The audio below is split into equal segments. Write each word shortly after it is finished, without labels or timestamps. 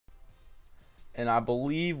And I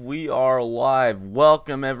believe we are live.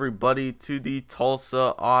 Welcome everybody to the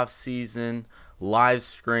Tulsa Offseason live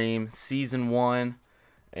stream, Season 1.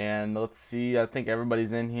 And let's see, I think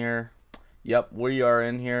everybody's in here. Yep, we are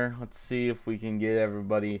in here. Let's see if we can get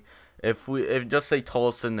everybody. If just say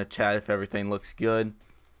Tulsa in the chat if everything looks good.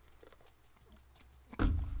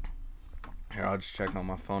 Here, I'll just check on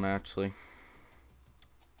my phone actually.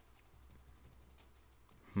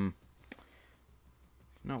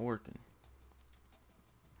 Not working.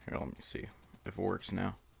 Here, let me see if it works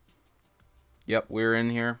now. Yep, we're in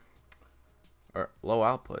here. Or low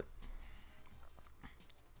output.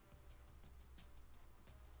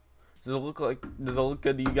 Does it look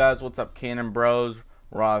good to you guys? What's up, Cannon Bros?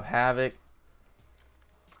 Rob Havoc.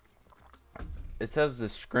 It says the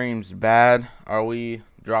scream's bad. Are we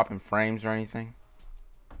dropping frames or anything?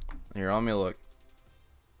 Here, let me look.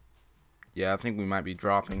 Yeah, I think we might be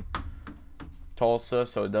dropping Tulsa,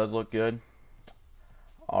 so it does look good.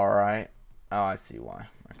 Alright. Oh, I see why.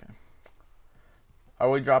 Okay. Are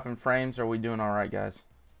we dropping frames? Or are we doing alright, guys?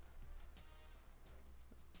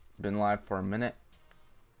 Been live for a minute.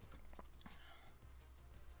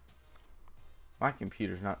 My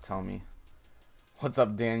computer's not telling me. What's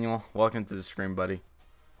up, Daniel? Welcome to the stream, buddy.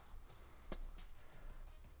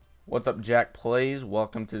 What's up, Jack Plays?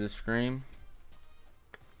 Welcome to the stream.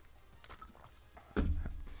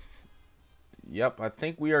 Yep, I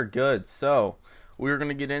think we are good. So, we're going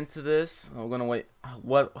to get into this. I'm going to wait.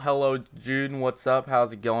 Hello, Jude. What's up?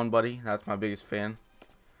 How's it going, buddy? That's my biggest fan.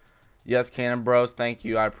 Yes, Cannon Bros. Thank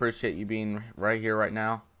you. I appreciate you being right here right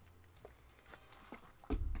now.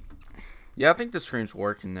 Yeah, I think the stream's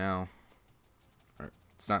working now.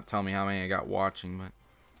 It's not telling me how many I got watching, but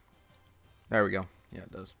there we go. Yeah,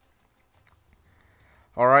 it does.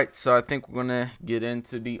 Alright, so I think we're going to get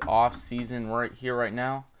into the off season right here, right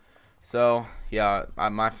now. So, yeah,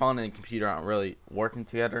 my phone and computer aren't really working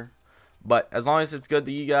together. But as long as it's good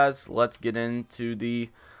to you guys, let's get into the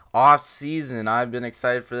off season. I've been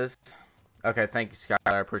excited for this. Okay, thank you, Scott.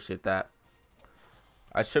 I appreciate that.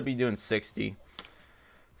 I should be doing 60.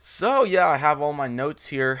 So, yeah, I have all my notes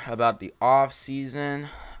here about the off season.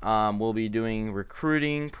 We'll be doing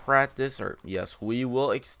recruiting, practice, or yes, we will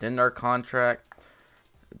extend our contract.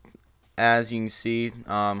 As you can see,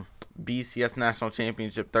 BCS National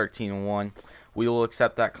Championship 13-1. We will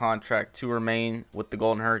accept that contract to remain with the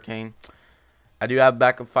Golden Hurricane. I do have a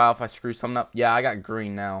backup file if I screw something up. Yeah, I got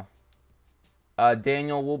green now.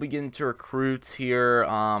 Daniel, we'll be getting to recruits here.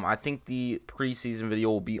 I think the preseason video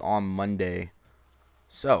will be on Monday.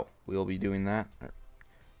 So, we'll be doing that.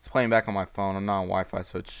 It's playing back on my phone. I'm not on Wi-Fi,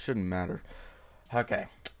 so it shouldn't matter. Okay.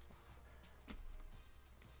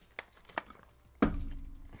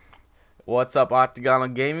 What's up, Octagonal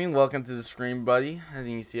Gaming? Welcome to the stream, buddy. As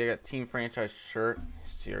you can see, I got Team Franchise shirt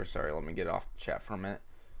here. Sorry, let me get off the chat for a minute.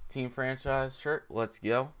 Team Franchise shirt. Let's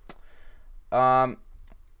go.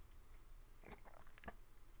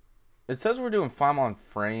 It says we're doing fine on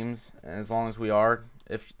frames, and as long as we are,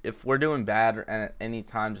 if we're doing bad at any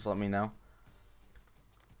time, just let me know.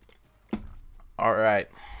 All right,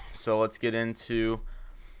 so let's get into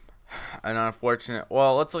an unfortunate.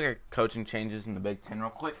 Well, let's look at coaching changes in the Big Ten real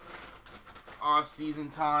quick. Off-season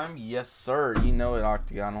time, yes sir. You know it,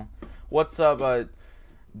 Octagonal. What's up,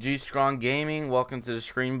 G Strong Gaming? Welcome to the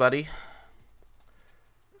screen, buddy.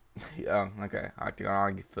 Yeah, okay, Octagonal.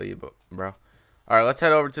 I can feel you, bro. All right, let's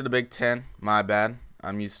head over to the Big Ten. My bad.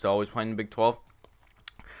 I'm used to always playing the Big 12.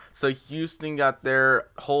 So Houston got their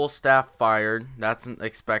whole staff fired. That's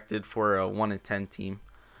expected for a 1-10 team,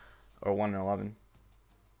 or 1-11.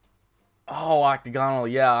 Oh, Octagonal,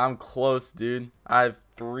 yeah, I'm close, dude. I have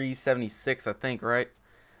 376, I think, right?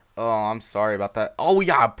 Oh, I'm sorry about that. Oh, we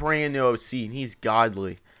got a brand new OC, and he's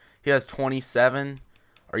godly. He has 27.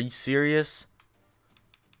 Are you serious?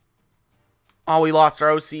 Oh, we lost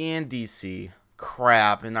our OC and DC.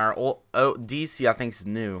 Crap, and our DC, I think, is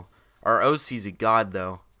new. Our OC's a god,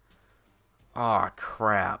 though. Oh,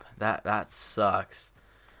 crap. That sucks.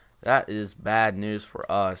 That is bad news for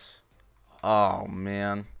us. Oh,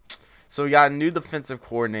 man. So we got a new defensive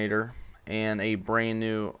coordinator and a brand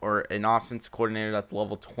new, or an offensive coordinator that's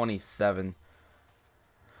level 27.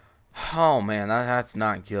 Oh man, that's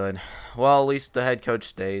not good. Well, at least the head coach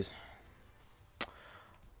stays.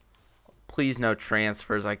 Please no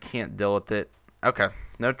transfers. I can't deal with it. Okay,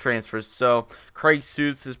 no transfers. So Craig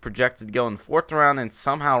Suits is projected to go in the 4th round, and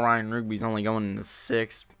somehow Ryan Rugby's only going in the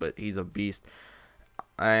 6th, but he's a beast.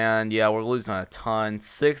 And yeah, we're losing a ton.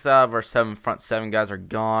 6 out of our 7 front 7 guys are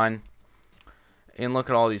gone. And look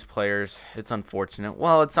at all these players. It's unfortunate.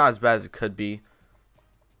 Well, it's not as bad as it could be.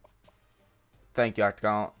 Thank you,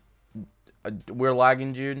 Octagon. We're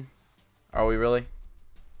lagging, Jude. Are we really?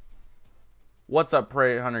 What's up,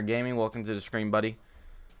 Prey Hunter Gaming? Welcome to the screen, buddy.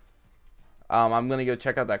 I'm going to go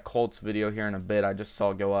check out that Colts video here in a bit. I just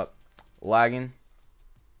saw it go up. Lagging.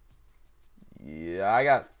 Yeah, I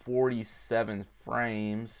got 47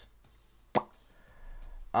 frames.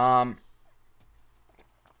 Let's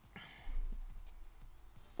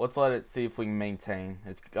let it see if we can maintain.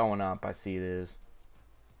 It's going up. I see it is.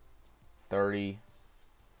 30.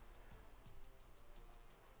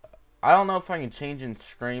 I don't know if I can change in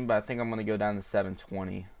screen, but I think I'm going to go down to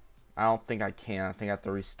 720. I don't think I can. I think I have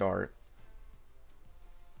to restart.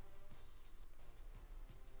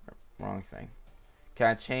 Wrong thing. Can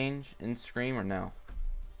I change in screen or no?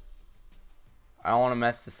 I don't want to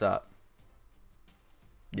mess this up.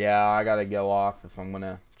 Yeah, I got to go off if I'm going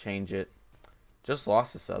to change it. Just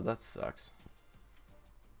lost a sub. That sucks.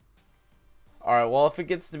 Alright, well, if it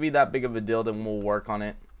gets to be that big of a deal, then we'll work on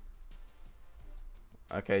it.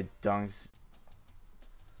 Okay, dunks.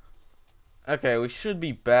 Okay, we should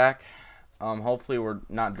be back. Hopefully we're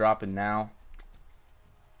not dropping now.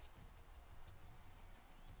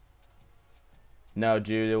 No,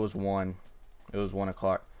 Jude, it was 1. It was 1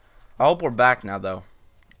 o'clock. I hope we're back now, though.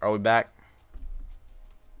 Are we back?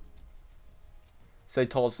 Say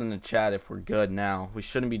Tulsa in the chat if we're good now. We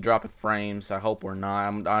shouldn't be dropping frames. I hope we're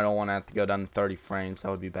not. I don't want to have to go down to 30 frames.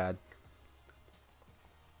 That would be bad.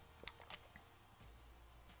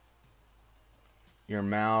 Your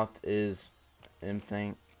mouth is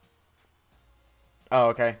anything. Oh,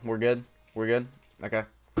 okay. We're good. We're good. Okay.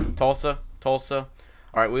 Tulsa. All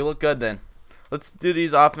right, we look good then. Let's do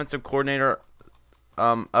these offensive coordinator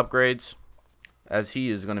upgrades, as he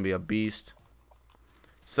is going to be a beast.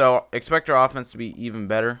 So, expect our offense to be even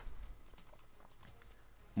better.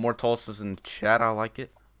 More Tulsas in the chat. I like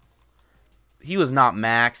it. He was not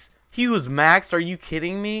max. He was maxed. Are you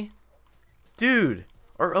kidding me? Dude,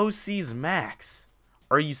 our OC's max.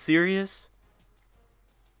 Are you serious?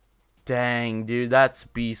 Dang, dude, that's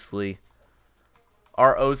beastly.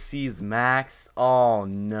 Our OC's max. Oh,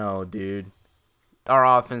 no, dude. Our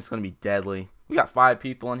offense is going to be deadly. We got 5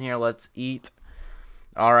 people in here. Let's eat.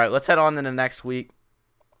 All right, let's head on to the next week.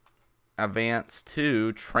 Advance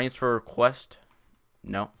to transfer request.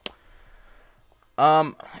 No.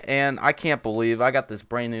 And I can't believe I got this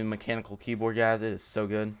brand new mechanical keyboard, guys. It is so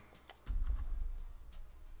good.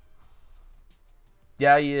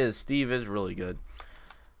 Yeah, he is. Steve is really good.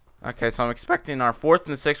 Okay, so I'm expecting our 4th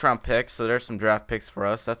and 6th round picks. So there's some draft picks for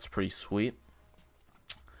us. That's pretty sweet.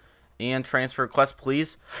 And transfer request,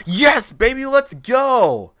 please. Yes, baby, let's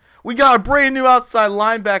go. We got a brand new outside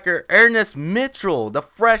linebacker, Ernest Mitchell, the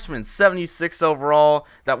freshman, 76 overall,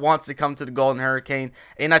 that wants to come to the Golden Hurricane.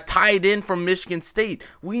 And a tight end from Michigan State.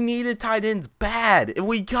 We needed tight ends bad, and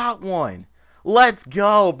we got one. Let's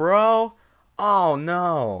go, bro. Oh,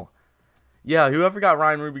 no. Yeah, whoever got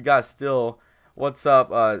Ryan Ruby got still. What's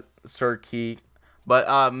up, Sir Key?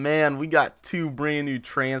 But, man, we got 2 brand new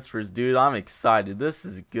transfers, dude. I'm excited. This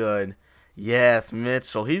is good. Yes,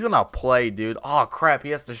 Mitchell. He's going to play, dude. Oh, crap. He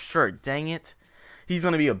has the shirt. Dang it. He's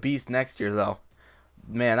going to be a beast next year, though.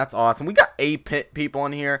 Man, that's awesome. We got 8 people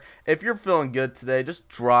in here. If you're feeling good today, just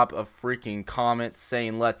drop a freaking comment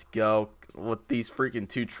saying let's go with these freaking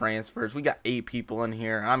 2 transfers. We got 8 people in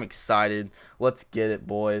here. I'm excited. Let's get it,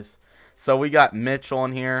 boys. So we got Mitchell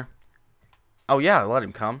in here. Oh, yeah, let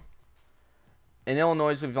him come. In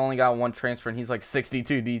Illinois, we've only got 1 transfer, and he's like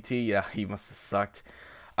 62 DT. Yeah, he must have sucked.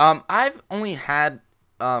 I've only had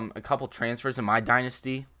a couple transfers in my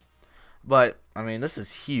Dynasty. But, I mean, this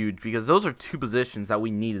is huge because those are 2 positions that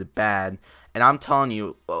we needed bad. And I'm telling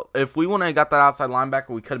you, if we wouldn't have got that outside linebacker,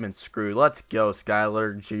 we could have been screwed. Let's go,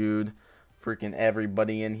 Skylar, Jude, freaking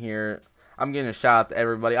everybody in here. I'm getting a shout out to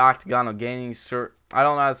everybody. Octagonal Gaming, Sir. I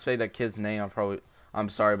don't know how to say that kid's name. I'm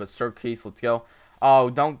sorry, but Sir Keith, let's go. Oh,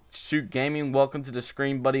 Don't Shoot Gaming, welcome to the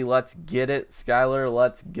screen, buddy. Let's get it, Skylar.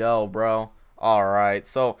 Let's go, bro. All right,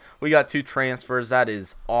 so we got 2 transfers. That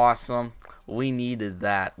is awesome. We needed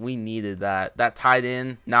that. We needed that. That tight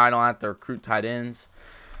end. Now I don't have to recruit tight ends.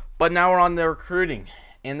 But now we're on the recruiting.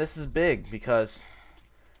 And this is big because,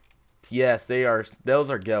 yes,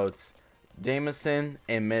 those are GOATs. Jameson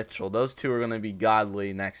and Mitchell. Those 2 are going to be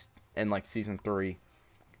godly next in like season 3.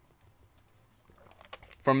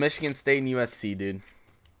 From Michigan State and USC, dude.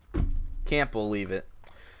 Can't believe it.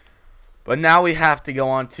 But now we have to go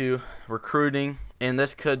on to recruiting. And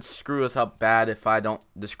this could screw us up bad if I don't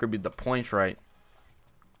distribute the points right.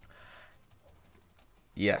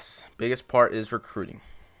 Yes, biggest part is recruiting.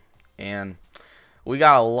 And we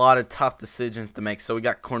got a lot of tough decisions to make. So we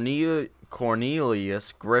got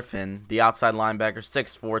Cornelius Griffin, the outside linebacker,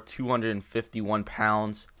 6'4", 251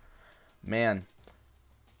 pounds. Man.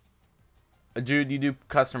 Jude, you do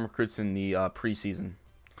custom recruits in the preseason.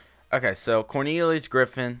 Okay, so Cornelius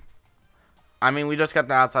Griffin. I mean, we just got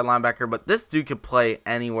the outside linebacker, but this dude could play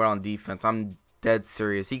anywhere on defense. I'm dead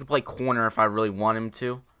serious. He could play corner if I really want him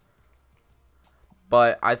to.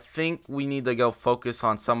 But I think we need to go focus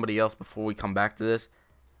on somebody else before we come back to this.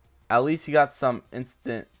 At least he got some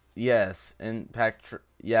instant, yes, impact.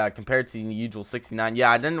 Yeah, compared to the usual 69.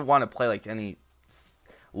 Yeah, I didn't want to play like any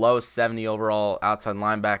low 70 overall outside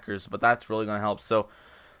linebackers, but that's really going to help. So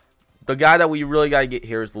the guy that we really got to get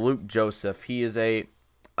here is Luke Joseph. He is a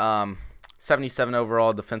 77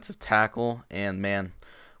 overall defensive tackle, and man,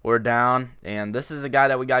 we're down. And this is a guy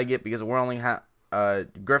that we got to get because we're only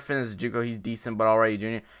Griffin is a JUCO. He's decent, but already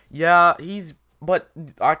junior. Yeah, but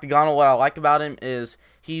Octagonal, what I like about him is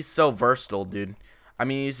he's so versatile, dude. I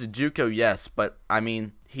mean, he's a JUCO, yes, but I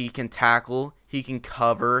mean, he can tackle, he can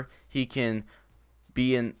cover, he can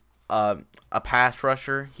be a pass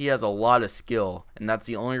rusher. He has a lot of skill, and that's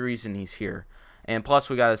the only reason he's here. And plus,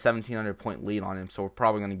 we got a 1,700 point lead on him, so we're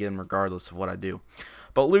probably going to get him regardless of what I do.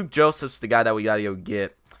 But Luke Joseph's the guy that we got to go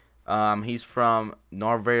get. He's from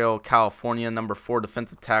Norvale, California, number 4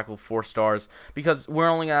 defensive tackle, 4 stars. Because we're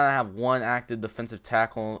only going to have one active defensive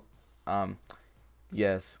tackle.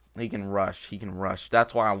 Yes, he can rush. He can rush.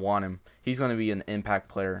 That's why I want him. He's going to be an impact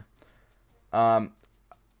player.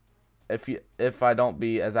 If I don't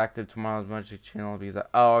be as active tomorrow's Magic Channel, because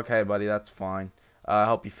oh, okay, buddy, that's fine. I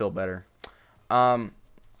hope you feel better.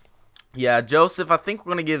 Yeah, Joseph, I think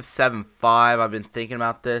we're gonna give 7.5. I've been thinking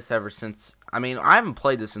about this ever since. I mean, I haven't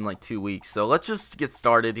played this in like 2 weeks, so let's just get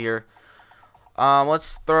started here.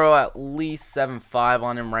 Let's throw at least 7.5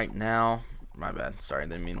 on him right now. My bad. Sorry,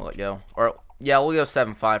 didn't mean to let go. Or yeah, we'll go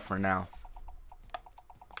 7.5 for now.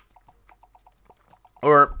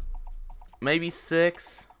 Or maybe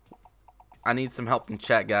 6. I need some help in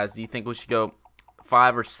chat, guys. Do you think we should go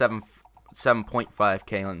 5 or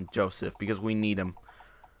 7.5K on Joseph? Because we need him.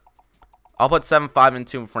 I'll put 7.5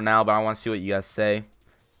 into him for now, but I want to see what you guys say.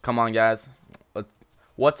 Come on, guys.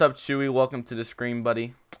 What's up, Chewy? Welcome to the screen,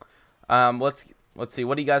 buddy. Let's see.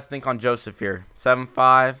 What do you guys think on Joseph here?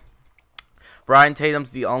 7.5. Brian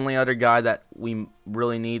Tatum's the only other guy that we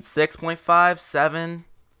really need. 6.5, 7.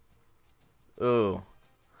 Ooh.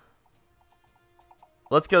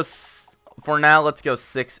 Let's go. For now, let's go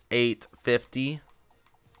 6.8, 50.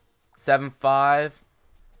 7.5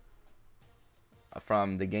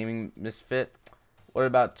 from the Gaming Misfit. What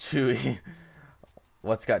about Chewy?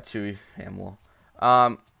 What's got Chewy Hamill?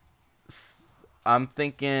 I'm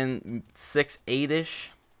thinking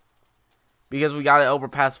 6.8-ish because we got to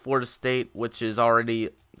overpass Florida State, which is already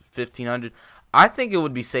 1,500. I think it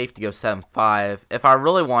would be safe to go 7.5. If I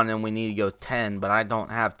really want him, we need to go 10, but I don't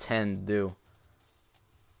have 10 to do.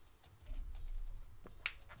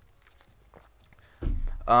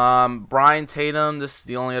 Brian Tatum, this is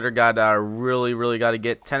the only other guy that I really got to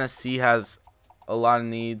get. Tennessee has a lot of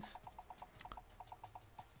needs.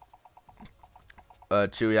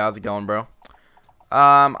 Chewy, how's it going, bro?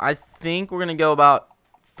 I think we're going to go about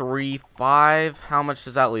 3.5. How much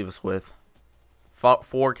does that leave us with?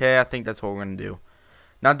 4K, I think that's what we're going to do.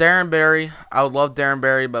 Now, Darren Berry, I would love Darren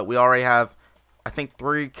Berry, but we already have, I think,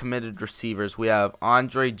 3 committed receivers. We have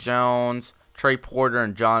Andre Jones, Trey Porter,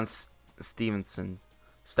 and John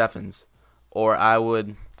Steffens, or I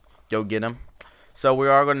would go get him. So we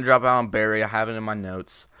are going to drop out on Barry. I have it in my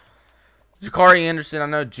notes. Jakari Anderson, I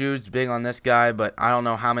know Jude's big on this guy, but I don't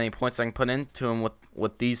know how many points I can put into him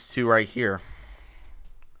with these two right here.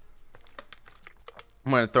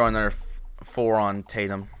 I'm going to throw another 4 on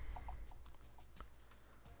Tatum.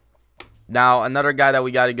 Now, another guy that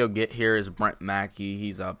we got to go get here is Brent Mackey.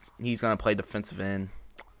 He's going to play defensive end.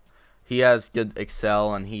 He has good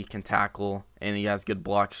excel, and he can tackle, and he has good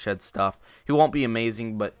block shed stuff. He won't be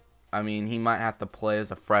amazing, but, I mean, he might have to play as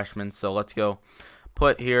a freshman. So let's go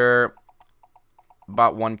put here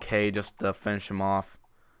about 1K just to finish him off.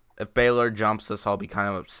 If Baylor jumps us, I'll be kind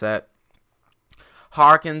of upset.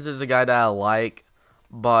 Harkins is a guy that I like,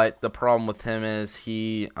 but the problem with him is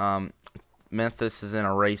Memphis is in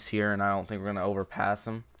a race here, and I don't think we're going to overpass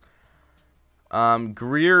him.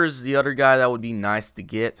 Greer is the other guy that would be nice to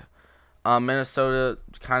get. Minnesota,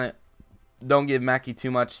 kind of don't give Mackey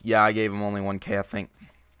too much. Yeah, I gave him only 1K, I think.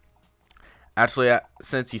 Actually,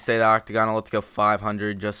 since you say that, Octagonal, let's go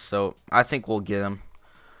 500 just so I think we'll get him.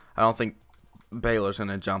 I don't think Baylor's going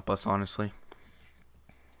to jump us, honestly.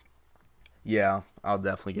 Yeah, I'll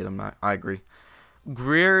definitely get him. I agree.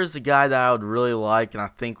 Greer is a guy that I would really like, and I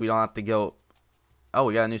think we don't have to go. Oh,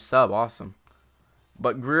 we got a new sub. Awesome.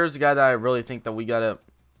 But Greer is a guy that I really think that we got to.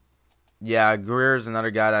 Yeah, Greer is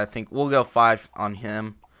another guy that I think we'll go 5 on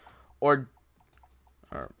him. Or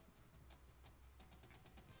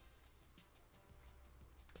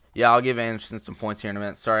Yeah, I'll give Anderson some points here in a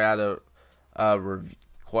minute. Sorry, I had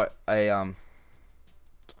a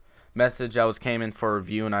message I was came in for a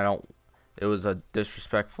review, and it was a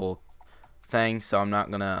disrespectful thing, so I'm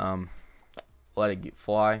not gonna let it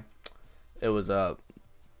fly. It was a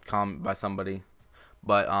comment by somebody,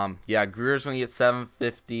 but yeah, Greer's gonna get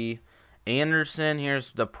 750. Anderson,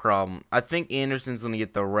 here's the problem. I think Anderson's gonna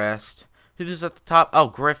get the rest. Who's at the top? Oh,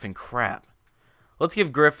 Griffin. Crap. Let's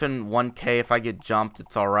give Griffin 1K. If I get jumped,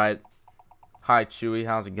 it's alright. Hi, Chewy.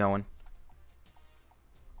 How's it going?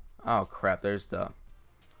 Oh, crap. There's the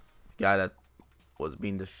guy that was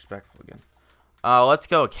being disrespectful again. Let's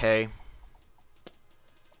go K.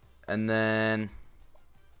 And then...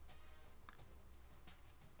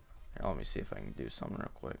 Here, let me see if I can do something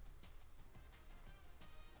real quick.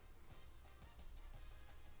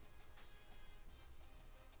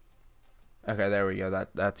 Okay, there we go.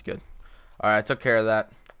 That's good. Alright, I took care of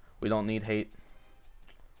that. We don't need hate.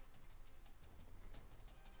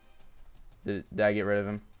 Did I get rid of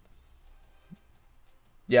him?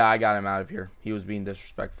 Yeah, I got him out of here. He was being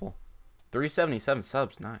disrespectful. 377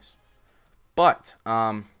 subs, nice. But,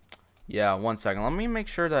 yeah, 1 second. Let me make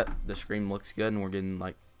sure that the screen looks good and we're getting,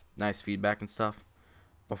 like, nice feedback and stuff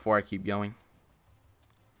before I keep going.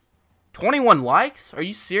 21 likes? Are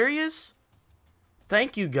you serious?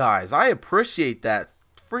 Thank you, guys. I appreciate that.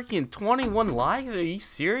 Freaking 21 likes? Are you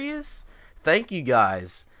serious? Thank you,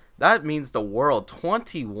 guys. That means the world.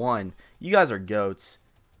 21. You guys are goats.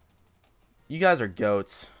 You guys are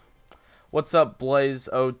goats. What's up,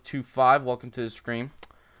 Blaze025? Welcome to the stream.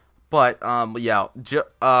 But, yeah,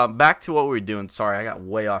 back to what we were doing. Sorry, I got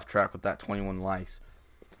way off track with that 21 likes.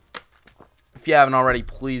 If you haven't already,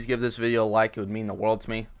 please give this video a like. It would mean the world to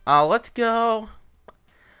me. Let's go.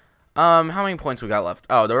 How many points we got left?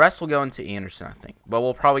 Oh, the rest will go into Anderson, I think. But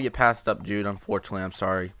we'll probably get passed up Jude, unfortunately. I'm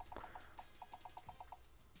sorry.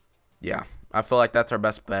 Yeah, I feel like that's our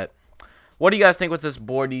best bet. What do you guys think with this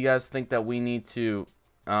board? Do you guys think that we need to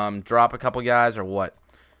drop a couple guys or what?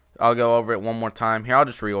 I'll go over it one more time. Here, I'll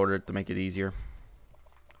just reorder it to make it easier.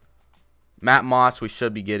 Matt Moss, we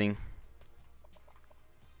should be getting.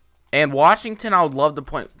 And Washington, I would love to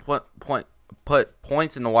put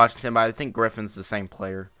points into Washington, but I think Griffin's the same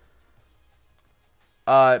player.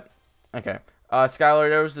 Okay. Skylar,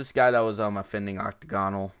 there was this guy that was offending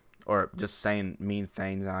Octagonal or just saying mean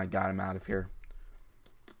things, and I got him out of here.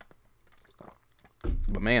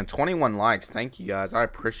 But man, 21 likes. Thank you guys. I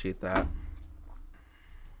appreciate that.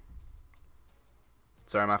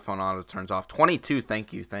 Sorry, my phone auto turns off. 22.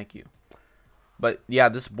 Thank you. Thank you. But yeah,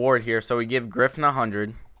 this board here. So we give Griffin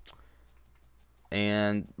 100.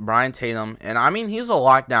 And Brian Tatum. And I mean, he's a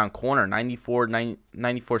lockdown corner. 94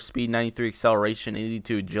 speed, 93 acceleration,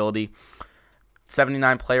 82 agility,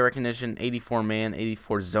 79 play recognition, 84 man,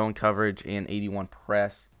 84 zone coverage, and 81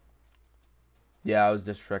 press. Yeah, I was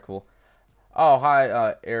disrespectful. Oh,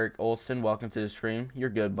 hi, Eric Olson. Welcome to the stream. You're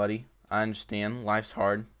good, buddy. I understand. Life's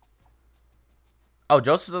hard. Oh,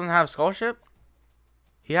 Joseph doesn't have a scholarship?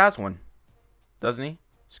 He has one, doesn't he?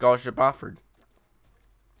 Scholarship offered.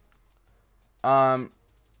 A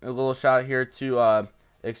little shout out here to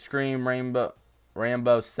Extreme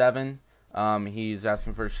Rambo 7. He's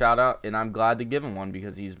asking for a shout out, and I'm glad to give him one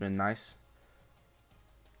because he's been nice.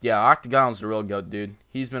 Yeah, Octagon's the real goat, dude.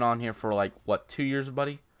 He's been on here for like what, 2 years,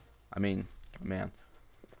 buddy? I mean, man,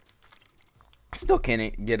 still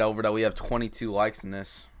can't get over that we have 22 likes in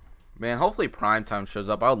this. Man, hopefully Primetime shows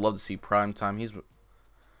up. I would love to see Primetime. He's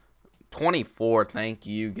 24. Thank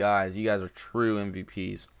you guys. You guys are true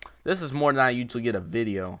MVPs. This is more than I usually get a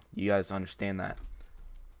video. You guys understand that.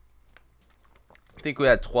 I think we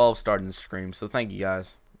had 12 starting the stream, so thank you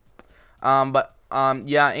guys.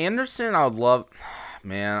 Yeah, Anderson, I would love.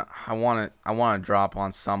 Man, I want to drop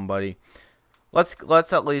on somebody. Let's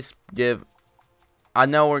at least give. I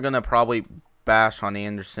know we're gonna probably bash on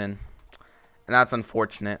Anderson, and that's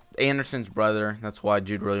unfortunate. Anderson's brother. That's why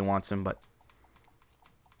Jude really wants him, but.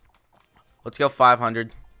 Let's go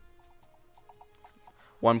 500.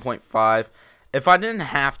 1.5. If I didn't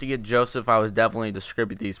have to get Joseph, I would definitely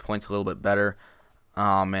distribute these points a little bit better.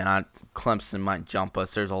 Oh, man, Clemson might jump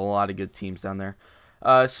us. There's a lot of good teams down there.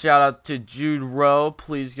 Shout out to Jude Rowe.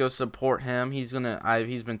 Please go support him. He's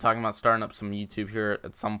been talking about starting up some YouTube here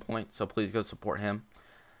at some point, so please go support him.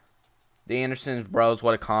 The Andersons bros,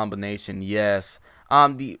 what a combination. Yes.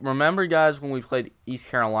 Remember, guys, when we played East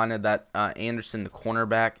Carolina, that Anderson, the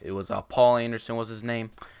cornerback, it was Paul Anderson was his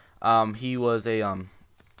name. He was a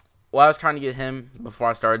well, I was trying to get him before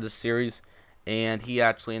I started this series, and he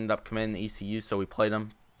actually ended up committing to ECU, so we played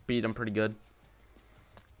him, beat him pretty good.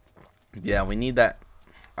 Yeah, we need that.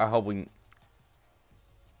 I hope we can.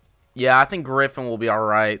 Yeah, I think Griffin will be all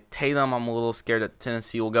right. Tatum, I'm a little scared that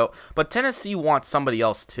Tennessee will go. But Tennessee wants somebody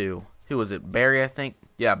else, too. Who was it? Barry, I think?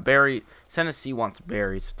 Yeah, Barry. Tennessee wants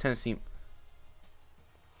Barry. So Tennessee.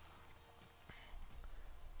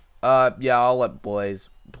 Yeah, I'll let Blaze.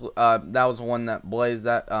 That was the one that Blaze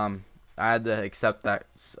that. I had to accept that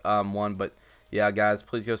one. But, yeah, guys,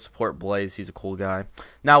 please go support Blaze. He's a cool guy.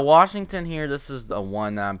 Now, Washington here, this is the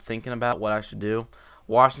one that I'm thinking about what I should do.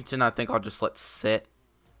 Washington, I think I'll just let sit.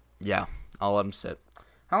 Yeah, I'll let him sit.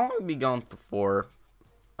 How long will we be going for?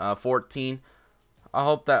 14. I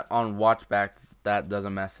hope that on watch back that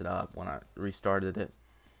doesn't mess it up when I restarted it.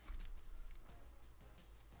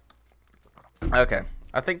 Okay,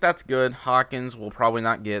 I think that's good. Hawkins will probably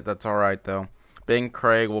not get. That's all right though. Ben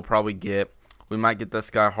Craig will probably get. We might get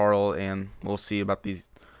this guy Harrell, and we'll see about these.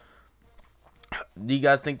 Do you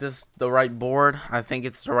guys think this is the right board? I think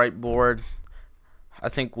it's the right board. I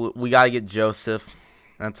think we got to get Joseph.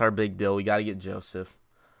 That's our big deal. We got to get Joseph.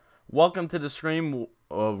 Welcome to the stream,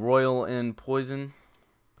 Royal and Poison.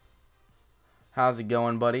 How's it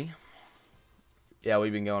going, buddy? Yeah,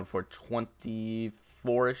 we've been going for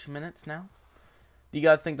 24-ish minutes now. Do you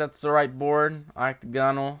guys think that's the right board?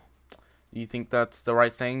 Octagonal. Do you think that's the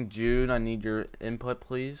right thing? Jude, I need your input,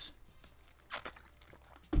 please.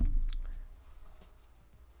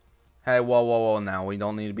 Hey, whoa, now. We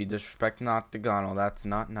don't need to be disrespecting Octagonal. That's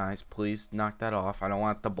not nice. Please knock that off. I don't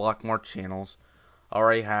want to block more channels.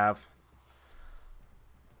 Already have.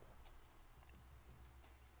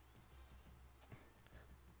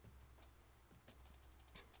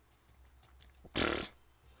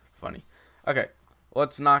 Funny. Okay,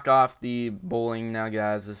 let's knock off the bullying now,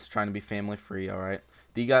 guys. This is trying to be family free, alright?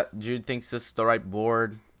 Do you got Jude thinks this is the right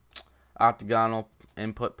board? Octagonal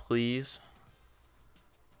input, please.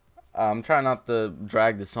 I'm trying not to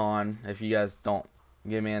drag this on. If you guys don't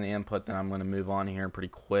give me any input, then I'm going to move on here pretty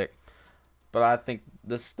quick. But I think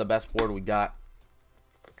this is the best board we got.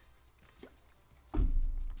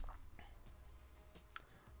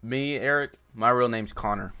 Me, Eric, my real name's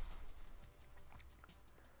Connor.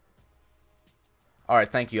 Alright,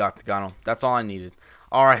 thank you, Octagonal. That's all I needed.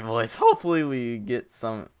 Alright, boys. Hopefully we get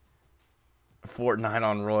some Fortnite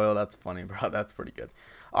on Royal. That's funny, bro. That's pretty good.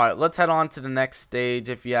 Alright, let's head on to the next stage.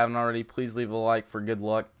 If you haven't already, please leave a like for good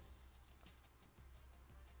luck.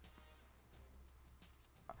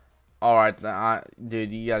 Alright,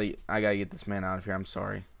 dude, I gotta get this man out of here. I'm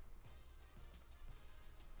sorry.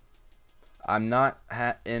 I'm not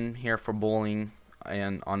in here for bullying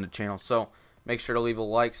and on the channel, so make sure to leave a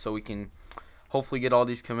like so we can hopefully get all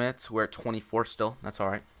these commits. We're at 24 still. That's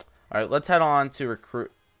alright. Alright, let's head on to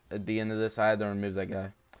recruit at the end of this. I had to remove that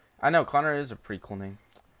guy. I know, Connor is a pretty cool name.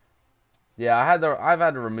 Yeah, I've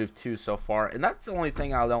had to remove 2 so far, and that's the only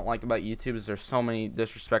thing I don't like about YouTube is there's so many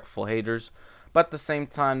disrespectful haters. But at the same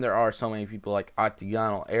time, there are so many people like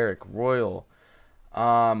Octagonal, Eric, Royal,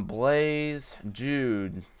 Blaze,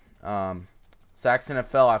 Jude, Sax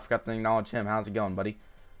NFL. I forgot to acknowledge him. How's it going, buddy?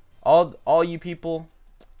 All you people,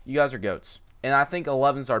 you guys are goats. And I think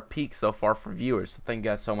 11's our peak so far for viewers. So thank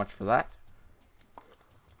you guys so much for that.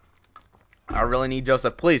 I really need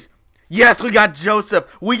Joseph, please. Yes, we got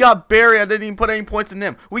Joseph. We got Barry. I didn't even put any points in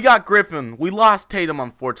him. We got Griffin. We lost Tatum,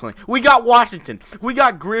 unfortunately. We got Washington. We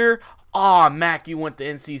got Greer. Aw, Mac, you went to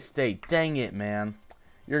NC State. Dang it, man.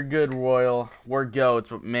 You're good, Royal. We're goats.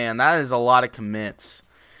 But, man, that is a lot of commits.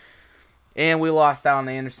 And we lost out on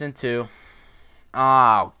Anderson, too.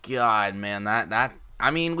 Oh, God, man.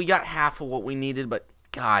 I mean, we got half of what we needed, but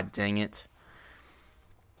God dang it.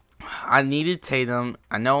 I needed Tatum.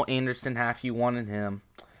 I know Anderson, half you wanted him.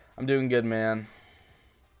 I'm doing good, man.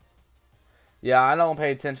 Yeah, I don't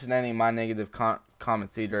pay attention to any of my negative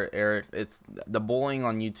comments either, Eric. It's the bullying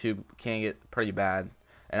on YouTube can get pretty bad.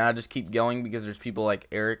 And I just keep going because there's people like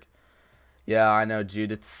Eric. Yeah, I know,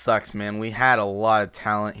 Jude. It sucks, man. We had a lot of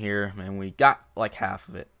talent here, and we got like half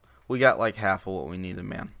of it. We got like half of what we needed,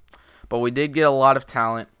 man. But we did get a lot of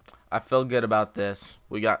talent. I feel good about this.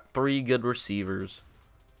 We got 3 good receivers.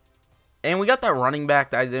 And we got that running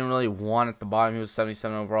back that I didn't really want at the bottom. He was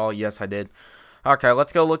 77 overall. Yes, I did. Okay,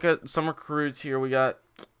 let's go look at some recruits here.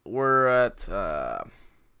 We're at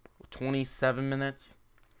 27 minutes.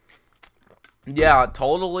 Yeah,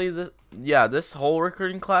 totally. This whole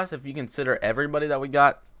recruiting class, if you consider everybody that we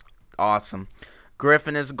got, awesome.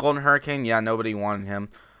 Griffin is a Golden Hurricane. Yeah, nobody wanted him.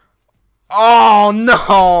 Oh,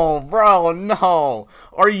 no, bro, no.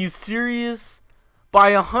 Are you serious?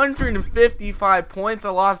 By 155 points,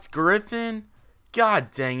 I lost Griffin? God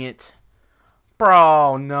dang it.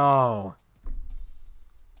 Bro, no.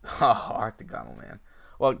 Oh, Octagonal, man.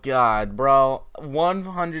 Well, God, bro.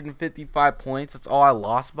 155 points, that's all I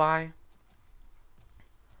lost by?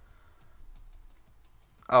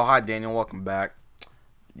 Oh, hi Daniel, welcome back.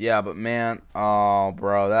 Yeah, but man, oh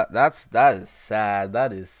bro, that is sad.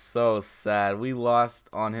 That is so sad. We lost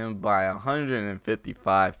on him by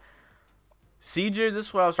 155. CJ, this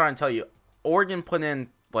is what I was trying to tell you. Oregon put in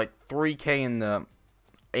like 3K in the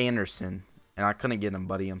Anderson, and I couldn't get him,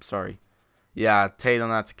 buddy. I'm sorry. Yeah,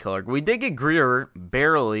 Tatum, that's a killer. We did get Greer,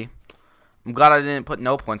 barely. I'm glad I didn't put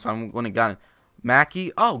no points on him when it got him.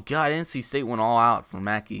 Mackey, oh god, NC State went all out for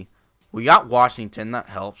Mackey. We got Washington, that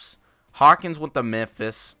helps. Hawkins with the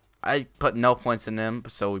Memphis. I put no points in him,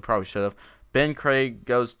 so we probably should have. Ben Craig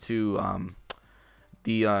goes to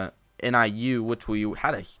the NIU, which we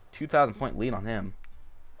had a 2,000-point lead on him.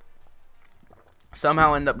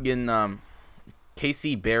 Somehow end up getting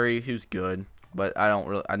KC Berry, who's good, but I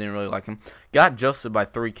didn't really like him. Got Joseph by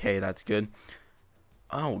 3K, that's good.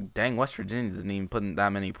 Oh dang, West Virginia didn't even put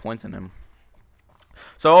that many points in him.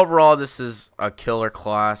 So overall, this is a killer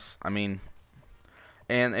class. I mean,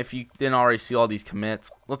 and if you didn't already see all these commits,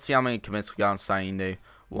 let's see how many commits we got on signing day.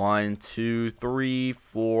 1, 2, 3,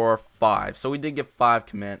 4, 5. So we did get 5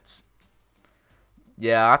 commits.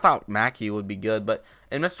 Yeah, I thought Mackey would be good, but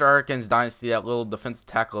in Mr. Hurricane's Dynasty, that little defensive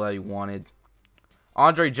tackle that he wanted.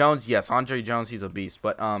 Andre Jones, yes, Andre Jones, he's a beast,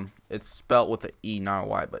 but it's spelled with an E, not a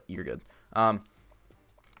Y, but you're good.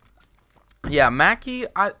 Yeah, Mackey,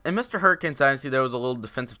 in Mr. Hurricane's Dynasty, there was a little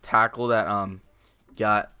defensive tackle that he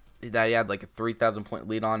had like a 3,000-point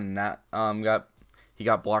lead on, and that he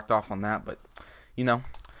got blocked off on that, but you know.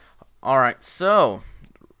 All right, so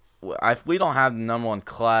if we don't have the #1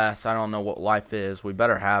 class, I don't know what life is. We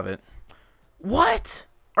better have it. What?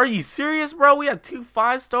 Are you serious, bro? We had 2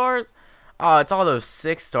 5-stars? Oh, it's all those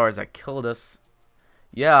 6-stars that killed us.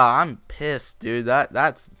 Yeah, I'm pissed, dude.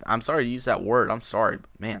 I'm sorry to use that word. I'm sorry, but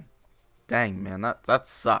man. Dang, man, that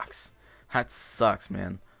sucks. That sucks,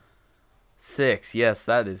 man. 6, yes,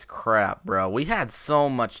 that is crap, bro. We had so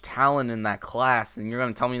much talent in that class, and you're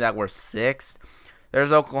going to tell me that we're 6th?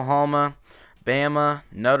 There's Oklahoma, Bama,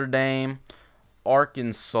 Notre Dame,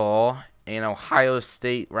 Arkansas, and Ohio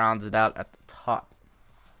State rounds it out at the top.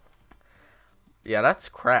 Yeah, that's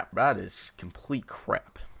crap. That is complete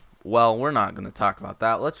crap. Well, we're not going to talk about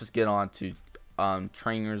that. Let's just get on to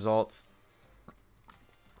training results.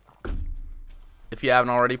 If you haven't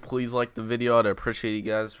already, please like the video. I'd appreciate you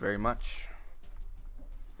guys very much.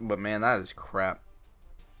 But man, that is crap.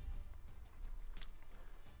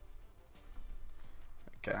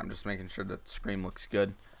 Okay, I'm just making sure that the screen looks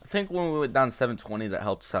good. I think when we went down 720, that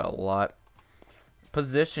helped us out a lot.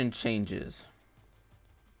 Position changes.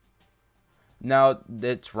 Now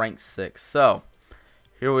it's ranked 6. So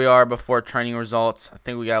here we are before training results. I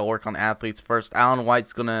think we got to work on athletes first. Alan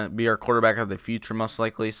White's going to be our quarterback of the future most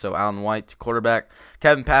likely. So Alan White, quarterback.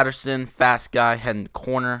 Kevin Patterson, fast guy, heading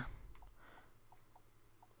corner.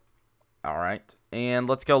 All right. And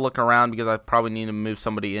let's go look around because I probably need to move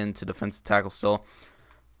somebody into defensive tackle still.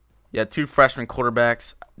 Yeah, 2 freshman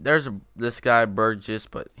quarterbacks. There's this guy, Burgess,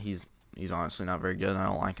 but he's honestly not very good. I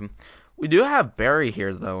don't like him. We do have Barry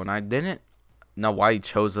here, though, and I didn't know why he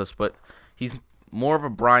chose us, but he's more of a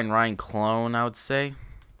Brian Ryan clone, I would say.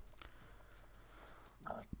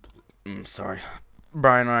 Sorry.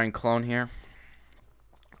 Brian Ryan clone here.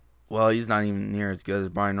 Well, he's not even near as good as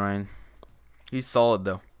Brian Ryan. He's solid,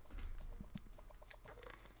 though.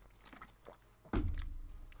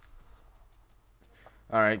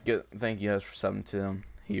 Alright, good. Thank you guys for subbing to him.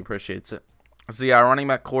 He appreciates it. So, yeah, our running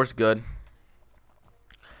back core's good.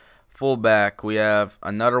 Fullback, we have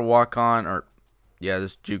another walk-on, or yeah,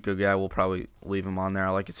 this JUCO guy, we'll probably leave him on there. I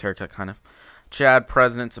like his haircut, kind of. Chad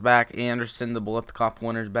President's back. Anderson, the Bolitkoff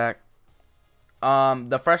winner's back.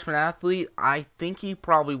 The freshman athlete, I think he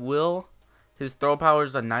probably will. His throw power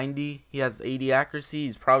is a 90. He has 80 accuracy.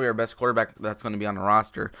 He's probably our best quarterback that's going to be on the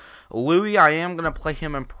roster. Louis, I am going to play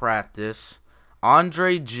him in practice.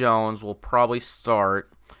 Andre Jones will probably start.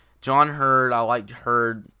 John Hurd, I like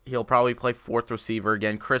Hurd. He'll probably play 4th receiver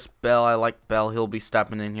again. Chris Bell, I like Bell. He'll be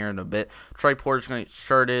stepping in here in a bit. Trey Porter's going to get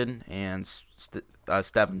shirted, and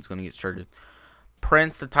Stefan's going to get shirted.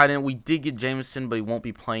 Prince, the tight end, we did get Jameson, but he won't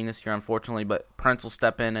be playing this year, unfortunately. But Prince will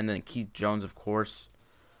step in, and then Keith Jones, of course.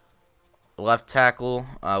 Left tackle,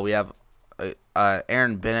 we have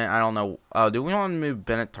Aaron Bennett. I don't know. Do we want to move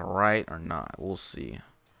Bennett to right or not? We'll see.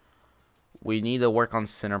 We need to work on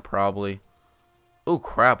center, probably. Oh,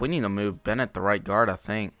 crap. We need to move Bennett to right guard, I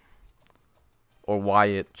think. Or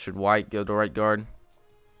Wyatt. Should Wyatt go to right guard?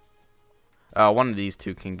 One of these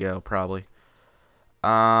two can go, probably.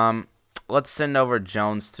 Let's send over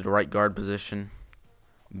Jones to the right guard position.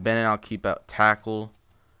 Bennett, I'll keep out tackle.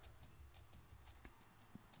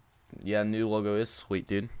 Yeah, new logo is sweet,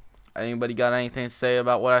 dude. Anybody got anything to say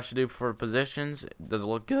about what I should do for positions? Does it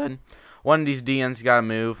look good? One of these DNs got to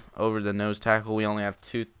move over the nose tackle. We only have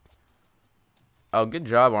 2. Oh, good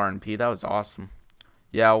job, R&P. That was awesome.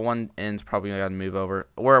 Yeah, one end's probably got to move over.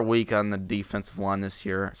 We're weak on the defensive line this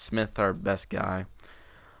year. Smith, our best guy.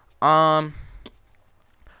 I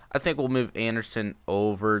think we'll move Anderson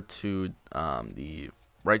over to the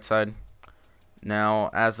right side. Now,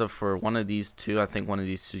 as of for one of these two, I think one of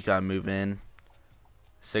these two's got to move in.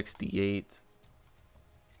 68.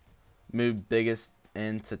 Move biggest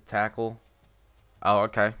into tackle. Oh,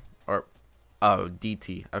 okay. Or, oh,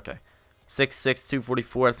 DT. Okay. 6'6",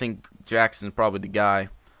 244. I think Jackson's probably the guy.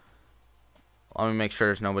 Let me make sure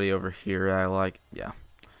there's nobody over here that I like. Yeah.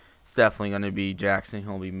 It's definitely going to be Jackson.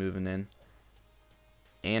 He'll be moving in.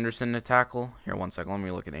 Anderson to tackle. Here, one second. Let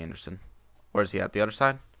me look at Anderson. Where's he at? The other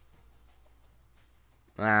side?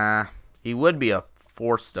 Nah. He would be a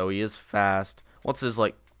force, though. He is fast. What's his,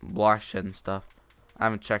 like, block shed and stuff? I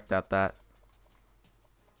haven't checked out that.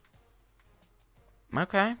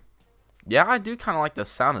 Okay. Yeah, I do kind of like the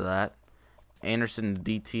sound of that. Anderson to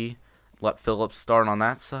DT. Let Phillips start on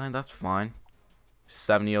that side. That's fine.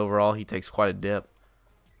 70 overall. He takes quite a dip.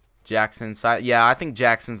 Jackson side. Yeah, I think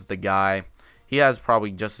Jackson's the guy. He has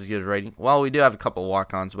probably just as good a rating. Well, we do have a couple of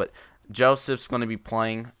walk-ons, but Joseph's going to be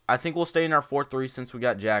playing. I think we'll stay in our 4-3 since we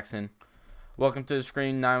got Jackson. Welcome to the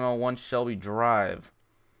screen, 901 Shelby Drive.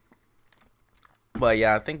 But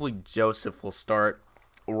yeah, I think Joseph will start.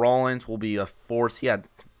 Rollins will be a force. He had,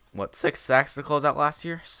 what, 6 sacks to close out last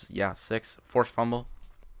year? Yeah, 6. Forced fumble.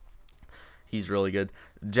 He's really good.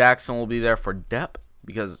 Jackson will be there for depth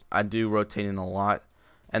because I do rotate in a lot.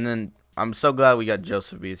 And then I'm so glad we got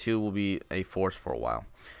Joseph because he will be a force for a while.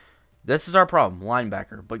 This is our problem,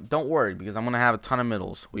 linebacker. But don't worry because I'm going to have a ton of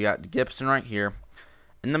middles. We got Gibson right here.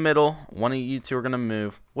 In the middle, one of you two are going to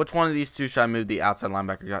move. Which one of these two should I move the outside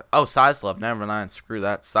linebacker? Oh, Sizelove. Never mind. Screw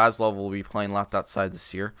that. Sizelove will be playing left outside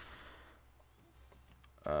this year.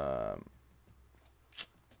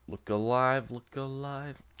 Look alive. Look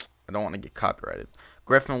alive. I don't want to get copyrighted.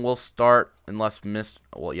 Griffin will start unless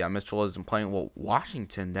Mitchell isn't playing. Well,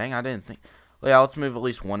 Washington, dang, I didn't think. Well, yeah, let's move at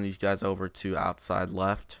least one of these guys over to outside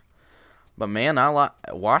left. But, man, I like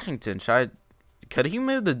Washington. Could he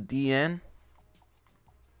move the DN?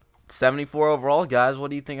 74 overall, guys. What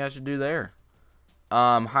do you think I should do there?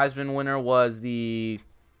 Heisman winner was the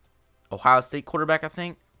Ohio State quarterback, I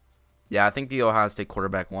think. Yeah, I think the Ohio State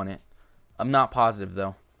quarterback won it. I'm not positive,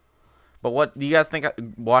 though. But what do you guys think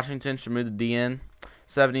Washington should move the DN?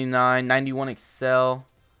 79, 91 Excel.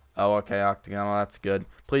 Oh, okay, Octagonal. That's good.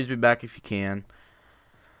 Please be back if you can.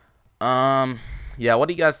 Yeah, what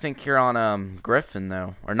do you guys think here on Griffin,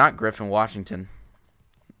 though? Or not Griffin, Washington.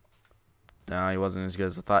 No, he wasn't as good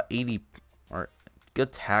as I thought. 80, or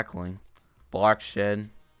good tackling. Block shed.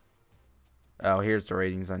 Oh, here's the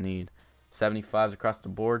ratings I need. 75s across the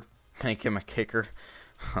board. Make him a kicker.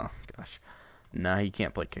 Oh, gosh. Nah, he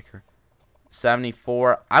can't play kicker.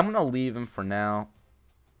 74. I'm going to leave him for now.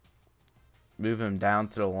 Move him down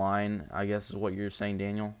to the line, I guess is what you're saying,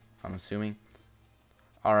 Daniel. I'm assuming.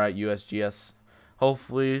 All right, USGS.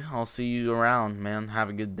 Hopefully, I'll see you around, man. Have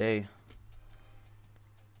a good day.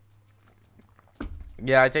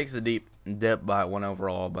 Yeah, it takes a deep dip by 1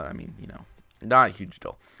 overall, but, I mean, you know, not a huge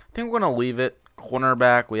deal. I think we're going to leave it.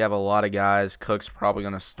 Cornerback, we have a lot of guys. Cook's probably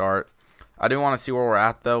going to start. I do want to see where we're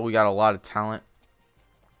at, though. We got a lot of talent.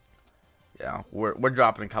 Yeah, we're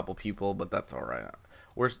dropping a couple people, but that's all right.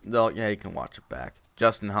 Yeah, you can watch it back.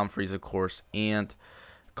 Justin Humphries, of course, and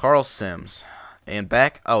Carl Sims. And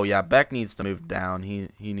Beck, oh, yeah, Beck needs to move down. He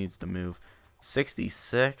needs to move.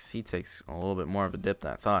 66, he takes a little bit more of a dip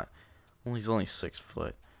than I thought. Well, he's only 6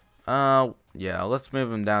 foot. Yeah, let's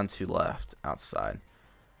move him down to left, outside.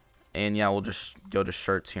 And, yeah, we'll just go to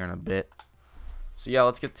shirts here in a bit. So, yeah,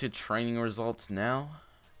 let's get to training results now.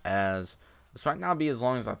 As this might not be as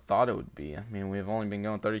long as I thought it would be. I mean, we've only been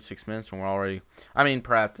going 36 minutes, and we're already... I mean,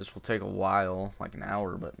 practice will take a while, like an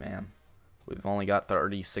hour, but, man, we've only got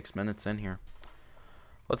 36 minutes in here.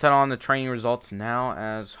 Let's head on to training results now,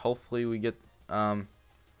 as hopefully we get... some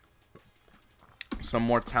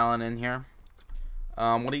more talent in here.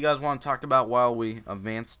 What do you guys want to talk about while we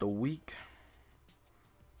advance the week?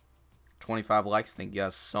 25 likes. Thank you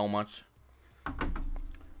guys so much.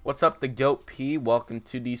 What's up, the Goat P? Welcome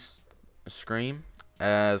to the screen.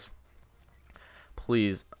 As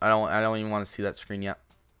please, I don't even want to see that screen yet.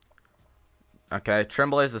 Okay,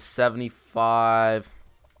 Tremblay is a 75.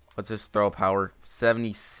 What's his throw power?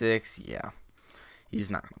 76. Yeah,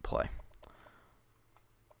 he's not gonna play.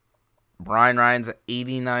 Brian Ryan's at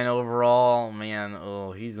 89 overall. Man,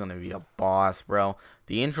 oh, he's going to be a boss, bro.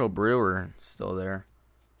 D'Angelo Brewer still there.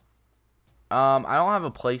 I don't have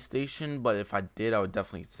a PlayStation, but if I did, I would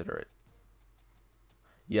definitely consider it.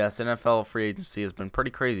 Yes, NFL free agency has been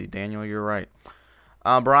pretty crazy. Daniel, you're right.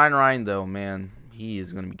 Brian Ryan, though, man, he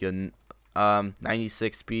is going to be good.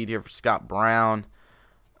 96 speed here for Scott Brown.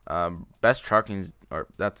 Best trucking, or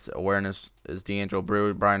that's awareness, is D'Angelo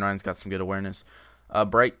Brewer. Brian Ryan's got some good awareness.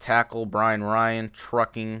 Bright tackle, Brian Ryan.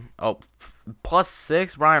 Trucking,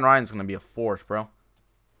 +6. Brian Ryan's going to be a force, bro.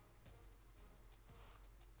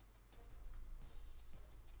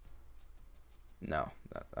 No,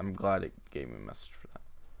 I'm glad it gave me a message for that.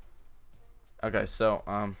 Okay, so,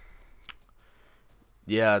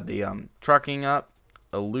 yeah, the trucking up.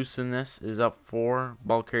 Elusiveness is up 4.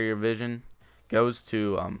 Ball carrier vision goes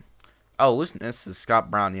to elusiveness is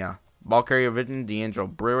Scott Brown, yeah. Ball carrier vision, D'Angelo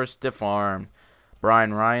Brewer. Stiff arm,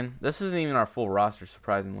 Brian Ryan. This isn't even our full roster,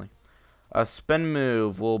 surprisingly. A spin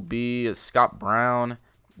move will be Scott Brown.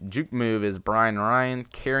 Juke move is Brian Ryan.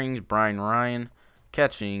 Carrying is Brian Ryan.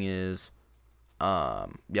 Catching is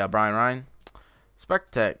yeah, Brian Ryan.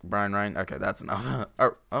 Spec Tech, Brian Ryan. Okay, that's enough.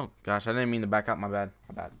 Oh gosh, I didn't mean to back up. My bad.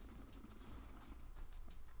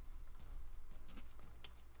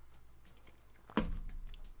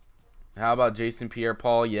 How about Jason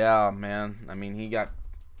Pierre-Paul? Yeah, man. I mean, he got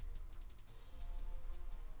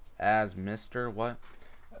as Mr. What?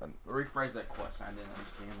 Rephrase that question. I didn't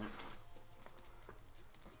understand it.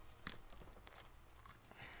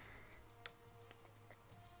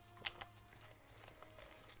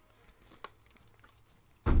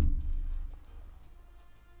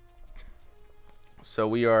 So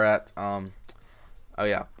we are at oh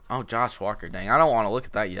yeah. Oh, Josh Walker. Dang, I don't want to look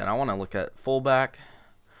at that yet. I want to look at fullback.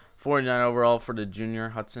 49 overall for the junior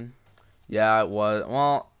Hudson. Yeah, it was.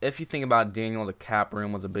 Well, if you think about Daniel, the cap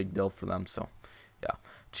room was a big deal for them. So, yeah.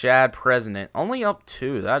 Chad President, only up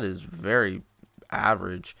 2. That is very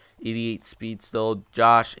average. 88 speed still.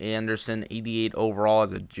 Josh Anderson, 88 overall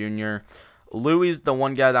as a junior. Louis is the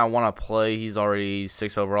one guy that I want to play. He's already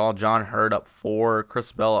 6 overall. John Hurd up 4.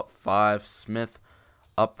 Chris Bell up 5. Smith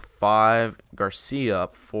up 5. Garcia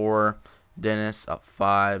up 4. Dennis up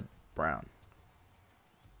 5. Brown.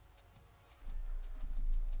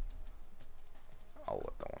 I'll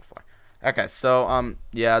let that one fly. Okay, so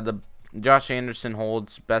yeah, the Josh Anderson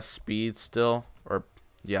holds best speed still, or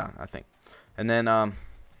yeah, I think. And then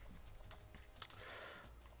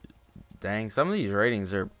dang, some of these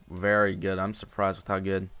ratings are very good. I'm surprised with how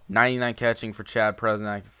good. 99 catching for Chad President.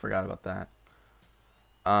 I forgot about that.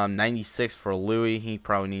 96 for Louis. He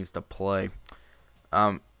probably needs to play.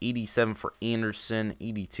 87 for Anderson.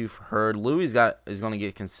 82 for Hurd. Louis is going to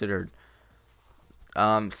get considered.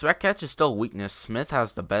 Spec catch is still a weakness. Smith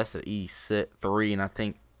has the best at 83, and I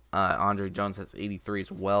think Andre Jones has 83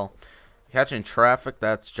 as well. Catching traffic,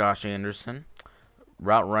 that's Josh Anderson.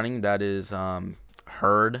 Route running, that is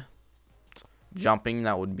Hurd. Jumping,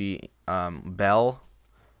 that would be Bell.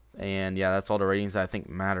 And yeah, that's all the ratings that I think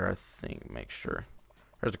matter. I think, make sure.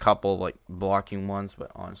 There's a couple of like blocking ones,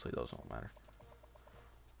 but honestly, those don't matter.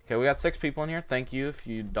 Okay, we got 6 people in here. Thank you. If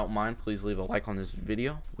you don't mind, please leave a like on this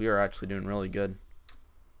video. We are actually doing really good.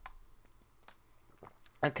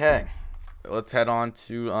 Okay, let's head on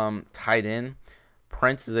to tight end.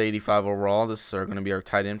 Prince is 85 overall. This is going to be our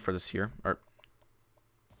tight end for this year.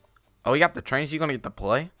 Oh, he got the train. Is he going to get to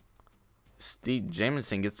play? Steve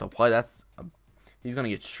Jamison gets to play. He's going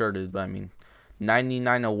to get shirted, but I mean,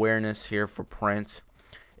 99 awareness here for Prince.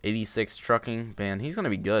 86 trucking. Man, he's going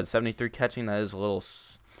to be good. 73 catching. That is a little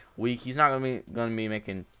weak. He's not going to be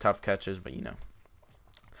making tough catches, but you know.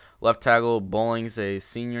 Left tackle, Bowling's a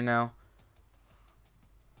senior now.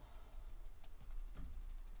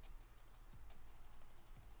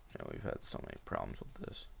 Yeah, we've had so many problems with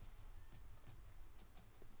this.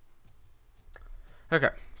 Okay,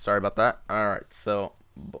 sorry about that. Alright, so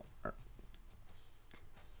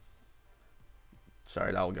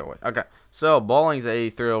sorry, that'll go away. Okay, so Bowling's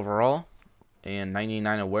 83 overall and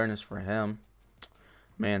 99 awareness for him.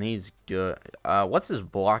 Man, he's good. What's his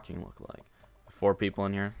blocking look like? 4 people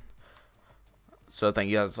in here. So thank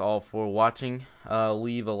you guys all for watching.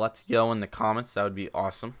 Leave a let's go in the comments. That would be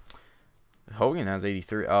awesome. Hogan has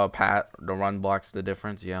 83. Pat, the run block's the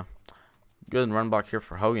difference. Yeah. Good run block here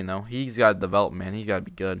for Hogan, though. He's got to develop, man. He's got to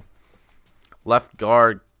be good. Left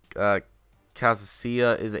guard,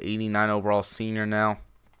 Casasilla is an 89 overall senior now.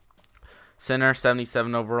 Center,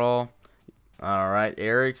 77 overall. All right,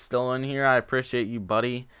 Eric's still in here. I appreciate you,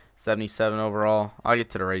 buddy. 77 overall. I'll get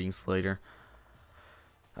to the ratings later.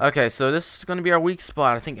 Okay, so this is going to be our weak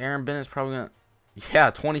spot. I think Aaron Bennett's probably going to... Yeah,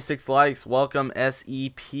 26 likes. Welcome,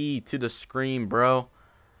 SEP, to the screen, bro.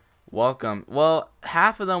 Welcome. Well,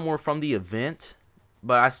 half of them were from the event,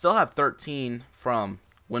 but I still have 13 from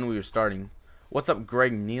when we were starting. What's up,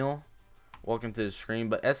 Greg Neal? Welcome to the stream.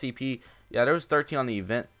 But SCP, yeah, there was 13 on the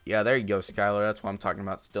event. Yeah, there you go, Skylar. That's what I'm talking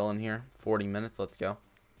about. Still in here. 40 minutes. Let's go.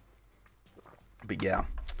 But yeah,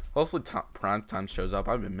 hopefully Prime Time shows up.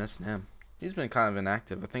 I've been missing him. He's been kind of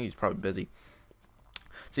inactive. I think he's probably busy.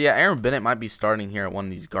 So yeah, Aaron Bennett might be starting here at one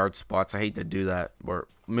of these guard spots. I hate to do that, or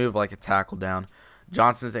move like a tackle down.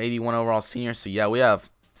 Johnson's 81 overall senior. So yeah, we have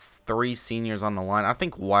 3 seniors on the line. I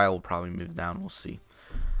think Weil will probably move down. We'll see.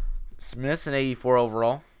 Smith's an 84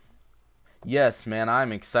 overall. Yes, man,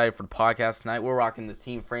 I'm excited for the podcast tonight. We're rocking the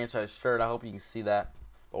Team Franchise shirt. I hope you can see that.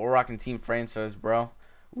 But we're rocking Team Franchise, bro.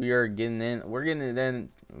 We are getting in. We're getting it in,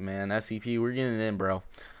 man. SCP, we're getting it in, bro.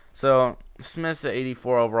 So Smith's at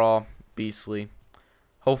 84 overall. Beastly.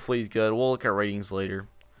 Hopefully he's good. We'll look at ratings later.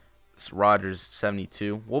 Rogers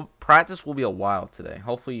 72. Practice will be a while today.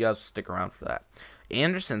 Hopefully you guys will stick around for that.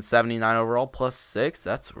 Anderson 79 overall plus 6.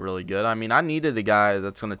 That's really good. I mean, I needed a guy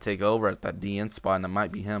that's going to take over at that DN spot, and it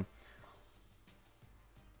might be him.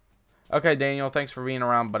 Okay, Daniel, thanks for being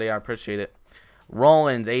around, buddy. I appreciate it.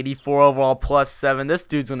 Rollins 84 overall plus 7. This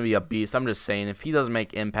dude's going to be a beast. I'm just saying, if he doesn't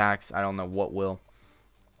make impacts, I don't know what will.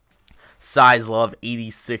 Size Love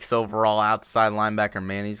 86 overall outside linebacker.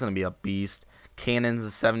 Man, he's going to be a beast. Cannon's a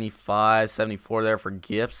 75, 74 there for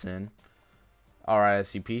Gibson. Alright,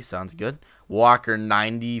 SCP, sounds good. Walker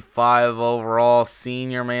 95 overall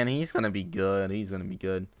senior. Man, he's going to be good. He's going to be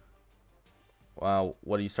good. Wow,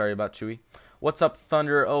 what are you sorry about, Chewy? What's up,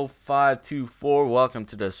 Thunder 0524? Welcome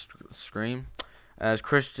to the stream. As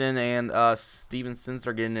Christian and Stevenson's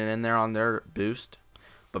are getting it in there on their boost.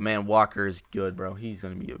 But man, Walker is good, bro. He's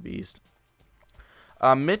going to be a beast.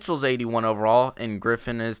 Mitchell's 81 overall, and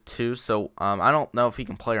Griffin is too. So I don't know if he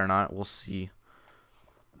can play or not. We'll see.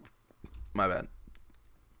 My bad.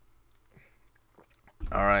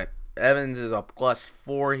 All right. Evans is a plus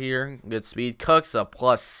 4 here. Good speed. Cook's a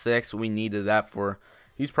plus 6. We needed that for.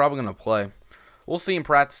 He's probably going to play. We'll see in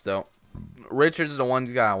practice, though. Richard's the one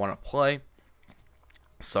guy I want to play.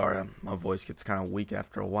 Sorry, my voice gets kind of weak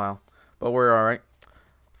after a while. But we're all right.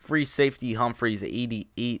 Free safety Humphreys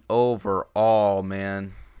 88 overall,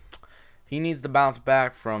 man. He needs to bounce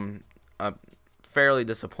back from a fairly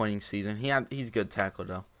disappointing season. He's a good tackler,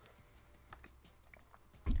 though.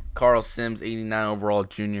 Carl Sims 89 overall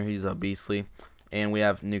junior. He's a beastly. And we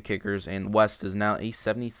have new kickers. And West is now a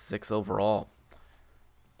 76 overall.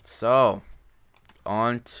 So,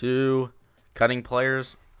 on to cutting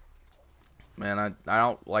players. Man, I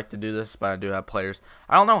don't like to do this, but I do have players.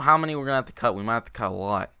 I don't know how many we're going to have to cut. We might have to cut a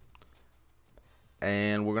lot.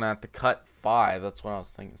 And we're going to have to cut 5. That's what I was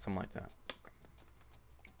thinking. Something like that.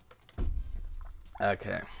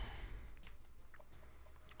 Okay.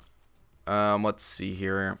 Let's see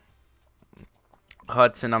here.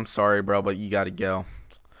 Hudson, I'm sorry, bro, but you got to go.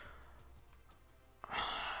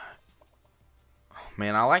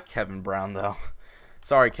 Man, I like Kevin Brown, though.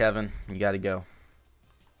 Sorry, Kevin. You got to go.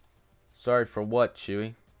 Sorry for what,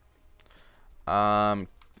 Chewy? Yeah,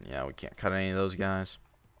 we can't cut any of those guys.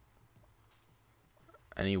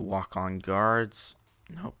 Any walk-on guards?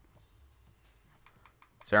 Nope.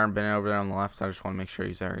 Is Aaron Bennett over there on the left? I just want to make sure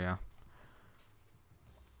he's there, yeah.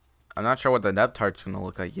 I'm not sure what the depth chart's going to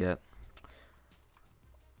look like yet.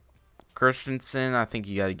 Christensen, I think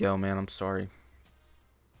you got to go, man. I'm sorry.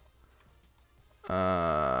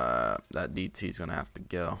 That DT's going to have to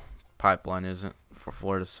go. Pipeline isn't for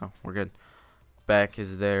Florida, so we're good. Beck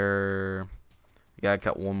is there. You got to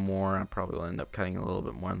cut one more. I probably will end up cutting a little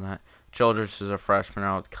bit more than that. Childress is a freshman.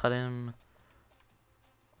 I would cut him.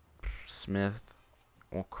 Smith.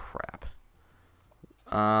 Oh, crap.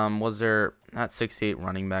 Was there... That 68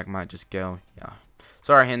 running back might just go. Yeah.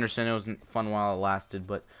 Sorry, Henderson. It was fun while it lasted,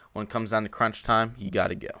 but when it comes down to crunch time, you got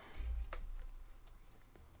to go.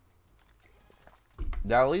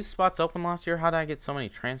 Did I leave spots open last year? How did I get so many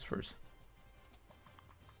transfers?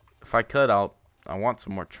 If I could, I want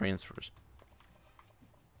some more transfers.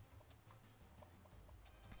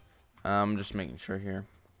 I'm just making sure here.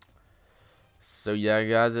 So yeah,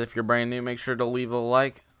 guys, if you're brand new, make sure to leave a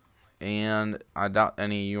like. And I doubt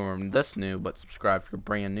any of you are this new, but subscribe if you're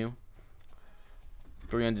brand new.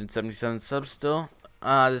 377 subs still.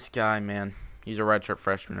 This guy, man, he's a redshirt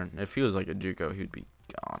freshman. If he was like a JUCO, he'd be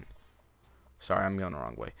gone. Sorry, I'm going the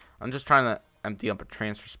wrong way. I'm just trying to empty up a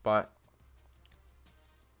transfer spot.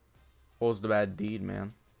 What was the bad deed,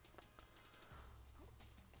 man?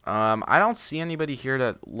 I don't see anybody here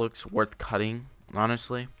that looks worth cutting,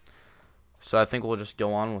 honestly. So I think we'll just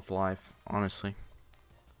go on with life, honestly.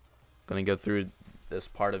 Gonna go through this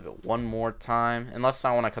part of it one more time. Unless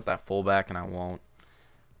I want to cut that fullback, and I won't.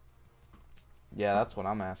 Yeah, that's what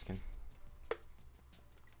I'm asking.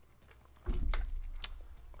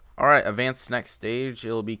 Alright, advance next stage.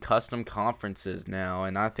 It'll be custom conferences now.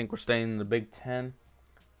 And I think we're staying in the Big Ten.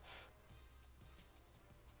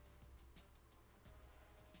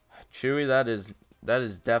 Chewy, that is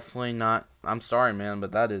definitely not. I'm sorry, man,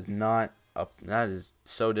 but that is not. That is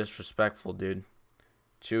so disrespectful, dude.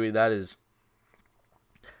 Chewy, that is.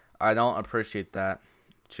 I don't appreciate that.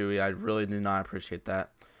 Chewy, I really do not appreciate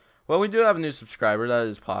that. Well, we do have a new subscriber. That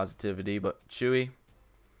is positivity, but Chewy,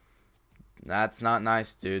 that's not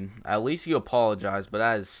nice, dude. At least you apologize, but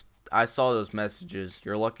that is. I saw those messages.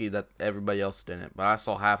 You're lucky that everybody else didn't, but I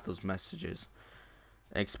saw half those messages,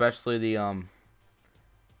 especially the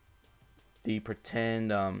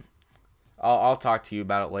pretend. I'll talk to you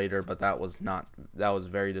about it later, but that was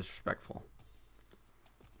very disrespectful.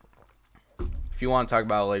 If you want to talk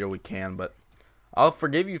about it later, we can, but I'll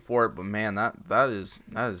forgive you for it. But man, that is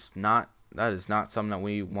not something that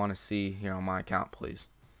we want to see here on my account, please.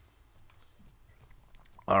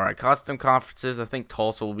 All right, custom conferences. I think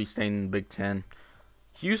Tulsa will be staying in the Big Ten.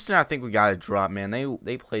 Houston, I think we got to drop, man.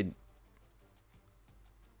 They played.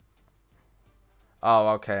 Oh,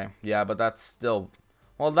 okay. Yeah, but that's still.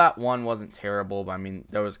 Well, that one wasn't terrible, but I mean,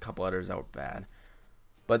 there was a couple others that were bad.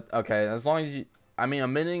 But okay, as long as you. I mean,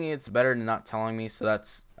 admitting it's better than not telling me, so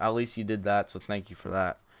that's. At least you did that, so thank you for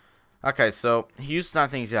that. Okay, so Houston, I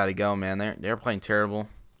think, has got to go, man. They're playing terrible.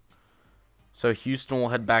 So Houston will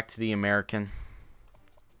head back to the American.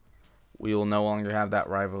 We will no longer have that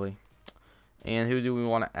rivalry. And who do we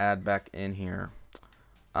want to add back in here?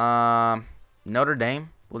 Notre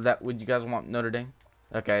Dame. Would you guys want Notre Dame?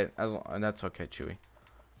 Okay, that's okay, Chewy.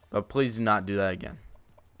 But please do not do that again.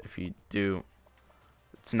 If you do,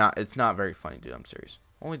 it's not very funny, dude. I'm serious.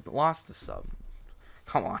 Only lost a sub.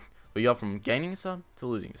 Come on. We go from gaining a sub to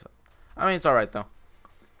losing a sub. I mean, it's all right though.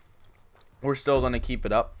 We're still gonna keep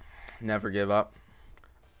it up. Never give up.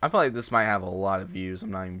 I feel like this might have a lot of views.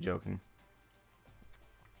 I'm not even joking.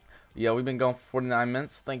 Yeah, we've been going for 49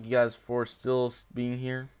 minutes. Thank you guys for still being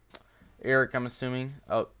here. Eric, I'm assuming.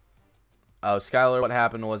 Oh, Skylar. What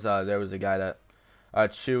happened was there was a guy that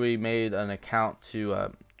Chewy made an account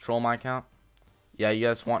to troll my account. Yeah, you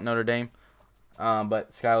guys want Notre Dame,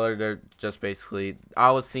 but Skylar, they're just basically.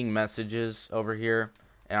 I was seeing messages over here,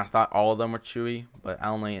 and I thought all of them were Chewy, but I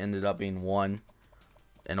only ended up being one,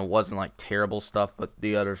 and it wasn't like terrible stuff, but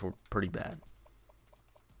the others were pretty bad.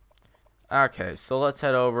 Okay, so let's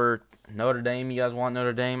head over Notre Dame. You guys want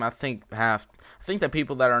Notre Dame? I think that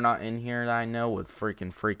people that are not in here that I know would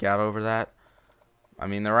freaking freak out over that. I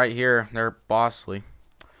mean, they're right here. They're bossly.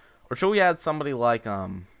 Or should we add somebody like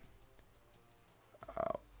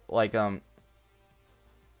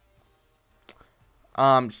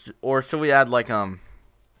or should we add like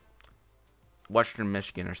Western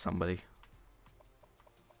Michigan or somebody?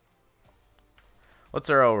 What's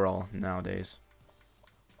their overall nowadays?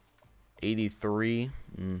 83.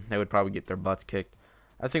 They would probably get their butts kicked.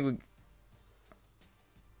 I think we.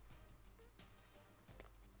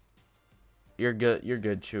 You're good. You're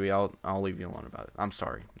good, Chewy. I'll leave you alone about it. I'm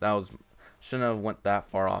sorry. That was shouldn't have went that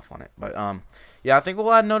far off on it. But yeah, I think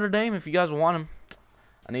we'll add Notre Dame if you guys want them.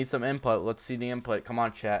 I need some input. Let's see the input. Come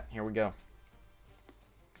on, chat. Here we go.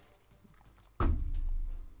 Do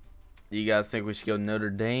you guys think we should go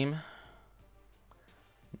Notre Dame?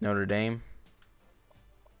 Notre Dame.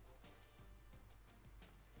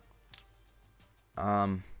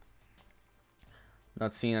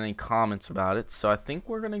 Not seeing any comments about it, so I think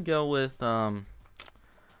we're gonna go with or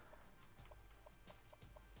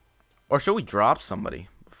should we drop somebody?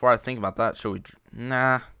 Before I think about that, should we?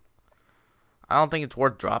 Nah, I don't think it's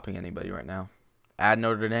worth dropping anybody right now. Add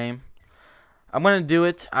Notre Dame. I'm gonna do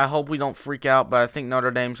it. I hope we don't freak out, but I think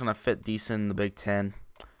Notre Dame's gonna fit decent in the Big Ten,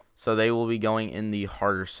 so they will be going in the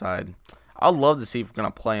harder side. I'd love to see if we're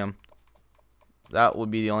gonna play them. That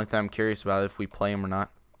would be the only thing I'm curious about, if we play them or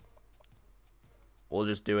not. We'll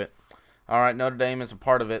just do it. All right, Notre Dame is a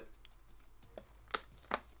part of it.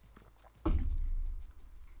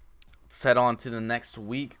 Let's head on to the next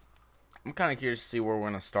week. I'm kind of curious to see where we're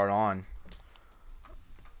going to start on.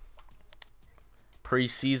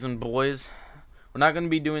 Preseason, boys. We're not going to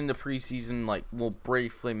be doing the preseason, like, we'll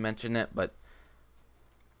briefly mention it, but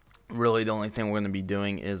really the only thing we're going to be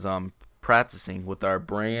doing is practicing with our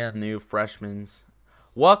brand new freshmen.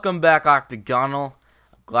 Welcome back, Octagonal.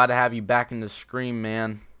 Glad to have you back in the screen,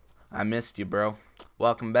 man. I missed you, bro.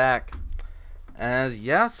 Welcome back.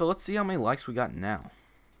 Yeah, so let's see how many likes we got now.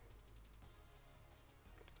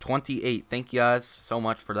 28. Thank you guys so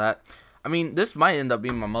much for that. I mean, this might end up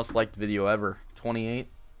being my most liked video ever. 28.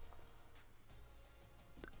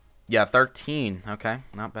 Yeah, 13. Okay,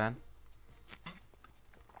 not bad.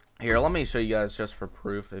 Here, let me show you guys just for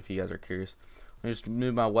proof if you guys are curious. Let me just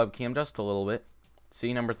move my webcam just a little bit.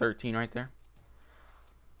 See number 13 right there?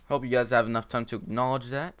 Hope you guys have enough time to acknowledge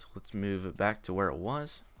that. Let's move it back to where it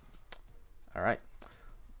was. All right.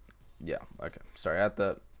 Yeah, okay. Sorry, I have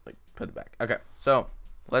to put it back. Okay, so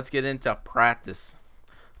let's get into practice.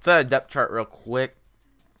 Let's add a depth chart real quick.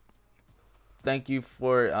 Thank you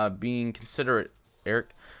for being considerate, Eric.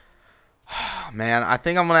 Man, I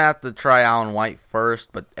think I'm going to have to try Allen White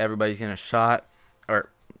first, but everybody's getting a shot.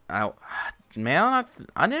 Man,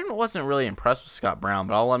 I wasn't really impressed with Scott Brown,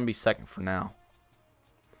 but I'll let him be second for now.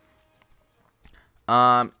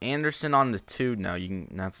 Anderson on the 2. No,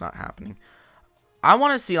 that's not happening. I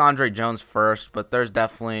want to see Andre Jones first, but there's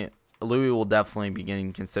definitely Louis will definitely be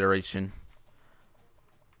getting consideration.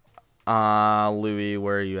 Louis,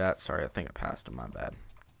 where are you at? Sorry, I think I passed him. My bad.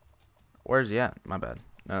 Where's he at? My bad.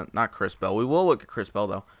 No, not Chris Bell. We will look at Chris Bell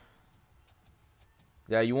though.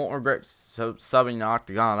 Yeah, you won't regret subbing to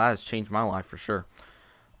Octagon. That has changed my life for sure.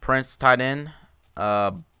 Prince tight end.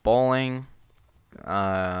 Bowling.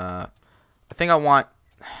 I think I want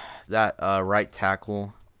that right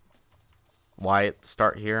tackle Wyatt to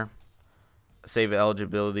start here. Save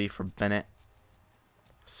eligibility for Bennett,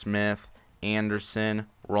 Smith, Anderson,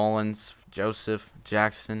 Rollins, Joseph,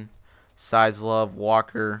 Jackson, Sizlove,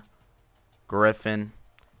 Walker, Griffin,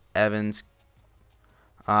 Evans.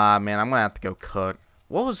 Man, I'm gonna have to go Cook.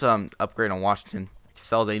 What was upgrade on Washington?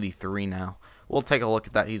 Excel's 83 now. We'll take a look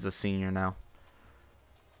at that. He's a senior now.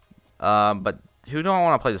 But who do I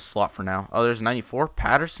want to play the slot for now? Oh, there's 94.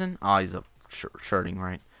 Patterson. Oh, he's a shirting,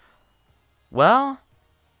 right? Well,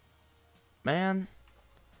 man,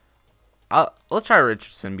 let's try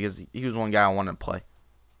Richardson because he was one guy I wanted to play.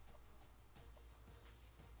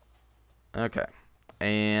 Okay,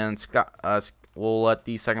 and Scott. We'll let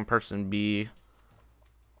the second person be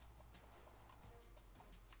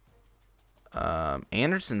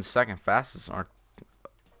Anderson's second fastest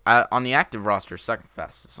on the active roster, second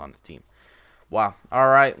fastest on the team. Wow. All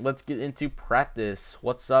right, let's get into practice.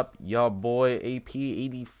 What's up, y'all boy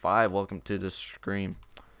AP85? Welcome to the stream.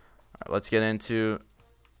 All right, let's get into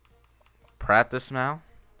practice now.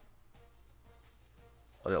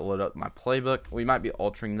 Let it load up my playbook. We might be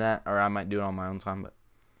altering that, or I might do it on my own time, but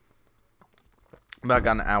about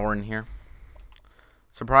got an hour in here.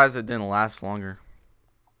 Surprised it didn't last longer.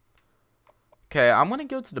 Okay, I'm going to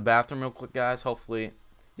go to the bathroom real quick, guys. Hopefully,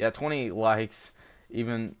 yeah, 28 likes.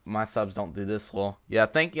 Even my subs don't do this well. Yeah,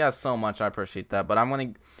 thank you guys so much. I appreciate that. But I'm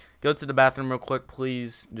going to go to the bathroom real quick.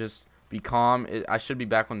 Please just be calm. I should be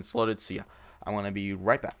back when it's loaded. So, yeah, I'm going to be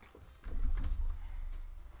right back.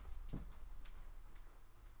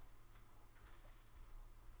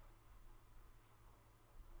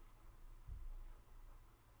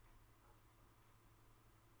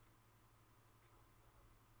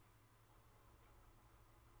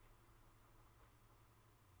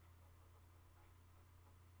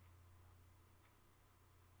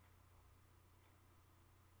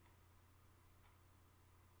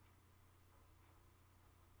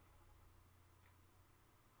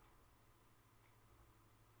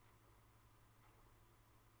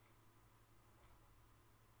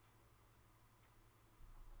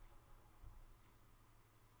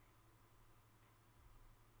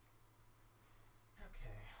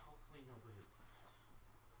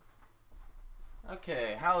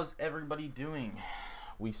 Okay, how's everybody doing?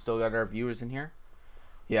 We still got our viewers in here?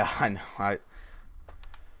 Yeah, I know.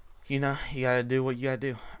 You know, you gotta do what you gotta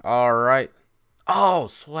do. Alright. Oh,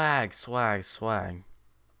 swag. Should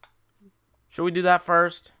we do that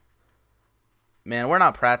first? Man, we're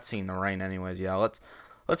not practicing in the rain anyways. Yeah,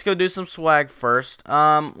 let's go do some swag first.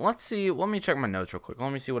 Let's see. Let me check my notes real quick.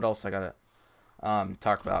 Let me see what else I gotta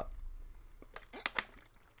talk about.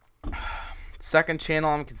 Second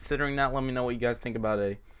channel, I'm considering that. Let me know what you guys think about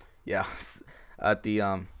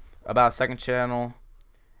about second channel.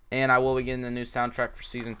 And I will be getting the new soundtrack for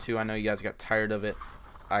season 2. I know you guys got tired of it.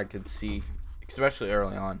 I could see, especially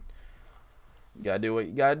early on. You gotta do what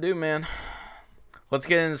you gotta do, man. Let's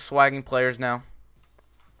get into swagging players now.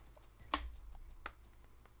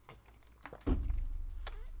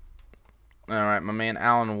 Alright, my man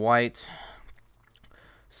Allen White.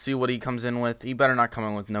 See what he comes in with. He better not come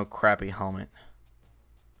in with no crappy helmet.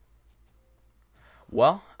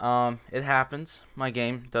 Well, it happens. My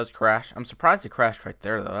game does crash. I'm surprised it crashed right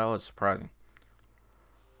there, though. That was surprising.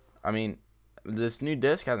 I mean, this new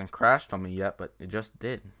disc hasn't crashed on me yet, but it just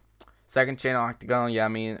did. Second channel Octagon. Yeah,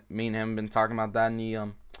 me and him have been talking about that in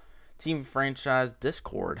the Team Franchise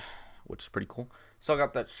Discord, which is pretty cool. Still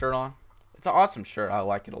got that shirt on. It's an awesome shirt. I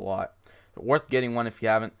like it a lot. Worth getting one if you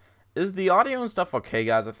haven't. Is the audio and stuff okay,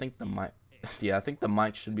 guys? I think the mic, yeah, I think the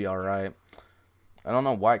mic should be all right. I don't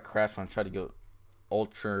know why it crashed when I tried to go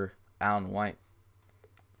Ultra Allen White.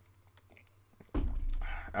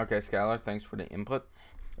 Okay, Skylar, thanks for the input.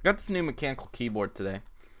 I got this new mechanical keyboard today,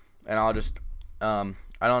 and I'll just, I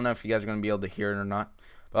don't know if you guys are going to be able to hear it or not,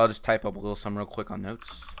 but I'll just type up a little something real quick on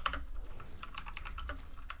notes.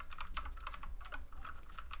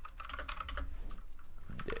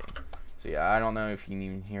 So yeah, I don't know if you can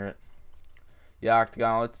even hear it. Yeah,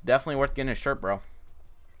 Octagon, it's definitely worth getting a shirt, bro.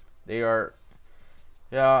 They are,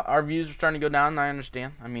 yeah, our views are starting to go down, and I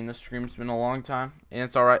understand. I mean, this stream's been a long time, and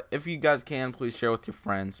it's alright. If you guys can, please share with your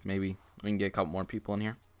friends. Maybe we can get a couple more people in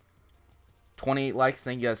here. 28 likes,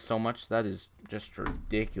 thank you guys so much. That is just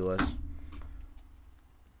ridiculous.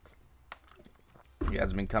 You guys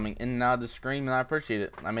have been coming in and out of the stream, and I appreciate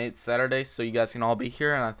it. I made it Saturday so you guys can all be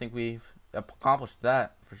here, and I think we've accomplished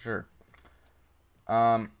that for sure.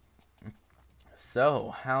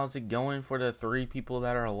 So, how's it going for the 3 people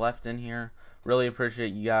that are left in here? Really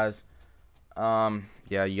appreciate you guys.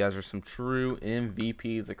 Yeah, you guys are some true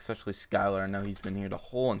MVPs, especially Skylar. I know he's been here the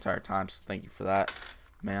whole entire time, so thank you for that,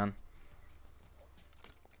 man.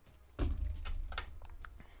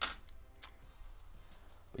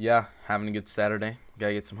 Yeah, having a good Saturday.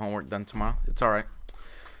 Gotta get some homework done tomorrow. It's alright.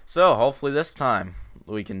 So, hopefully this time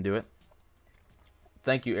we can do it.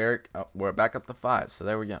 Thank you, Eric. Oh, we're back up to 5, so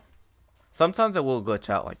there we go. Sometimes it will glitch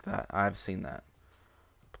out like that. I've seen that.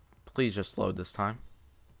 Please just load this time.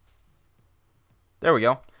 There we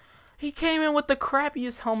go. He came in with the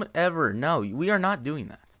crappiest helmet ever. No, we are not doing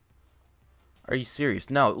that. Are you serious?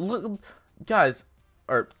 No. Look, guys,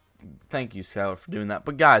 or thank you, Skylar, for doing that.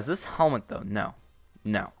 But guys, this helmet though, no.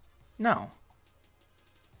 No. No.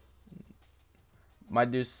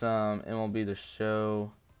 Might do some MLB The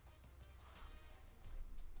Show.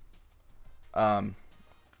 MLB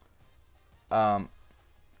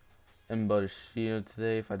The Show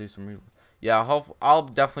today if I do some replays. Yeah, I'll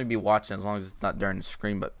definitely be watching as long as it's not during the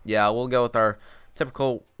stream. But yeah, we'll go with our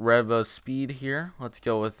typical Revo speed here. Let's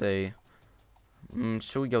go with a.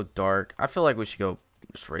 Should we go dark? I feel like we should go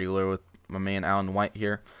just regular with my man Allen White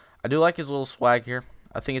here. I do like his little swag here.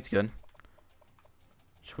 I think it's good.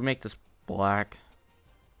 Should we make this black?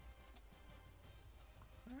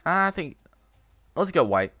 I think. Let's go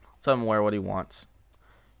white. Let him wear what he wants.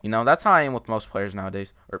 You know, that's how I am with most players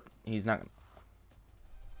nowadays. Or he's not.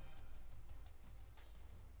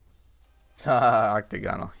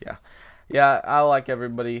 Octagonal, yeah. Yeah, I like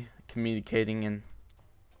everybody communicating. And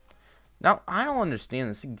now, I don't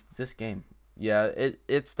understand this game. Yeah,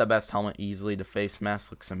 it's the best helmet easily. The face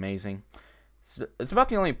mask looks amazing. It's about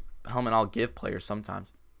the only helmet I'll give players sometimes.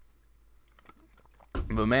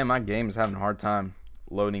 But man, my game is having a hard time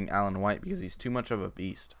loading Allen White because he's too much of a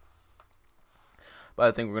beast. But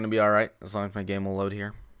I think we're going to be alright as long as my game will load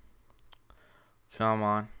here. Come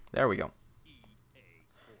on. There we go.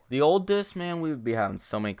 The old disc, man, we would be having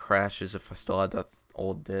so many crashes if I still had that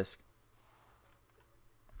old disc.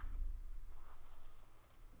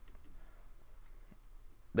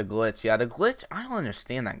 The glitch. Yeah, the glitch. I don't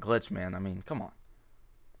understand that glitch, man. I mean, come on.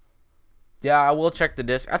 Yeah, I will check the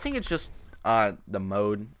disc. I think it's just the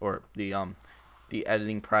mode or the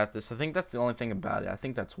editing practice. I think that's the only thing about it. I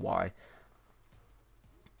think that's why.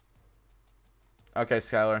 Okay,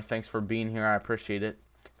 Skylar, thanks for being here. I appreciate it.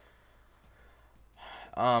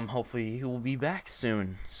 Hopefully he will be back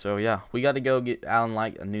soon. So yeah, we got to go get Allen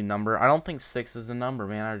White a new number. I don't think 6 is the number,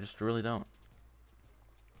 man. I just really don't.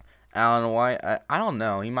 Allen White, I don't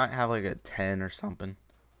know. He might have like a 10 or something.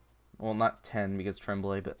 Well, not 10 because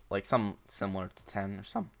Tremblay, but like something similar to 10 or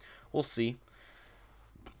something. We'll see.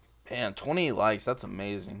 Man, 28 likes. That's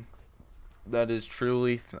amazing. That is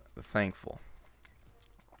truly thankful.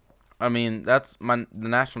 I mean, the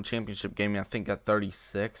national championship gave me, I think, at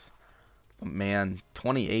 36. But man,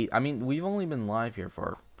 28. I mean, we've only been live here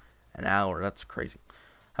for an hour. That's crazy.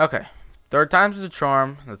 Okay. Third time's the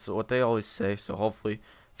charm. That's what they always say. So hopefully,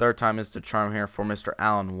 third time is the charm here for Mr.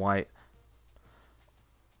 Allen White.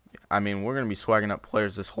 I mean, we're going to be swagging up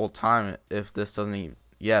players this whole time if this doesn't even.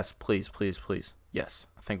 Yes, please, please, please. Yes,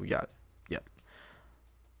 I think we got it. Yep.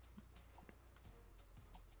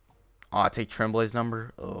 Oh, I take Tremblay's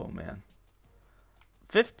number. Oh, man.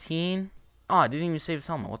 15. Oh, I didn't even save his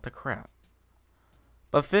helmet. What the crap?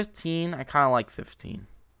 But 15, I kind of like 15.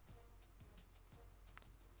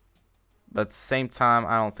 But at the same time,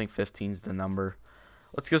 I don't think 15 is the number.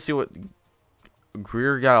 Let's go see what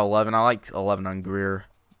Greer got. 11. I like 11 on Greer.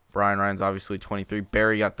 Brian Ryan's obviously 23.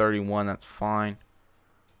 Barry got 31. That's fine.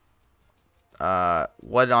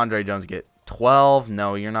 What did Andre Jones get? 12?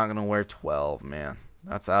 No, you're not going to wear 12, man.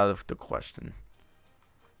 That's out of the question.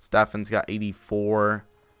 Steffen's got 84.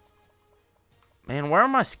 Man, where are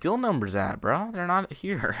my skill numbers at, bro? They're not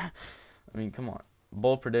here. I mean, come on.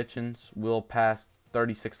 bold predictions will pass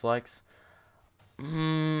 36 likes.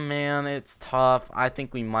 Man, it's tough. I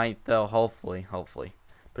think we might, though. Hopefully.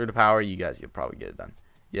 Through the power, you'll probably get it done.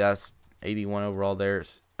 Yes, 81 overall.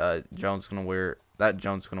 There's Jones gonna wear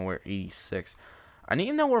 86. I need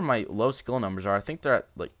to know where my low skill numbers are. I think they're at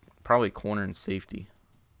like probably corner and safety.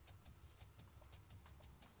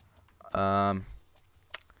 Childress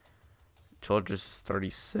is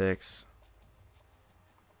 36.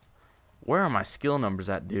 Where are my skill numbers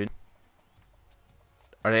at, dude?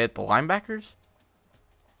 Are they at the linebackers?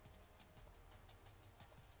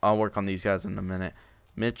 I'll work on these guys in a minute.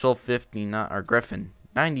 Mitchell 59 or Griffin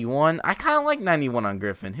 91. I kind of like 91 on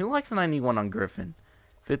Griffin. Who likes 91 on Griffin?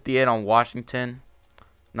 58 on Washington.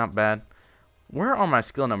 Not bad. Where are my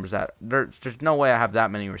skill numbers at? There's no way I have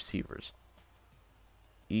that many receivers.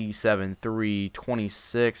 E7, 3,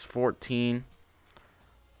 26, 14.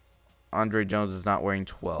 Andre Jones is not wearing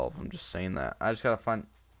 12. I'm just saying that. I just got to find...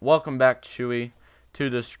 Welcome back, Chewy, to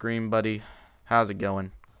the screen, buddy. How's it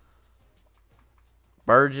going?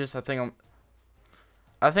 Burgess, I think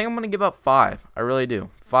I'm going to give up 5. I really do.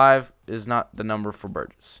 5 is not the number for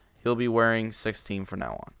Burgess. He'll be wearing 16 from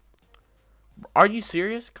now on. Are you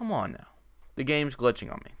serious? Come on now. The game's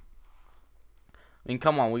glitching on me. I mean,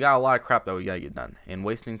 come on. We got a lot of crap that we got to get done. And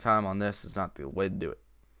wasting time on this is not the way to do it.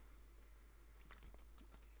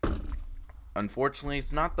 Unfortunately,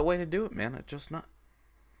 it's not the way to do it, man. It's just not.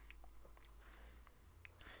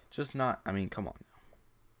 Just not. I mean, come on now.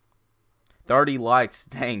 30 likes.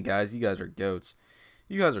 Dang, guys. You guys are goats.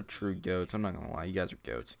 You guys are true goats. I'm not going to lie. You guys are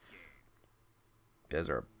goats. You guys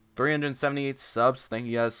are 378 subs. Thank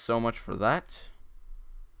you guys so much for that.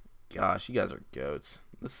 Gosh, you guys are goats.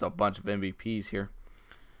 This is a bunch of MVPs here.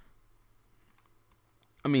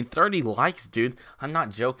 I mean, 30 likes, dude. I'm not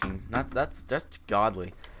joking. That's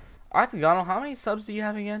godly. Octagonal, how many subs do you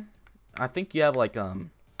have again? I think you have like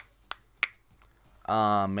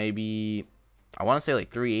maybe I want to say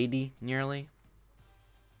like 380 nearly.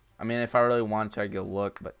 I mean, if I really wanted to, I'd go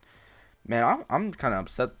look, but man, I'm kind of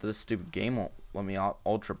upset that this stupid game won't let me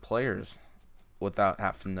ultra players without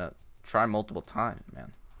having to try multiple times,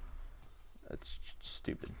 man. That's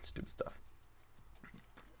stupid stuff.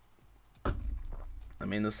 I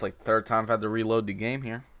mean, this is like third time I've had to reload the game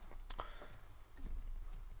here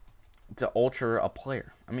to ultra a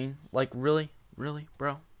player. I mean, like really,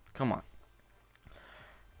 bro? Come on.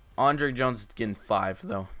 Andre Jones is getting 5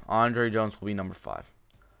 though. Andre Jones will be number 5.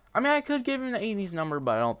 I mean, I could give him the 80s number,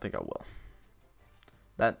 but I don't think I will.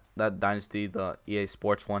 That Dynasty, the EA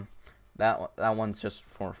Sports one, that one's just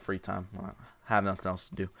for free time when I have nothing else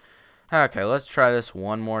to do. Okay, let's try this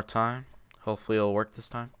one more time. Hopefully it'll work this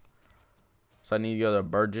time. So I need to go to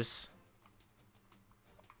Burgess.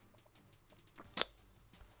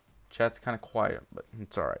 Chat's kind of quiet, but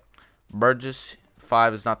it's alright. Burgess,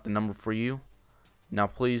 5 is not the number for you. Now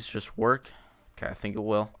please just work. Okay, I think it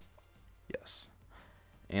will. Yes.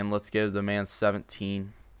 And let's give the man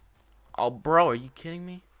 17. Oh, bro, are you kidding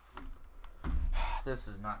me? This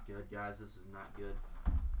is not good, guys. This is not good.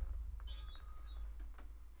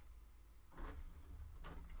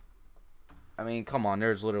 I mean, come on.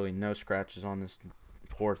 There's literally no scratches on this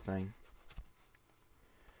poor thing.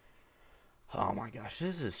 Oh, my gosh.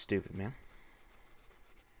 This is stupid, man.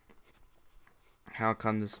 How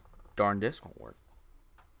come this darn disc won't work?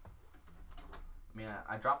 I mean,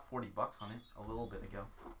 I dropped 40 bucks on it a little bit ago.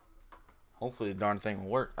 Hopefully the darn thing will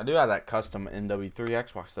work. I do have that custom NW3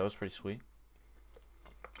 Xbox, though. It's pretty sweet.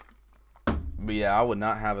 But yeah, I would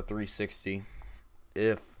not have a 360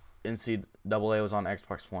 if NCAA was on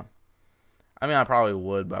Xbox One. I mean, I probably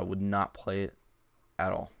would, but I would not play it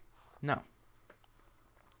at all. No.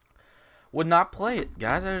 Would not play it,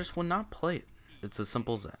 guys. I just would not play it. It's as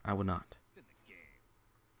simple as that. I would not.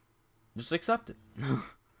 Just accept it.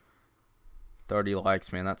 30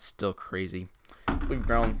 likes, man. That's still crazy. We've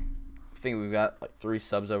grown. I think we've got like 3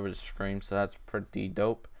 subs over the stream, so that's pretty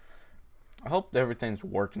dope. I hope everything's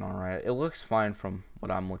working all right. It looks fine from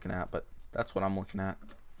what I'm looking at, but that's what I'm looking at.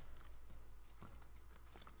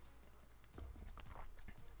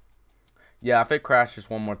 Yeah, if it crashes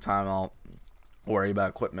one more time, I'll worry about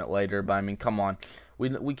equipment later. But I mean, come on,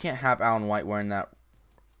 we can't have Alan White wearing that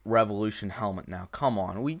Revolution helmet now. Come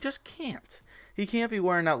on, we just can't. He can't be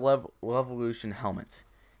wearing that Revolution helmet.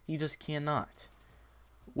 He just cannot.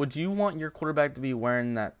 Would you want your quarterback to be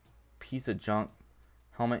wearing that piece of junk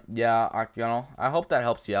helmet? Yeah, Octagonal. I hope that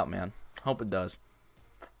helps you out, man. Hope it does.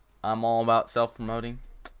 I'm all about self-promoting.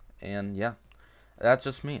 And, yeah, that's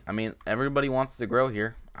just me. I mean, everybody wants to grow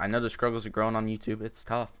here. I know the struggles of growing on YouTube. It's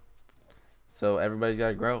tough. So, everybody's got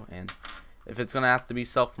to grow. And if it's going to have to be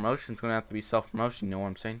self-promotion, it's going to have to be self-promotion. You know what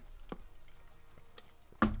I'm saying?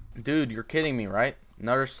 Dude, you're kidding me, right?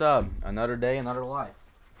 Another sub. Another day, another life.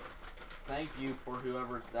 Thank you for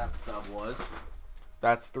whoever that sub was.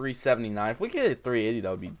 That's 379. If we could hit 380, that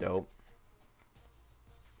would be dope.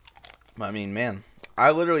 I mean, man,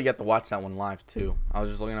 I literally get to watch that one live, too. I was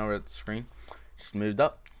just looking over at the screen. Just moved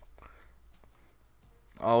up.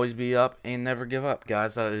 Always be up and never give up,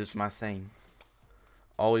 guys. That is my saying.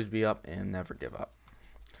 Always be up and never give up.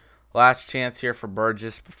 Last chance here for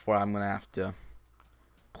Burgess before I'm going to have to...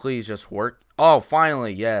 Please just work. Oh,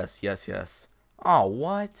 finally. Yes, yes, yes. Oh,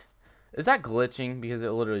 what? Is that glitching? Because it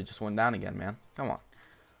literally just went down again, man. Come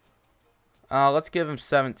on. Let's give him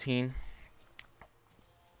 17.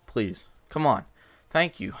 Please. Come on.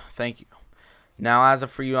 Thank you. Thank you. Now, as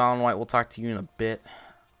of for you, Alan White, we'll talk to you in a bit.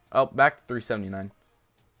 Oh, back to 379.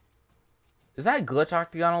 Is that a glitch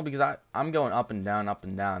octagonal? Because I'm going up and down, up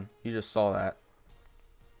and down. You just saw that.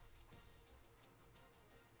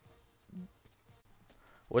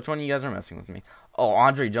 Which one of you guys are messing with me? Oh,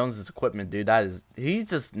 Andre Jones' equipment, dude. He's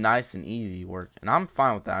just nice and easy work. And I'm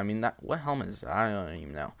fine with that. I mean, what helmet is that? I don't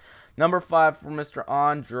even know. Number 5 for Mr.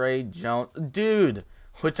 Andre Jones. Dude,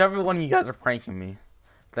 whichever one of you guys are pranking me.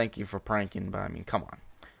 Thank you for pranking, but I mean, come on.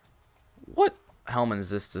 What helmet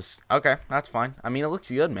is this? Okay, that's fine. I mean, it looks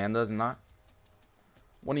good, man, does it not?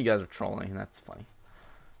 One of you guys are trolling. That's funny.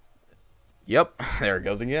 Yep, there it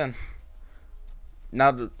goes again.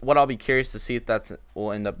 Now, what I'll be curious to see if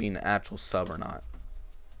will end up being an actual sub or not.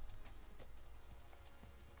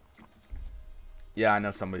 Yeah, I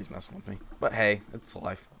know somebody's messing with me, but hey, it's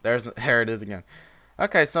life. There it is again.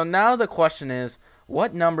 Okay, so now the question is,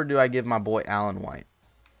 what number do I give my boy Alan White?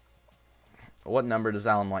 What number does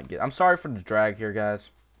Alan White get? I'm sorry for the drag here,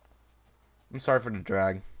 guys. I'm sorry for the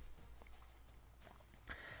drag.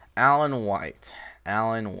 Alan White.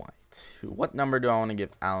 Alan White. What number do I want to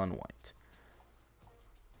give Alan White?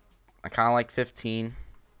 I kind of like 15.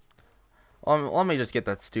 Let me just get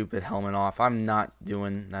that stupid helmet off. I'm not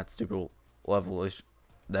doing that stupid level-ish,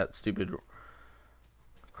 that stupid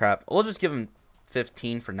crap. We'll just give him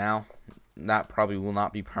 15 for now. That probably will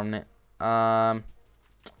not be permanent.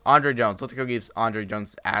 Andre Jones. Let's go give Andre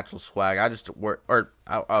Jones actual swag.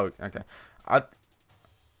 Okay.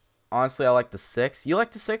 Honestly, I like the 6. You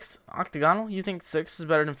like the 6 octagonal? You think 6 is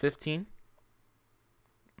better than 15?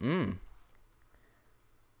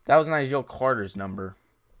 That was Nigel Carter's number.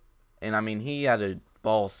 And, I mean, he had a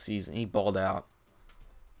ball season. He balled out.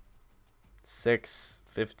 6,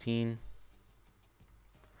 15.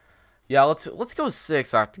 Yeah, let's go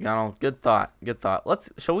 6 octagonal. Good thought. Good thought.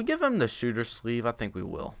 Shall we give him the shooter sleeve? I think we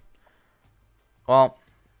will. Well,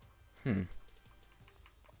 I mean,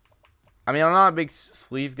 I'm not a big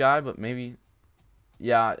sleeve guy, but maybe,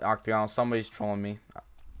 yeah, octagonal. Somebody's trolling me,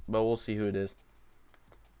 but we'll see who it is.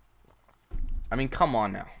 I mean, come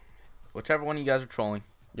on now. Whichever one of you guys are trolling,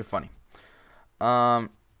 you're funny. I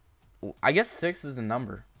guess 6 is the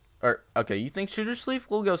number. Okay, you think shooter sleeve?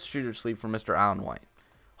 We'll go shooter sleeve for Mr. Alan White.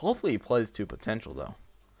 Hopefully he plays to potential, though.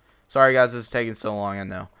 Sorry, guys, this is taking so long, I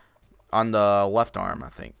know. On the left arm, I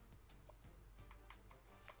think.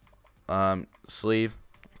 Sleeve.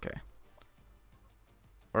 Okay.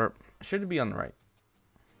 Or should it be on the right?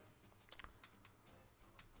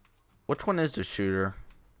 Which one is the shooter?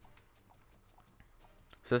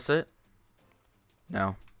 Is this it?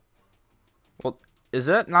 No. Well, is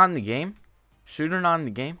that not in the game? Shooter not in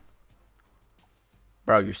the game?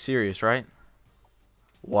 Bro, you're serious, right?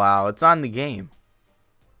 Wow, it's on the game.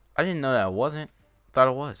 I didn't know that it wasn't. Thought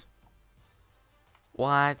it was.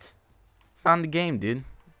 What? It's on the game, dude.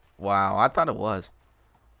 Wow, I thought it was.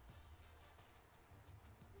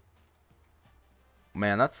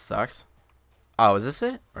 Man, that sucks. Oh, is this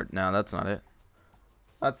it? Or no, that's not it.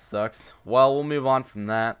 That sucks. Well, we'll move on from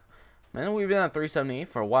that. Man, we've been at 378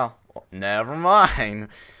 for a while. Well, never mind.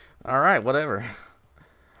 Alright, whatever.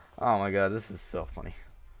 Oh my god, this is so funny.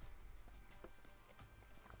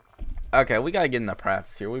 Okay, we gotta get into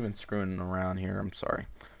practice here. We've been screwing around here. I'm sorry.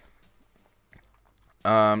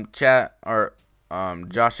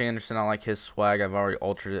 Josh Anderson, I like his swag. I've already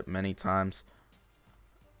altered it many times.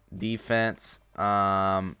 Defense.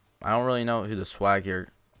 I don't really know who the swag here.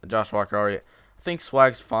 Josh Walker already. I think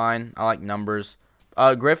swag's fine. I like numbers.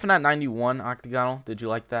 Griffin at 91 octagonal. Did you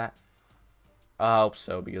like that? I hope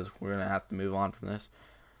so, because we're gonna have to move on from this.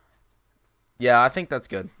 Yeah, I think that's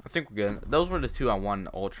good. I think we're good. Those were the two I wanted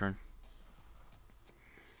altering.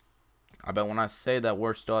 I bet when I say that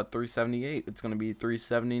we're still at 378, it's gonna be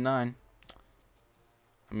 379.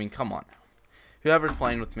 I mean, come on. Whoever's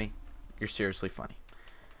playing with me, you're seriously funny.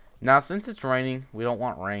 Now, since it's raining, we don't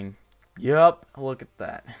want rain. Yep, look at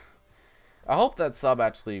that. I hope that sub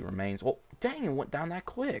actually remains. Well, dang, it went down that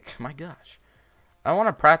quick. My gosh. I want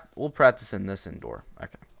to practice. We'll practice in this indoor.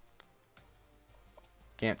 Okay.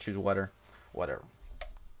 Can't choose wetter. Whatever.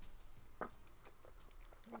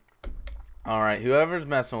 Alright, whoever's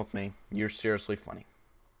messing with me, you're seriously funny.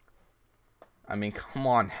 I mean, come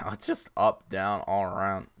on now. It's just up, down, all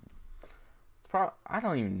around. It's probably, I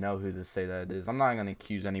don't even know who to say that it is. I'm not going to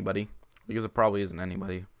accuse anybody. Because it probably isn't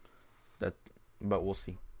anybody. But we'll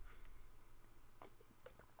see.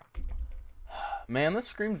 Man, this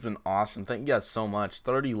stream's been awesome. Thank you guys so much.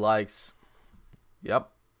 30 likes. Yep.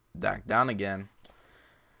 Back down again.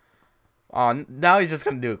 Oh, now he's just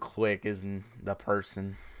going to do it quick, isn't the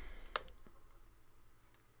person?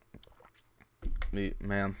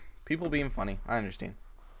 Man, people being funny. I understand.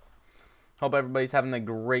 Hope everybody's having a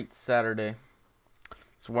great Saturday.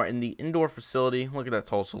 So we're in the indoor facility. Look at that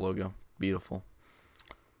Tulsa logo. Beautiful.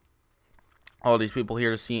 All these people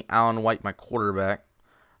here to see Alan White, my quarterback.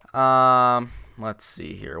 Let's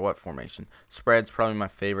see here. What formation? Spread's probably my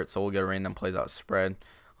favorite, so we'll get random plays out spread.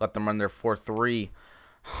 Let them run their 4-3.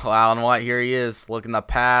 Oh, Alan White, here he is. Looking to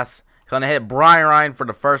pass. Going to hit Brian Ryan for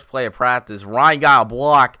the first play of practice. Ryan got a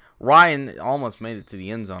block. Ryan almost made it to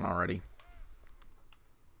the end zone already.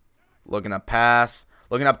 Looking to pass.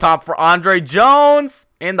 Looking up top for Andre Jones.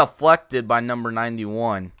 And deflected by number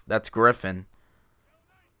 91. That's Griffin.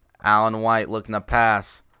 Alan White looking to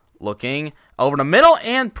pass. Looking over the middle.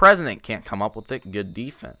 And President can't come up with it. Good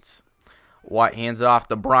defense. White hands it off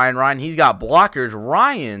to Brian Ryan. He's got blockers.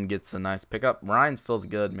 Ryan gets a nice pickup. Ryan feels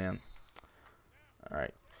good, man. All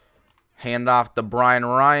right. Hand off to Brian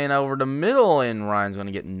Ryan over the middle, and Ryan's going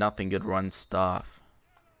to get nothing good run stuff.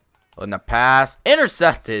 Looking to pass.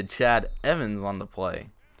 Intercepted. Chad Evans on the play.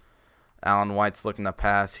 Alan White's looking to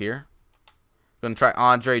pass here. Going to try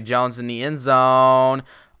Andre Jones in the end zone.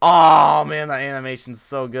 Oh, man, that animation's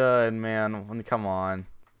so good, man. Come on.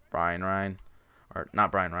 Brian Ryan. Or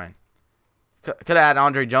not Brian Ryan. Could have had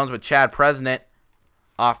Andre Jones with Chad President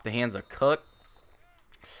off the hands of Cook.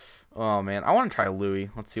 Oh, man. I want to try Louis.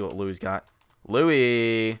 Let's see what Louis got.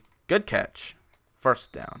 Louis. Good catch.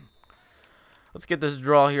 First down. Let's get this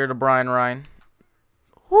draw here to Brian Ryan.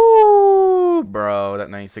 Woo! Bro, that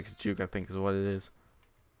 96 juke, I think, is what it is.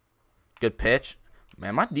 Good pitch.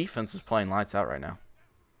 Man, my defense is playing lights out right now.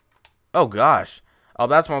 Oh, gosh. Oh,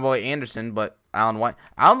 that's my boy Anderson, but Alan White.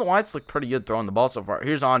 Alan White's looked pretty good throwing the ball so far.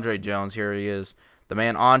 Here's Andre Jones. Here he is. The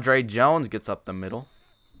man Andre Jones gets up the middle.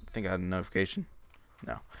 I think I had a notification.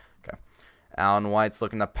 No. Okay. Alan White's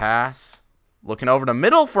looking to pass. Looking over the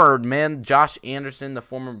middle for, man, Josh Anderson, the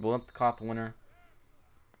former Biletnikoff winner.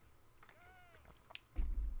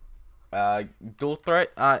 Dual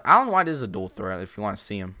threat. Alan White is a dual threat if you want to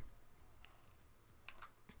see him.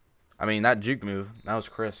 I mean, that juke move, that was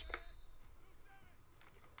crisp.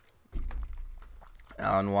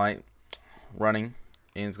 Alan White running,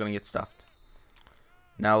 and he's going to get stuffed.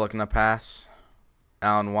 Now looking to pass.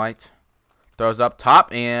 Alan White throws up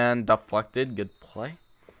top and deflected. Good play.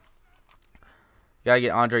 Got to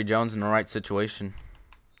get Andre Jones in the right situation.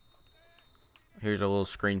 Here's a little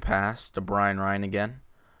screen pass to Brian Ryan again.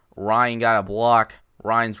 Ryan got a block.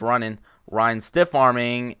 Ryan's running. Ryan's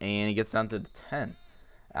stiff-arming, and he gets down to the 10.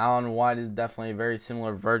 Alan White is definitely a very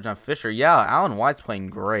similar version of Fisher. Yeah, Alan White's playing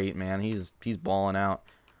great, man. He's balling out.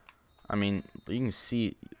 I mean, you can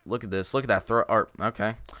see. Look at this. Look at that throw.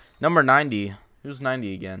 Okay. Number 90. Who's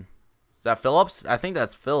 90 again? Is that Phillips? I think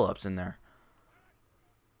that's Phillips in there.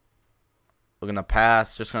 Looking to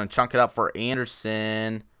pass. Just going to chunk it up for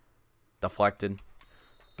Anderson. Deflected.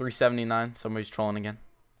 379. Somebody's trolling again.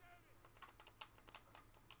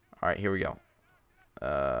 All right, here we go.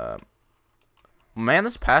 Man,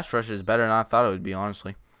 this pass rush is better than I thought it would be,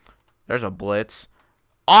 honestly. There's a blitz.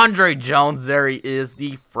 Andre Jones, there he is,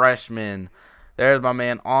 the freshman. There's my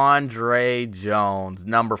man, Andre Jones,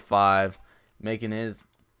 number 5, making his,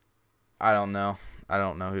 I don't know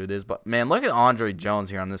who it is, but, man, look at Andre Jones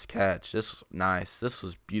here on this catch. This was nice. This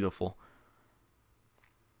was beautiful.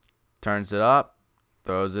 Turns it up,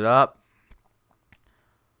 throws it up.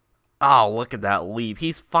 Oh, look at that leap.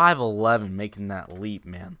 He's 5'11", making that leap,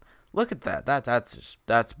 man. Look at that.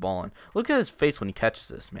 That's balling. Look at his face when he catches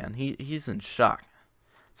this, man. He's in shock.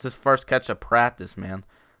 It's his first catch of practice, man,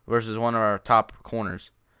 versus one of our top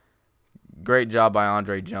corners. Great job by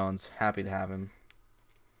Andre Jones. Happy to have him.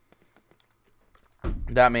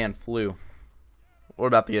 That man flew. We're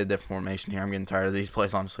about to get a different formation here. I'm getting tired of these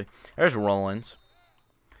plays, honestly. There's Rollins.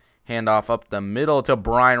 Handoff up the middle to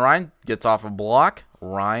Brian Ryan. Gets off a block.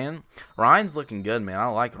 Ryan's looking good, man. I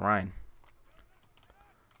like Ryan.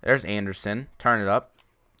 There's Anderson. Turn it up.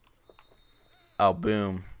 Oh,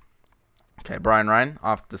 boom. Okay, Brian Ryan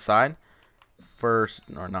off the side.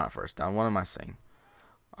 Not first down. What am I saying?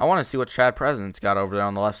 I want to see what Chad President's got over there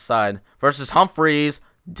on the left side versus Humphreys.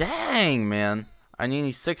 Dang, man. I mean,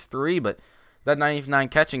 he's 6'3", but that 99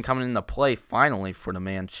 catching coming into play finally for the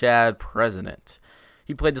man, Chad President.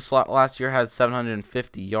 He played the slot last year, had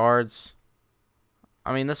 750 yards.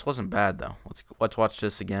 I mean, this wasn't bad, though. Let's watch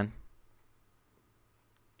this again.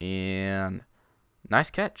 And nice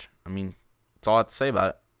catch. I mean, that's all I have to say about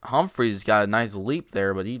it. Humphreys got a nice leap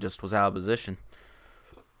there, but he just was out of position.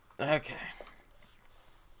 Okay.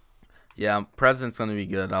 Yeah, President's going to be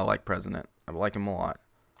good. I like President. I like him a lot.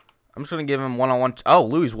 I'm just going to give him one-on-one. Oh,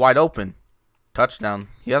 Louis wide open. Touchdown.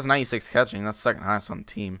 He has 96 catching. That's second highest on the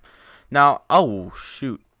team. Now, oh,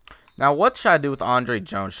 shoot. Now, what should I do with Andre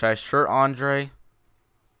Jones? Should I shirt Andre?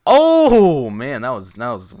 Oh, man, that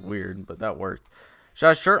was weird, but that worked. Should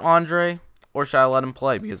I shirt Andre or should I let him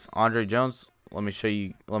play? Because Andre Jones, let me show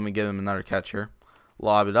you. Let me give him another catch here.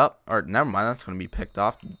 Lob it up. Or never mind, that's going to be picked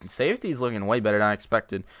off. Safety's looking way better than I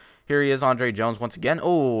expected. Here he is, Andre Jones once again.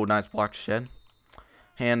 Oh, nice block shed.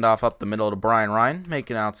 Handoff up the middle to Brian Ryan,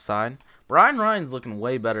 making outside. Brian Ryan's looking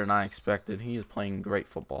way better than I expected. He is playing great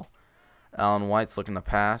football. Allen White's looking to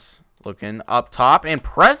pass. Looking up top. And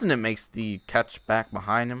President makes the catch back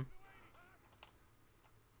behind him.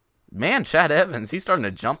 Man, Chad Evans, he's starting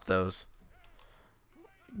to jump those.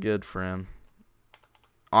 Good for him.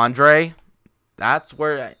 Andre, that's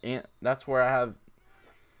where I have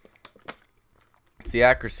it's the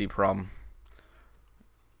accuracy problem.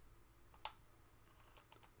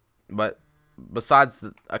 But besides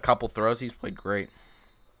a couple throws, he's played great.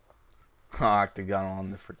 Octagon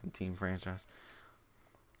on the freaking team franchise.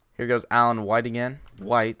 Here goes Allen White again.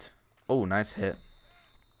 White. Oh, nice hit.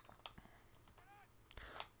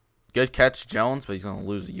 Good catch, Jones, but he's going to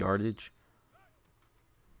lose the yardage.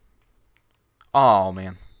 Oh,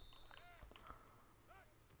 man.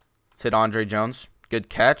 Let's hit Andre Jones. Good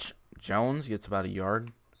catch. Jones gets about a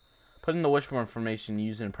yard. Put in the wishbone formation,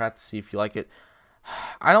 use it in practice, see if you like it.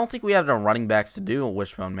 I don't think we have the running backs to do a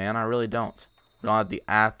wishbone, man. I really don't. We don't have the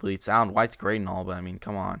athletes. Allen White's great and all, but, I mean,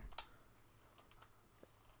 come on.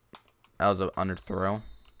 That was an underthrow.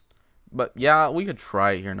 But, yeah, we could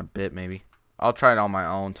try it here in a bit, maybe. I'll try it on my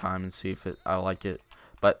own time and see if I like it.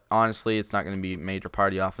 But, honestly, it's not going to be a major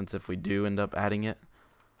part of the offense if we do end up adding it.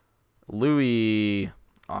 Louis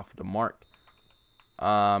off the mark.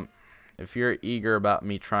 If you're eager about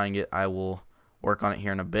me trying it, I will work on it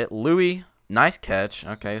here in a bit. Louis, nice catch.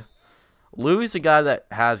 Okay. Louis is a guy that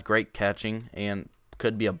has great catching and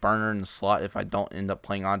could be a burner in the slot if I don't end up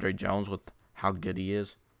playing Andre Jones with how good he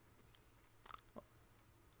is.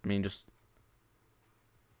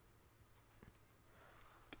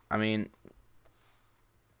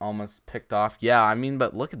 Almost picked off. Yeah,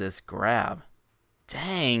 but look at this grab.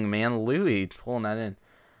 Dang, man, Louis pulling that in.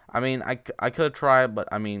 I could try it, but,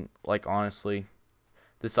 honestly,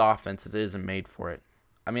 this offense isn't made for it.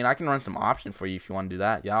 I can run some option for you if you want to do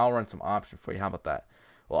that. Yeah, I'll run some option for you. How about that?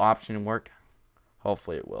 Will option work?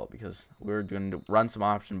 Hopefully it will, because we're going to run some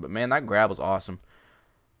option. But, man, that grab was awesome.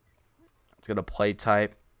 Let's go to play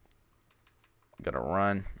type. Got to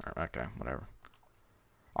run. Okay, whatever.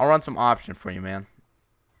 I'll run some option for you, man.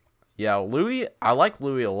 Yeah, Louis, I like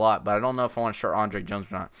Louis a lot, but I don't know if I want to shirt Andre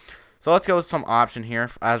Jones or not. So let's go with some option here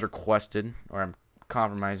as requested, or I'm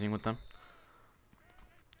compromising with them.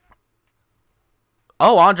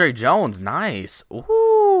 Oh, Andre Jones, nice.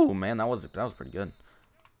 Ooh, man, that was pretty good.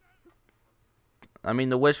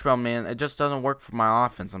 The wishbone, man, it just doesn't work for my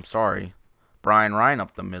offense. I'm sorry. Brian Ryan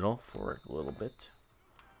up the middle for a little bit.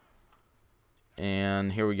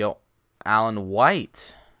 And here we go. Allen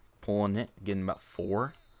White pulling it, getting about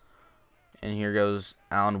 4. And here goes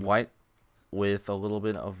Allen White with a little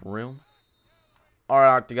bit of room. All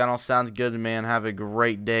right, Octagonal, sounds good, man. Have a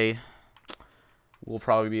great day. We'll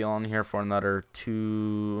probably be on here for another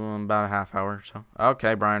about a half hour or so.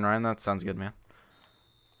 Okay, Brian Ryan, that sounds good, man.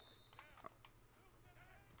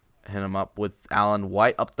 Hit him up with Allen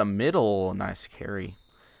White up the middle. Nice carry.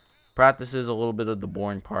 Practice is a little bit of the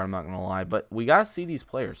boring part, I'm not going to lie. But we got to see these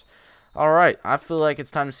players. All right, I feel like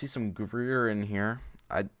it's time to see some Greer in here.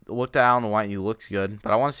 I looked at Allen White, and he looks good.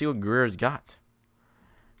 But I want to see what Greer's got.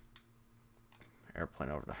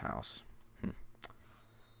 Airplane over the house.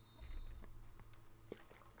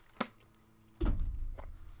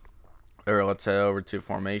 All right, let's head over to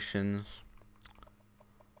formations.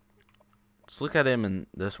 Let's look at him in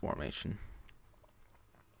this formation.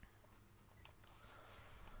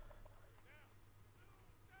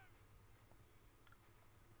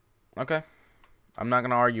 Okay. I'm not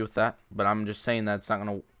going to argue with that, but I'm just saying that it's not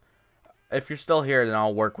going to... If you're still here, then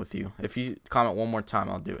I'll work with you. If you comment one more time,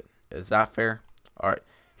 I'll do it. Is that fair? All right.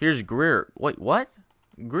 Here's Greer. Wait, what?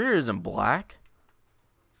 Greer isn't black?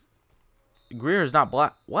 Greer is not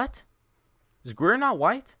black. What? Is Greer not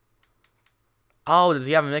white? Oh, does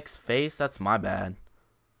he have a mixed face? That's my bad.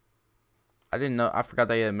 I didn't know. I forgot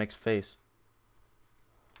that he had a mixed face.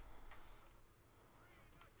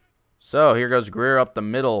 So, here goes Greer up the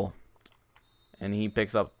middle. And he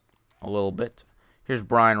picks up a little bit. Here's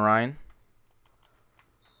Brian Ryan.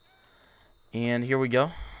 And here we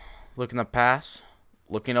go. Looking to pass.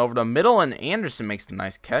 Looking over the middle, and Anderson makes a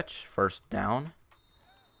nice catch. First down.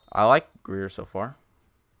 I like Greer so far.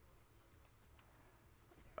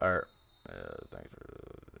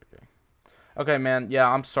 Okay, man. Yeah,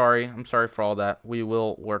 I'm sorry. I'm sorry for all that. We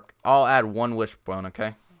will work. I'll add one wishbone,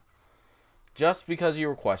 okay? Just because you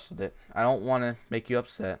requested it. I don't want to make you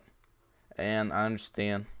upset. And I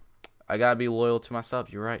understand. I got to be loyal to my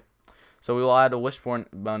subs. You're right. So we will add a wishbone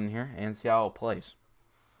button here and see how it plays.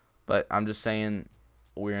 But I'm just saying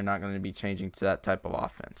we're not going to be changing to that type of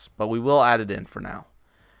offense. But we will add it in for now.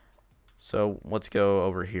 So let's go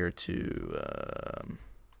over here to...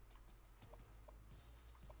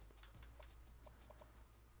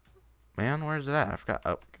 man, where's it at? I forgot.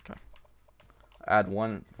 Oh, okay. Add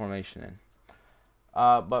one formation in.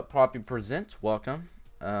 But Poppy Presents, welcome.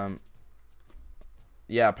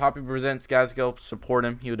 Yeah, Poppy Presents, guys, go support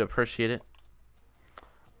him. He would appreciate it.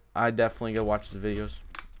 I definitely go watch his videos.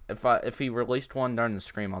 If he released one during the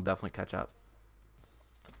stream, I'll definitely catch up.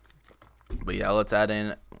 But yeah, let's add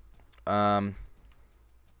in. Okay,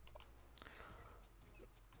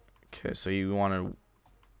 so you want a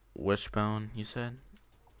wishbone, you said?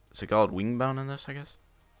 Is it called wingbone in this, I guess?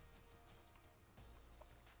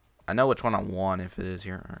 I know which one I want if it is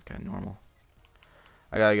here. Okay, normal.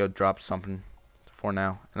 I gotta go drop something for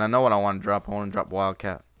now. And I know what I want to drop. I want to drop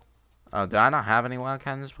Wildcat. Oh, do I not have any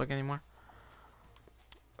Wildcat in this book anymore?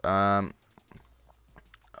 Oh,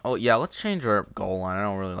 yeah, let's change our goal line. I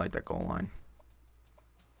don't really like that goal line.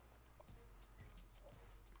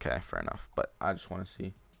 Okay, fair enough. But I just want to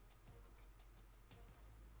see.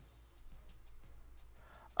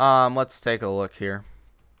 Let's take a look here.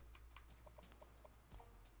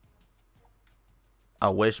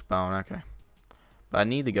 A wishbone, okay. But I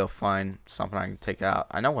need to go find something I can take out.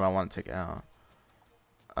 I know what I want to take out.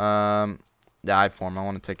 The I-form, I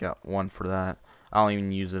want to take out one for that. I don't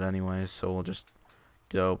even use it anyways, so we'll just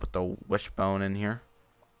go put the wishbone in here.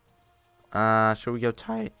 Should we go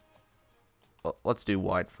tight? Well, let's do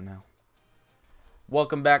wide for now.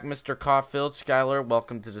 Welcome back, Mr. Caulfield. Skylar,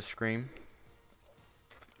 welcome to the stream.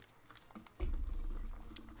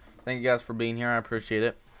 Thank you guys for being here. I appreciate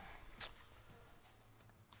it.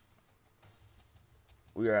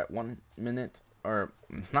 We are at 1 minute, or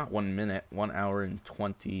not 1 minute, 1 hour and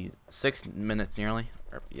 26 minutes nearly.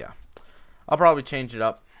 Yeah. I'll probably change it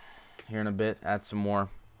up here in a bit, add some more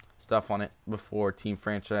stuff on it before Team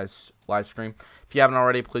Franchise live stream. If you haven't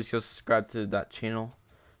already, please go subscribe to that channel.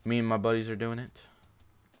 Me and my buddies are doing it.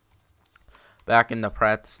 Back into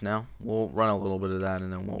practice now. We'll run a little bit of that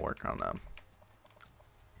and then we'll work on them.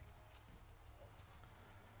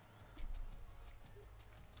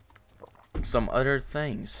 Some other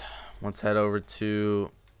things. Let's head over to...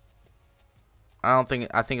 I think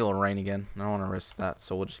it'll rain again. I don't want to risk that,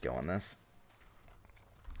 so we'll just go on this.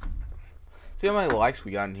 See how many likes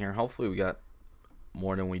we got in here. Hopefully we got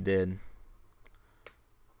more than we did.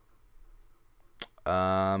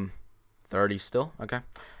 30 still? Okay.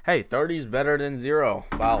 Hey, 30 is better than 0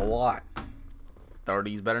 by a lot.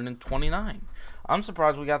 30 is better than 29. I'm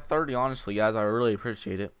surprised we got 30, honestly, guys. I really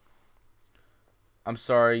appreciate it. I'm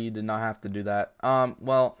sorry you did not have to do that.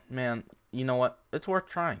 Well, man, you know what? It's worth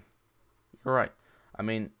trying. You're right. I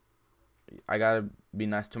mean, I gotta be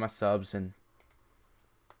nice to my subs, and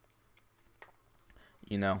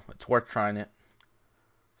you know, it's worth trying it.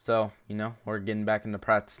 So, you know, we're getting back into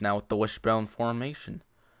practice now with the wishbone formation.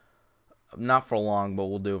 Not for long, but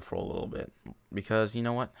we'll do it for a little bit. Because, you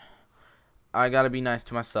know what? I gotta be nice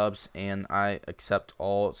to my subs, and I accept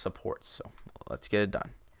all support. So, let's get it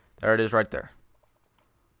done. There it is right there.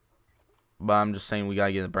 But I'm just saying we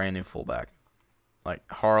gotta get a brand new fullback. Like,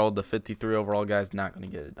 Harl, the 53 overall guy, is not gonna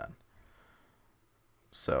get it done.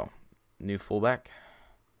 So, new fullback.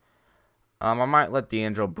 I might let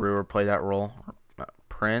D'Angelo Brewer play that role.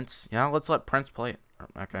 Prince. Yeah, let's let Prince play it.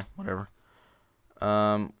 Okay, whatever.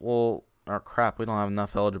 Well, oh crap, we don't have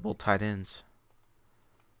enough eligible tight ends.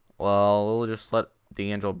 Well, we'll just let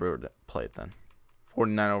D'Angelo Brewer play it then.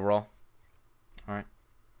 49 overall. Alright.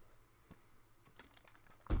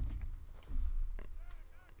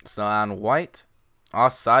 So on White,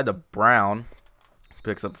 offside to Brown,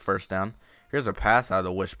 picks up the first down. Here's a pass out of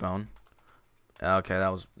the wishbone. Okay, that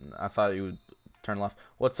was, I thought you would turn left.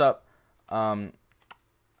 What's up?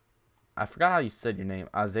 I forgot how you said your name.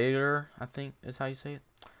 Azair, I think is how you say it.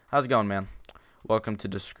 How's it going, man? Welcome to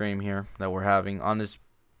the stream here that we're having on this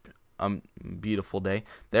beautiful day.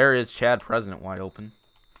 There is Chad President wide open.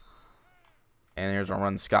 And there's our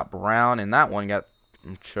run Scott Brown. And that one got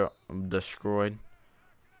destroyed.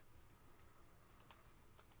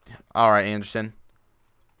 All right, Anderson.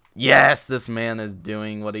 Yes, this man is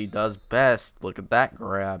doing what he does best. Look at that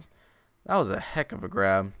grab. That was a heck of a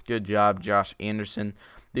grab. Good job, Josh Anderson,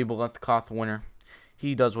 the Bluntcoth winner.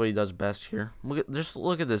 He does what he does best here. Just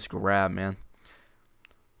look at this grab, man.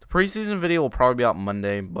 The preseason video will probably be out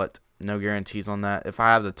Monday, but no guarantees on that. If I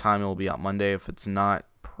have the time, it will be out Monday. If it's not,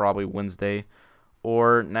 probably Wednesday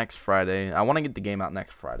or next Friday. I want to get the game out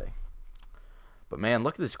next Friday. But, man,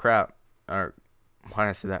 look at this crap. Or, why did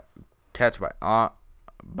I say that? Catch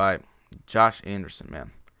by Josh Anderson,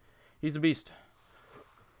 man. He's a beast.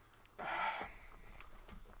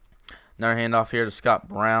 Another handoff here to Scott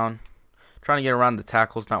Brown. Trying to get around the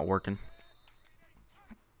tackles, not working.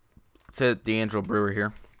 Let's hit D'Angelo Brewer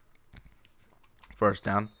here. First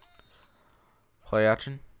down. Play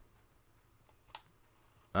action.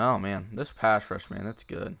 Oh, man. This pass rush, man, that's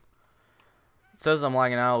good. It says I'm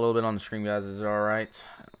lagging out a little bit on the screen, guys. Is it alright?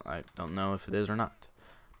 I don't know if it is or not.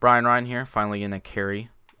 Brian Ryan here, finally getting a carry.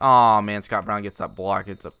 Oh, man, Scott Brown gets that block.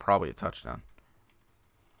 It's probably a touchdown.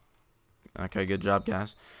 Okay, good job,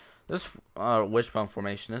 guys. This wishbone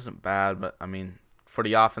formation isn't bad, but, I mean, for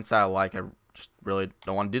the offense I like, I just really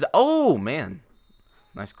don't want to do that. Oh, man.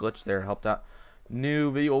 Nice glitch there. Helped out.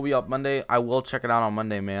 New video will be up Monday. I will check it out on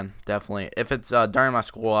Monday, man. Definitely. If it's during my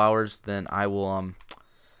school hours, then I will,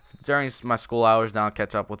 if it's during my school hours, then I'll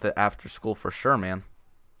catch up with it after school for sure, man.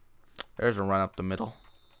 There's a run up the middle.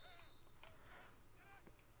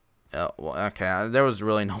 Well, okay, there was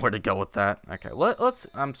really nowhere to go with that. Okay, let's.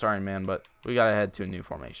 I'm sorry, man, but we gotta head to a new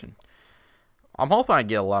formation. I'm hoping I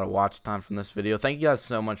get a lot of watch time from this video. Thank you guys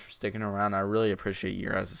so much for sticking around. I really appreciate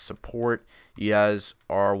your guys' support. You guys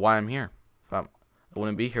are why I'm here. I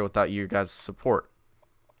wouldn't be here without your guys' support.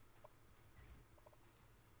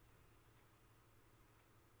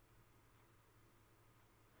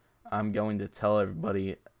 I'm going to tell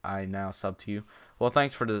everybody I now sub to you. Well,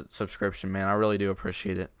 thanks for the subscription, man. I really do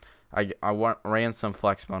appreciate it. I ran some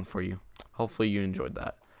Flexbone for you. Hopefully you enjoyed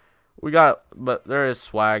that. But there is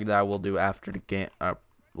swag that I will do after the game,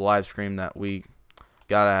 live stream that we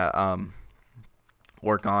gotta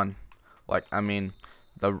work on. Like, I mean,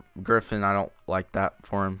 the Griffin, I don't like that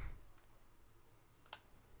for him.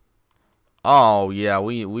 Oh yeah,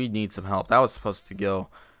 we need some help. That was supposed to go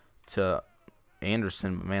to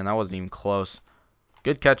Anderson, but man, that wasn't even close.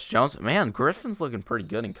 Good catch, Jones. Man, Griffin's looking pretty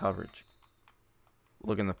good in coverage.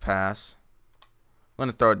 Looking the pass. I'm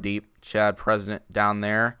going to throw it deep. Chad President down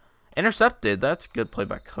there. Intercepted. That's a good play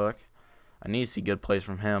by Cook. I need to see good plays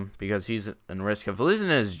from him because he's in risk of losing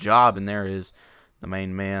his job, and there is the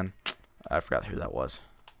main man. I forgot who that was.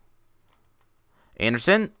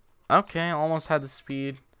 Anderson. Okay, almost had the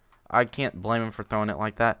speed. I can't blame him for throwing it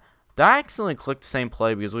like that. Did I accidentally click the same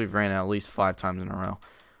play because we've ran it at least 5 times in a row?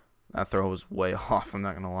 That throw was way off, I'm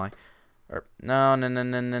not going to lie. No.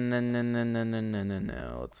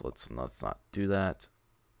 Let's not do that.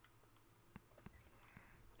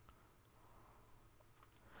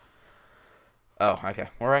 Oh, okay.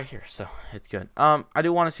 We're right here, so it's good. I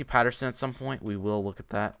do want to see Patterson at some point. We will look at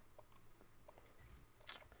that.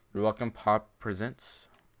 You're welcome, Pop Presents.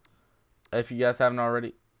 If you guys haven't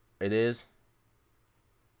already, it is.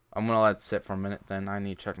 I'm going to let it sit for a minute then. I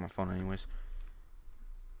need to check my phone anyways.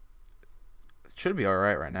 It should be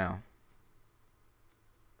alright right now.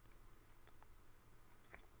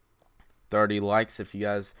 30 likes if you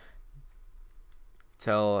guys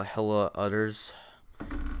tell hella others.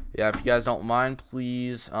 Yeah, if you guys don't mind,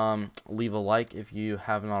 please leave a like if you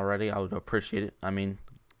haven't already. I would appreciate it. I mean,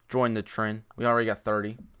 join the trend. We already got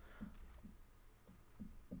 30.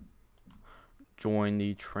 Join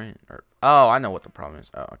the trend. Oh, I know what the problem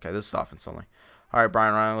is. Oh, okay, this is offense only. All right,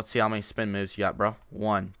 Brian Ryan, let's see how many spin moves you got, bro.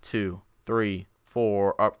 1, 2, 3,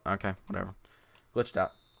 4. Oh, okay, whatever. Glitched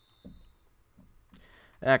out.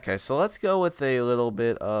 Okay, so let's go with a little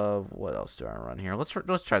bit of what else do I run here? Let's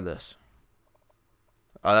try this.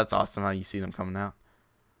 Oh, that's awesome how you see them coming out.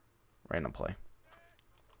 Random play.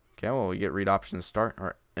 Okay, well, we get read option to start,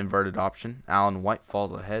 or inverted option. Allen White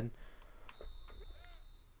falls ahead.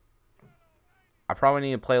 I probably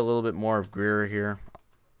need to play a little bit more of Greer here.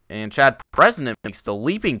 And Chad President makes the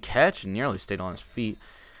leaping catch and nearly stayed on his feet.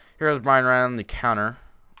 Here goes Brian Ryan on the counter.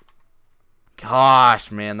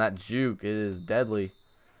 Gosh, man, that juke is deadly.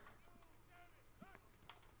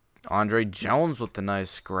 Andre Jones with the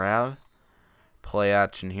nice grab. Play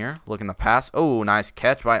action here. Looking to pass. Oh, nice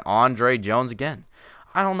catch by Andre Jones again.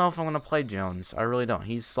 I don't know if I'm going to play Jones. I really don't.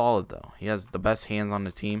 He's solid, though. He has the best hands on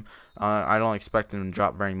the team. I don't expect him to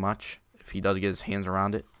drop very much if he does get his hands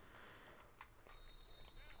around it.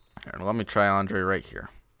 Here, let me try Andre right here.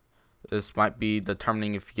 This might be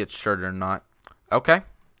determining if he gets shirted or not. Okay.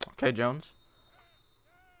 Okay, Jones.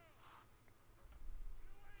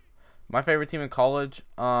 My favorite team in college,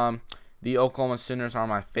 the Oklahoma Sooners are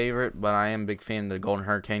my favorite, but I am a big fan of the Golden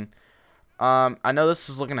Hurricane. I know this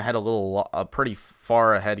is looking ahead pretty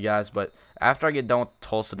far ahead, guys, but after I get done with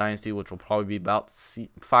Tulsa Dynasty, which will probably be about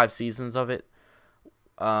 5 seasons of it,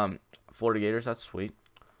 Florida Gators, that's sweet.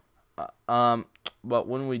 But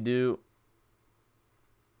when we do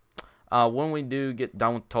get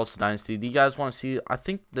done with Tulsa Dynasty, do you guys want to see? I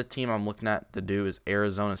think the team I'm looking at to do is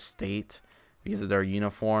Arizona State because of their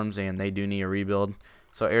uniforms, and they do need a rebuild.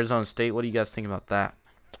 So Arizona State, what do you guys think about that?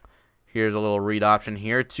 Here's a little read option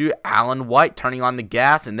here to Allen White, turning on the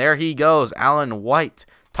gas, and there he goes. Allen White,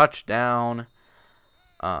 touchdown.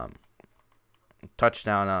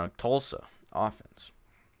 Touchdown, Tulsa offense.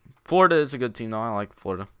 Florida is a good team, though. I like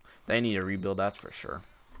Florida. They need a rebuild, that's for sure.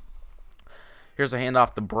 Here's a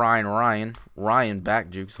handoff to Brian Ryan. Ryan back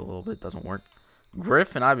jukes a little bit, doesn't work.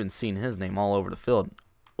 Griffin, I've been seeing his name all over the field.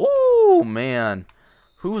 Ooh, man.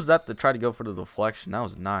 Who was that to try to go for the deflection? That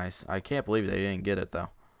was nice. I can't believe they didn't get it, though.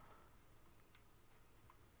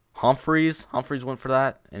 Humphreys went for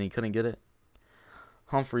that, and he couldn't get it.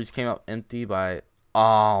 Humphreys came up empty by...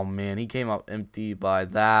 Oh, man, he came up empty by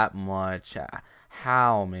that much.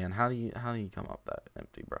 How, man? How do you come up that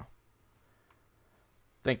empty, bro?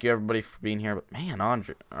 Thank you, everybody, for being here. But, man,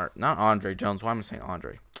 not Andre Jones. Why am I saying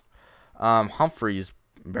Andre? Humphreys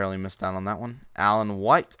barely missed out on that one. Allen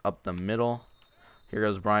White up the middle. Here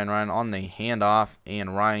goes Brian Ryan on the handoff,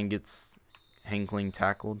 and Ryan gets Hankling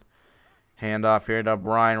tackled. Handoff here to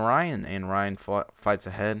Brian Ryan, and Ryan fights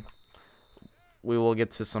ahead. We will get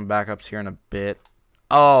to some backups here in a bit.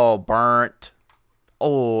 Oh, burnt.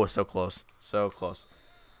 Oh, so close. So close.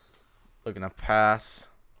 Looking to pass.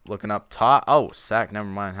 Looking up top. Oh, sack. Never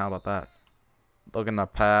mind. How about that? Looking to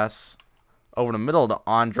pass. Over the middle to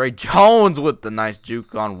Andre Jones with the nice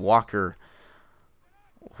juke on Walker.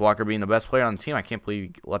 Walker being the best player on the team. I can't believe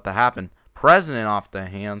he let that happen. President off the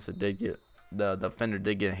hands. It did get the defender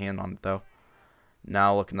did get a hand on it though.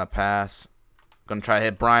 Now looking to pass. Gonna try to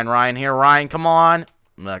hit Brian Ryan here. Ryan, come on.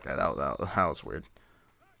 Okay, that was weird.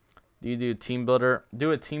 Do you do team builder?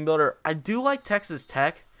 Do a team builder. I do like Texas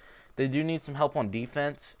Tech. They do need some help on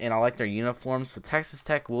defense, and I like their uniforms. So Texas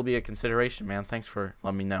Tech will be a consideration, man. Thanks for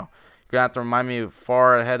letting me know. You're gonna have to remind me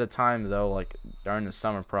far ahead of time though, like during the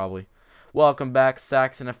summer probably. Welcome back,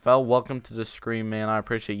 Sacks NFL. Welcome to the screen, man. I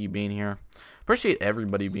appreciate you being here. Appreciate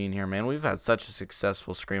everybody being here, man. We've had such a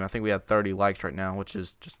successful stream. I think we had 30 likes right now, which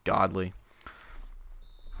is just godly.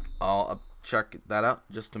 I'll check that out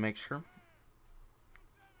just to make sure.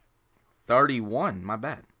 31. My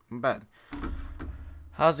bad.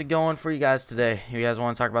 How's it going for you guys today? You guys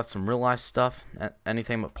want to talk about some real life stuff?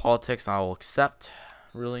 Anything but politics, I will accept,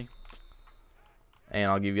 really. And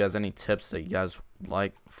I'll give you guys any tips that you guys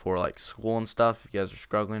like for like school and stuff if you guys are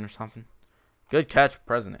struggling or something. Good catch,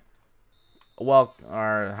 President. Well,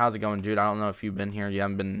 how's it going, Jude? I don't know if you've been here. You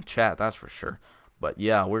haven't been in chat, that's for sure. But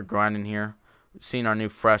yeah, we're grinding here. We've seen our new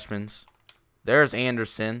freshmen. There's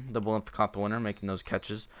Anderson, the Blunt caught the winner, making those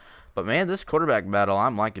catches. But man, this quarterback battle,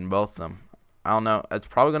 I'm liking both of them. I don't know. It's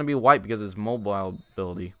probably going to be White because of his mobile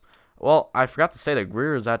ability. Well, I forgot to say that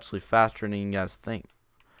Greer is actually faster than you guys think.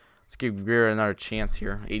 Let's give Greer another chance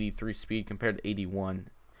here. 83 speed compared to 81.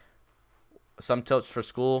 Some tips for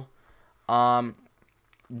school.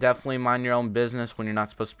 Definitely mind your own business when you're not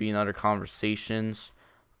supposed to be in other conversations.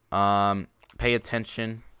 Pay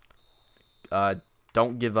attention.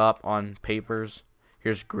 Don't give up on papers.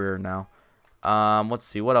 Here's Greer now. Let's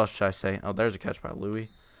see. What else should I say? Oh, there's a catch by Louis.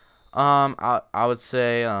 I would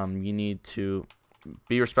say you need to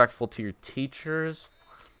be respectful to your teachers.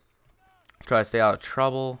 Try to stay out of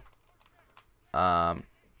trouble.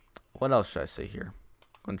 What else should I say here?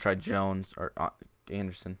 I'm going to try Jones or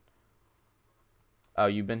Anderson. Oh,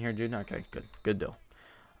 you've been here, Jude? Okay, good. Good deal.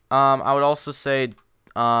 I would also say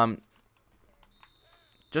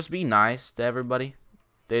just be nice to everybody.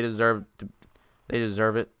 They deserve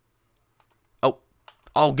it.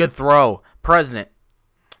 Oh, good throw. President.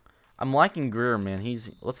 I'm liking Greer, man.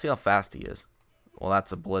 Let's see how fast he is. Well,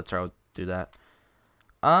 that's a blitzer. I would do that.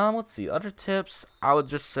 Let's see. Other tips. I would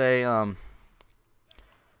just say,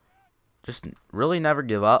 just really never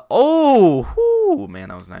give up. Oh, whoo, man,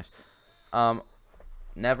 that was nice.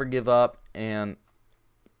 Never give up, and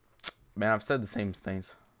man, I've said the same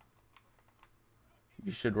things.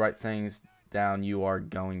 You should write things down you are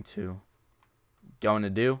going to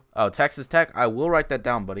do. Oh, Texas Tech. I will write that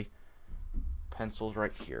down, buddy. Pencils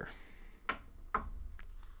right here.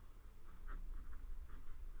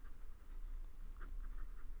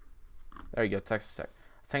 There you go, Texas Tech.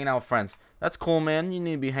 It's hanging out with friends. That's cool, man. You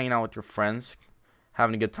need to be hanging out with your friends,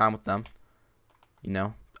 having a good time with them. You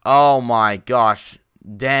know. Oh my gosh,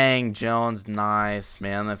 dang, Jones, nice,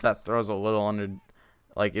 man. If that throws a little under,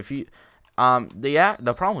 like if he,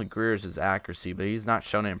 the problem with Greer is his accuracy, but he's not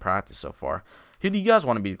shown it in practice so far. Who do you guys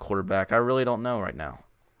want to be the quarterback? I really don't know right now.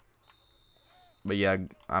 But yeah,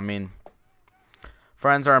 I mean,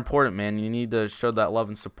 friends are important, man. You need to show that love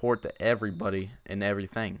and support to everybody and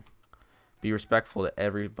everything. Be respectful to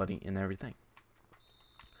everybody and everything.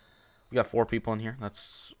 We got 4 people in here.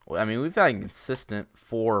 That's, I mean, we've had a consistent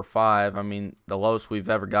 4 or 5. I mean, the lowest we've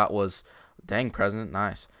ever got was, dang, President,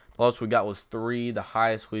 nice. The lowest we got was 3. The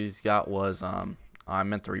highest we've got was, I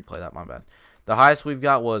meant to replay that, my bad. The highest we've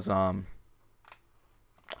got was, nice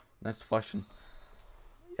deflection.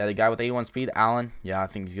 Yeah, the guy with 81 speed, Allen. Yeah, I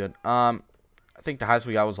think he's good. I think the highest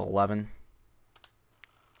we got was 11.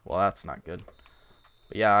 Well, that's not good.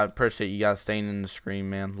 But yeah, I appreciate you guys staying in the screen,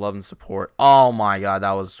 man. Love and support. Oh my God,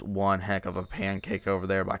 that was one heck of a pancake over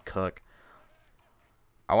there by Cook.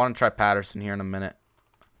 I want to try Patterson here in a minute.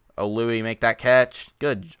 Oh, Louis, make that catch.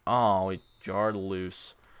 Good. Oh, he jarred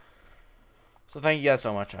loose. So thank you guys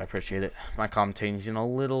so much. I appreciate it. My commentating is, a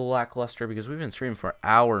little lackluster because we've been streaming for an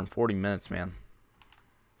hour and 40 minutes, man.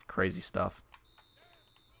 Crazy stuff.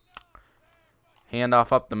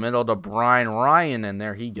 Handoff up the middle to Brian Ryan, and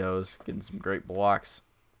there he goes. Getting some great blocks.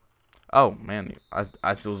 Oh, man. I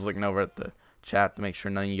was looking over at the chat to make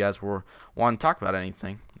sure none of you guys were wanting to talk about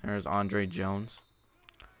anything. There's Andre Jones.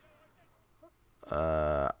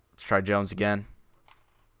 Let's try Jones again.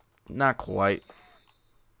 Not quite.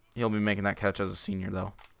 He'll be making that catch as a senior,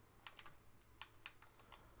 though.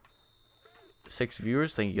 6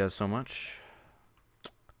 viewers. Thank you guys so much.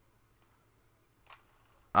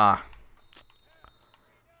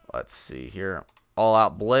 Let's see here. All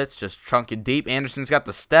out blitz. Just chunk it deep. Anderson's got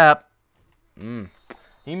the step.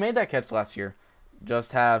 He made that catch last year.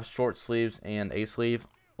 Just have short sleeves and a sleeve.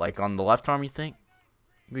 Like on the left arm, you think?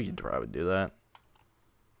 We could probably do that.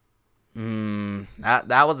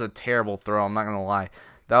 That was a terrible throw. I'm not going to lie.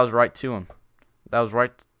 That was right to him. That was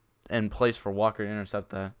right in place for Walker to intercept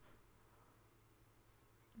that.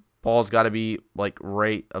 Ball's got to be like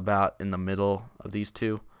right about in the middle of these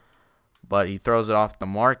two. But he throws it off the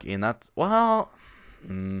mark, and that's, well,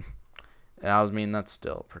 that's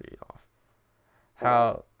still pretty off.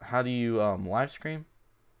 How do you live stream?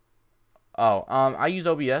 Oh, I use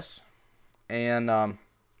OBS, and Elgato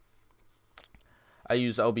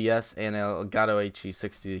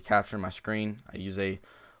HE60 to capture my screen. I use a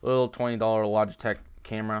little $20 Logitech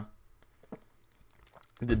camera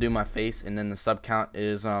to do my face, and then the sub count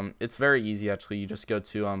is it's very easy actually. You just go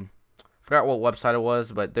to forgot what website it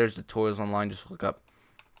was, but there's tutorials online. Just look up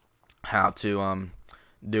how to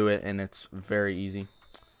do it, and it's very easy.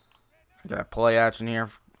 I got play action here,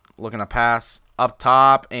 looking to pass up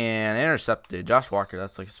top and intercepted. Josh Walker,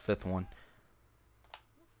 that's like his 5th one.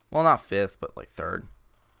 Well, not 5th, but like 3rd.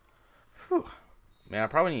 Whew. Man, I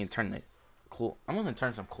probably need to turn the cool. I'm gonna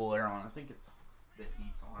turn some cool air on. I think it's the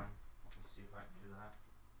heat's on. Let's see if I can do that.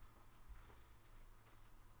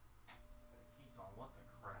 Heat's on. What the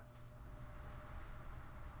crap?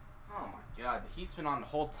 Oh my God, the heat's been on the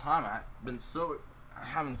whole time. I've been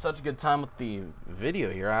having such a good time with the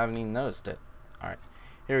video here. I haven't even noticed it. All right,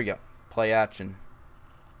 here we go. Play action.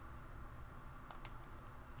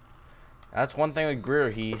 That's one thing with Greer.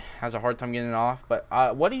 He has a hard time getting it off. But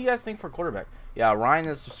what do you guys think for quarterback? Yeah, Ryan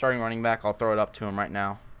is the starting running back. I'll throw it up to him right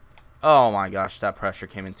now. Oh, my gosh. That pressure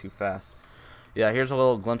came in too fast. Yeah, here's a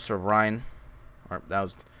little glimpse of Ryan. Or, that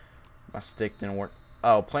was... My stick didn't work.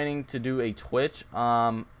 Oh, planning to do a Twitch?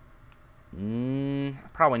 Probably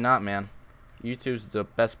not, man. YouTube's the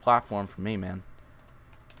best platform for me, man.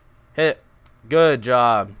 Hit. Good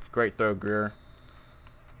job. Great throw, Greer.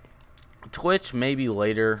 Twitch maybe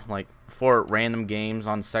later, like for random games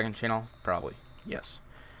on second channel, probably, yes.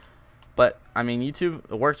 But, I mean, YouTube,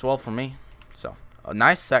 it works well for me. So, a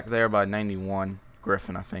nice sack there by 91.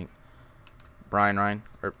 Griffin, I think. Brian Ryan.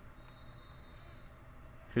 Or,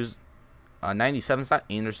 who's 97? Is that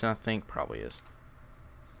Anderson, I think? Probably is.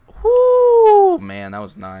 Whoo! Man, that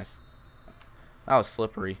was nice. That was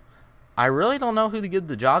slippery. I really don't know who to give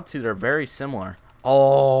the job to. They're very similar.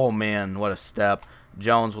 Oh, man, what a step.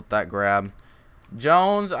 Jones with that grab.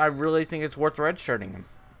 Jones, I really think it's worth redshirting him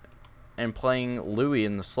and playing Louis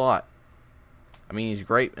in the slot. I mean, he's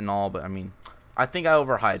great and all, but, I mean, I think I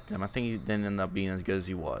overhyped him. I think he didn't end up being as good as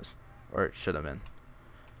he was, or it should have been.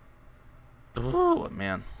 Oh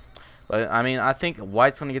man, but I mean, I think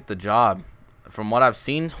White's gonna get the job. From what I've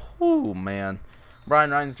seen, oh man,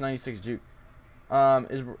 Brian Ryan's 96 juke.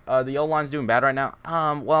 Is the O-line's doing bad right now?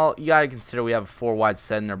 Well, you gotta consider we have a 4 wide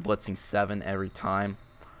set and they're blitzing 7 every time.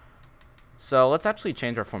 So let's actually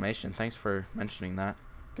change our formation. Thanks for mentioning that.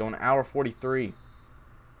 Going hour 43.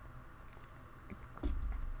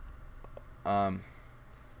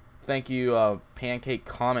 Thank you, Pancake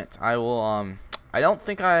Comment. I will. I don't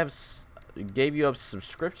think I have gave you a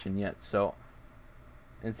subscription yet. So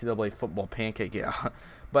NCAA football Pancake, yeah.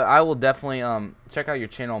 But I will definitely check out your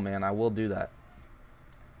channel, man. I will do that.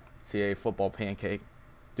 CA football Pancake.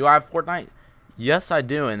 Do I have Fortnite? Yes, I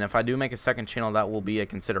do. And if I do make a second channel, that will be a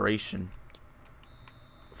consideration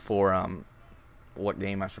for what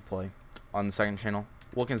game I should play on the second channel.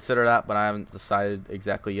 We'll consider that, but I haven't decided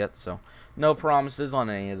exactly yet, so no promises on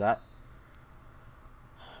any of that.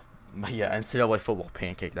 But yeah, NCAA football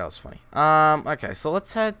Pancake, that was funny. Okay, so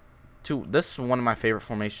let's head to this is one of my favorite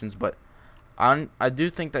formations, but I do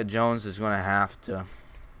think that Jones is going to have to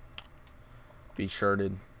be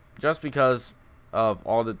shirted just because of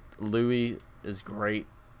all the Louis is great.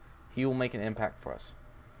 He will make an impact for us.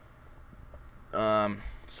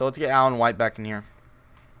 So let's get Allen White back in here.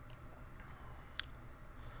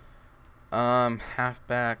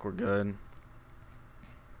 Halfback, we're good.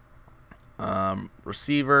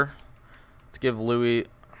 Receiver, let's give Louis.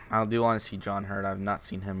 I do want to see John Hurd. I've not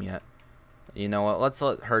seen him yet. You know what? Let's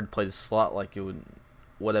let Hurd play the slot like it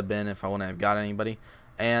would have been if I wouldn't have got anybody.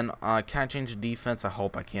 And can I change the defense? I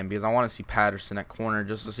hope I can, because I want to see Patterson at corner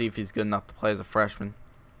just to see if he's good enough to play as a freshman.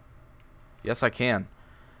 Yes, I can.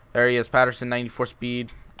 There he is, Patterson, 94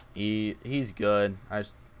 speed. He's good. I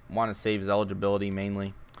just want to save his eligibility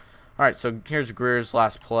mainly. All right, so here's Greer's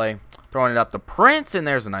last play. Throwing it up to Prince, and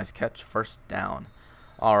there's a nice catch. First down.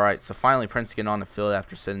 All right, so finally Prince getting on the field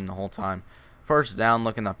after sitting the whole time. First down,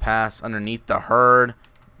 looking to pass underneath the Hurd.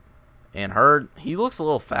 And Hurd, he looks a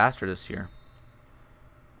little faster this year.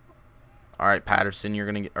 All right, Patterson, you're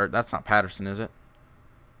going to get, or that's not Patterson, is it?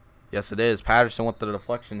 Yes, it is. Patterson with the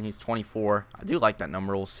deflection. He's 24. I do like that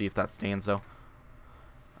number. We'll see if that stands, though.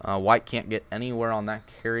 White can't get anywhere on that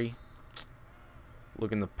carry.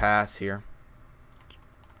 Looking to pass here.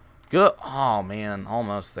 Good. Oh, man.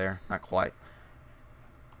 Almost there. Not quite.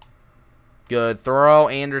 Good throw.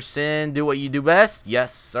 Anderson, do what you do best.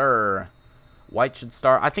 Yes, sir. White should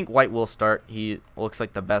start. I think White will start. He looks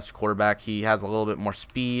like the best quarterback. He has a little bit more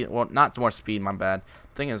speed. Well, not more speed, my bad.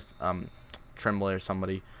 I think it's Tremblay or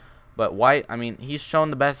somebody. But White, I mean, he's shown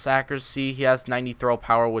the best accuracy. He has 90 throw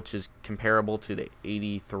power, which is comparable to the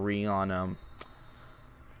 83 on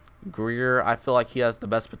Greer. I feel like he has the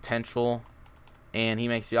best potential, and he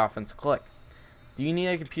makes the offense click. Do you need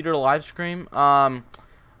a computer to live stream? If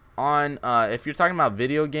you're talking about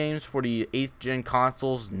video games for the 8th gen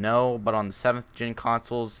consoles, no, but on the 7th gen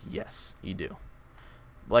consoles, yes, you do.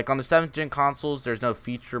 Like on the 7th gen consoles, there's no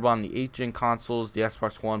feature, but on the 8th gen consoles, the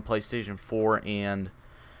Xbox One, PlayStation 4, and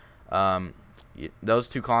those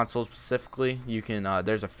two consoles specifically, you can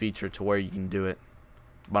there's a feature to where you can do it.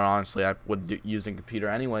 But honestly, I would use a computer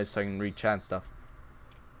anyway, so I can read chat and stuff.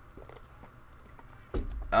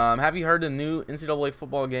 Have you heard the new NCAA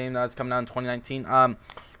football game that's coming out in 2019?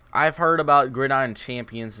 I've heard about Gridiron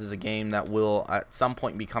Champions is a game that will at some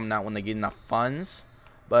point be coming out when they get enough funds,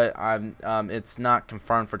 but it's not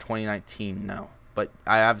confirmed for 2019, no. But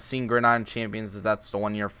I have seen Gridiron Champions, if that's the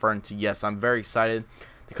one you're referring to. Yes, I'm very excited.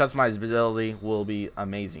 The customizability will be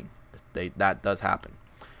amazing if that does happen.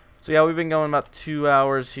 So yeah, we've been going about 2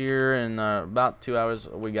 hours here, and about 2 hours.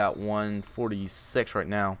 We got 1:46 right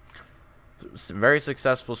now. Very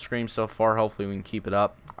successful stream so far. Hopefully we can keep it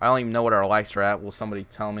up. I don't even know what our likes are at. Will somebody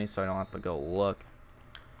tell me so I don't have to go look?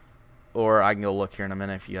 Or I can go look here in a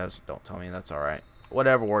minute if you guys don't tell me. That's alright.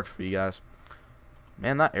 Whatever works for you guys.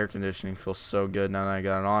 Man, that air conditioning feels so good now that I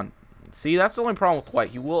got it on. See, that's the only problem with White.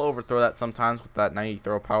 He will overthrow that sometimes with that 90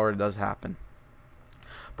 throw power. It does happen.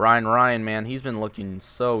 Brian Ryan, man, he's been looking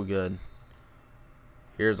so good.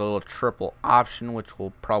 Here's a little triple option, which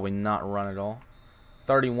will probably not run at all.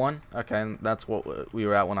 31. Okay, that's what we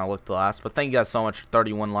were at when I looked last. But thank you guys so much for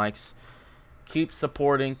 31 likes. Keep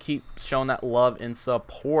supporting. Keep showing that love and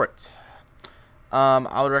support.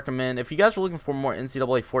 I would recommend, if you guys are looking for more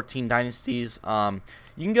NCAA 14 dynasties,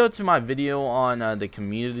 you can go to my video on the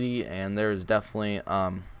community, and there's definitely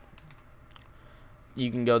you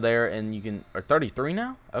can go there and you can. Or 33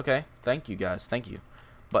 now? Okay, thank you guys. Thank you.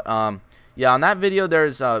 But yeah, on that video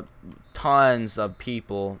there's tons of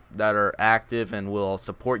people that are active and will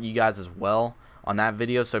support you guys as well on that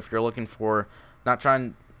video. So if you're looking for,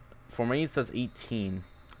 for me it says 18.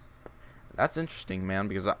 That's interesting, man,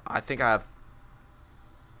 because I think I have,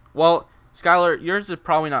 well, Skylar, yours is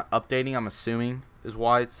probably not updating, I'm assuming, is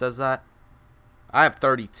why it says that. I have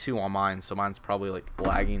 32 on mine, so mine's probably like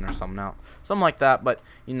lagging or something like that. But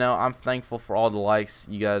you know, I'm thankful for all the likes.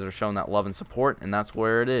 You guys are showing that love and support, and that's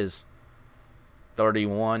where it is.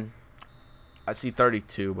 31. I see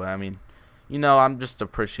 32, but I mean, you know, I'm just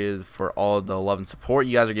appreciative for all the love and support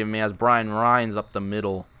you guys are giving me as Brian Ryan's up the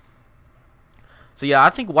middle. So yeah, I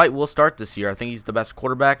think White will start this year. I think he's the best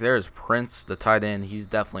quarterback. There's Prince, the tight end. He's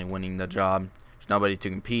definitely winning the job. There's nobody to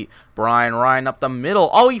compete. Brian Ryan up the middle.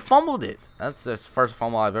 Oh, he fumbled it. That's the first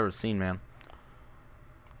fumble I've ever seen, man.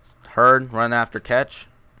 Hurd, run after catch.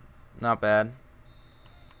 Not bad.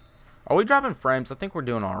 Are we dropping frames? I think we're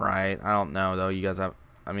doing all right. I don't know, though. You guys have,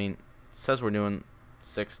 I mean, it says we're doing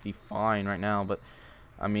 60 fine right now, but,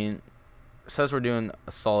 I mean, it says we're doing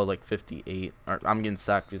a solid, like, 58. Or, I'm getting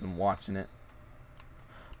sacked because I'm watching it.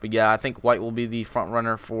 But, yeah, I think White will be the front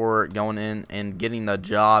runner for going in and getting the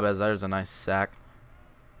job, as there's a nice sack.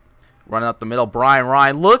 Running up the middle, Brian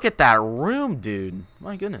Ryan. Look at that room, dude.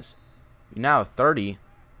 My goodness. You now have 30.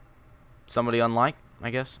 Somebody unlike, I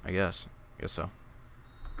guess? I guess so.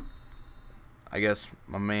 I guess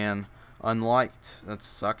my man unliked. That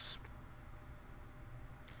sucks.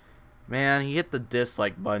 Man, he hit the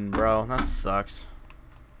dislike button, bro. That sucks.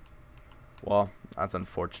 Well, that's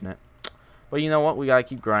unfortunate. But you know what? We gotta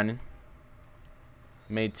keep grinding.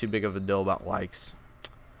 Made too big of a deal about likes.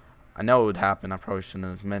 I know it would happen. I probably shouldn't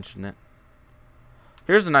have mentioned it.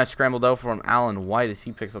 Here's a nice scramble, though, from Alan White as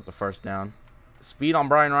he picks up the first down. Speed on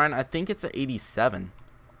Brian Ryan, I think it's an 87.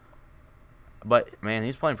 But, man,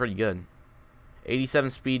 he's playing pretty good. 87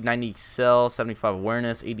 speed, 90 excel, 75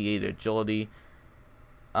 awareness, 88 agility,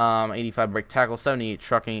 85 break tackle, 78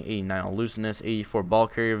 trucking, 89 elusiveness, 84 ball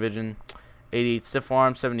carrier vision, 88 stiff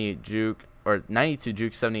arm, 78 juke, or 92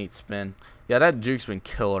 juke, 78 spin. Yeah, that juke's been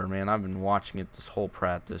killer, man. I've been watching it this whole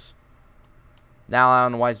practice. Now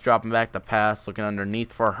Alan White's dropping back the pass, looking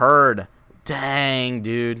underneath for Hurd. Dang,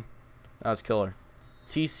 dude. That was killer.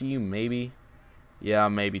 TCU, maybe. Yeah,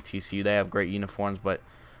 maybe TCU. They have great uniforms, but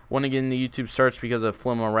wouldn't get in the YouTube search because of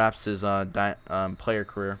Flimmo Raps' player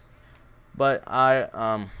career. But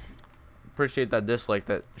I appreciate that dislike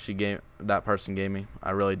that person gave me.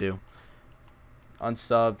 I really do.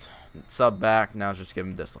 Unsubbed, sub back. Now it's just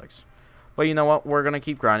giving dislikes. But you know what? We're gonna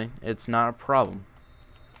keep grinding. It's not a problem.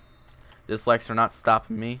 Dislikes are not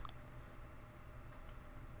stopping me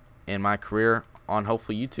in my career on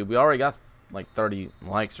hopefully YouTube. We already got like 30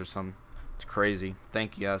 likes or something. It's crazy.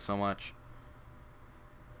 Thank you guys so much.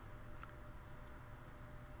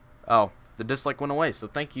 Oh, the dislike went away, so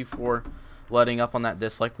thank you for letting up on that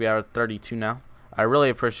dislike. We are at 32 now. I really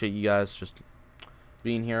appreciate you guys just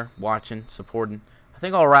being here, watching, supporting. I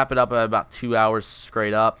think I'll wrap it up at about 2 hours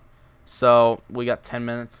straight up. So we got 10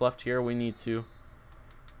 minutes left here. We need to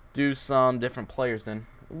do some different players then.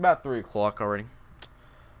 About 3 o'clock already.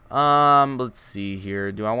 Let's see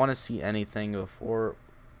here. Do I want to see anything before?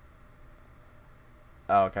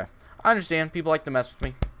 Oh, okay. I understand. People like to mess with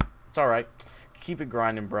me. It's alright. Keep it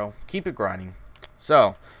grinding, bro. Keep it grinding.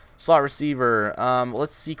 So, slot receiver.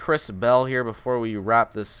 Let's see Chris Bell here before we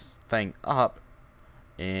wrap this thing up.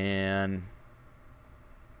 And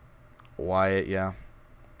Wyatt, yeah.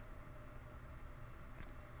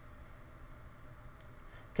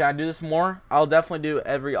 Can I do this more? I'll definitely do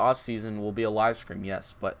every offseason will be a live stream,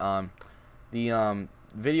 yes. But the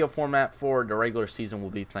video format for the regular season will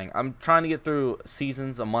be the thing. I'm trying to get through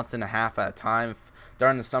seasons a month and a half at a time.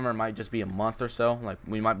 During the summer, it might just be a month or so. Like,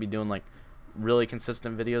 we might be doing, like, really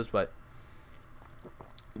consistent videos. But,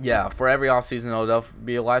 yeah, for every offseason, it'll definitely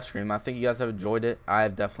be a live stream. I think you guys have enjoyed it. I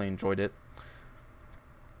have definitely enjoyed it.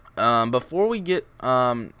 Before we get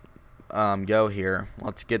go here,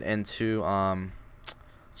 let's get into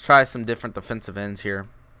let's try some different defensive ends here.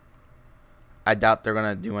 I doubt they're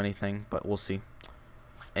gonna do anything, but we'll see.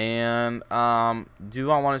 And do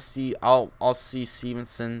I want to see? I'll see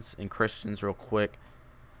Stevenson's and Christian's real quick.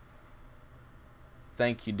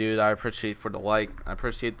 Thank you, dude. I appreciate for the like. I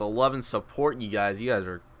appreciate the love and support, you guys. You guys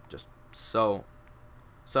are just so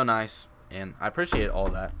nice, and I appreciate all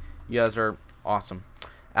that. You guys are awesome.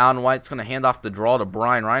 Alan White's gonna hand off the draw to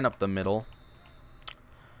Brian Ryan up the middle.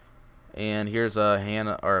 And here's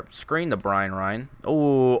a screen to Brian Ryan.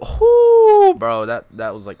 Oh, bro, that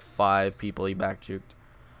was like 5 people he back juked.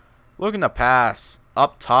 Looking to pass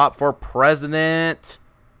up top for President.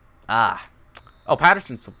 Oh,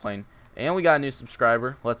 Patterson's still playing. And we got a new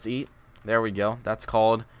subscriber. Let's eat. There we go. That's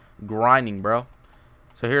called grinding, bro.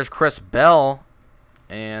 So here's Chris Bell.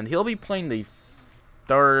 And he'll be playing the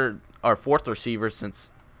third or fourth receiver since,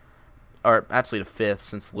 or actually the fifth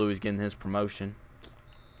since Louis getting his promotion.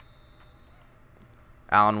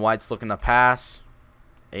 Allen White's looking to pass,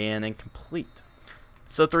 and incomplete.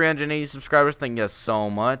 So 380 subscribers, thank you guys so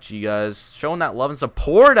much. You guys showing that love and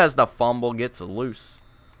support as the fumble gets loose.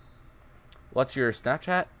 What's your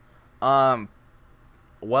Snapchat?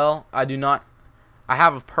 Well, I do not. I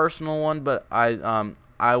have a personal one, but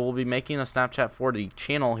I will be making a Snapchat for the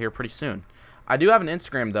channel here pretty soon. I do have an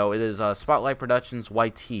Instagram though. It is Spotlight Productions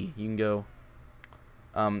YT. You can go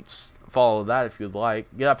follow that if you'd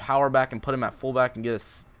like. Get a power back and put him at fullback and get a.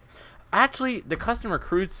 Actually, the custom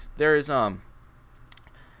recruits, there is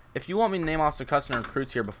if you want me to name off some custom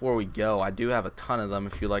recruits here before we go, I do have a ton of them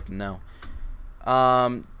if you'd like to know.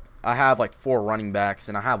 I have like 4 running backs,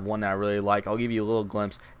 and I have one that I really like. I'll give you a little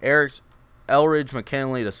glimpse. Elridge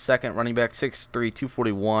McKinley, the second running back, 6'3",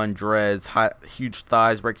 241, dreads, huge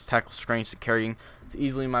thighs, breaks tackle, strength to carrying. It's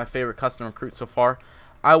easily my favorite custom recruit so far.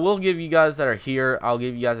 I will give you guys that are here, I'll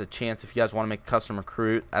give you guys a chance if you guys want to make a custom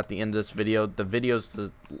recruit at the end of this video. The video is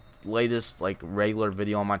the latest like regular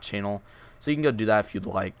video on my channel, so you can go do that if you'd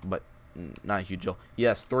like, but not a huge deal.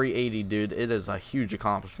 Yes, 380, dude. It is a huge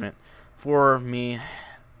accomplishment for me,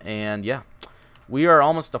 and yeah, we are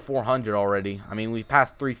almost to 400 already. I mean, we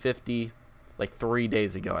passed 350 like 3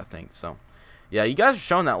 days ago, I think. So yeah, you guys are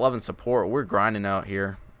showing that love and support. We're grinding out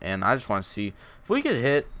here, and I just want to see if we could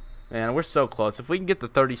hit, man, we're so close. If we can get the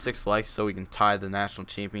 36 likes so we can tie the national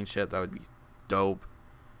championship, that would be dope.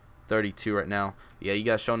 32 right now. Yeah, you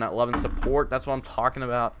guys showing that love and support. That's what I'm talking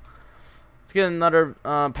about. Let's get another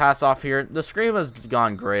pass off here. The screen has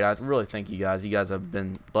gone great. I really thank you guys. You guys have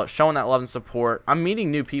been showing that love and support. I'm meeting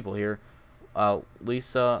new people here.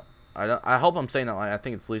 Lisa, I hope I'm saying that right. I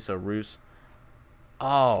think it's Lisa Roos.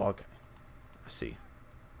 Oh, okay. I see.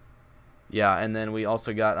 Yeah, and then we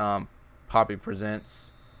also got Poppy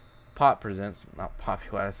Presents. Pop Presents. Not Poppy,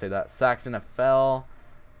 why did I say that? Saxon FL.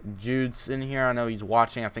 Jude's in here. I know he's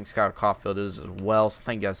watching. I think Scott Caulfield is as well. So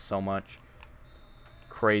thank you guys so much.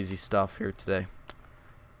 Crazy stuff here today.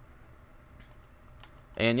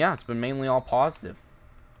 And yeah, it's been mainly all positive.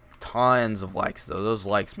 Tons of likes though. Those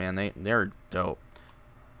likes, man, they're dope.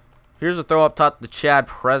 Here's a throw up top to Chad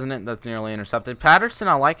President that's nearly intercepted. Patterson,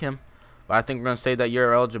 I like him, but I think we're gonna save that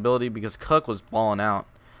year eligibility because Cook was balling out.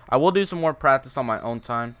 I will do some more practice on my own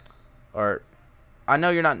time. Or I know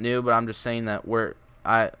you're not new, but I'm just saying that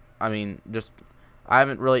I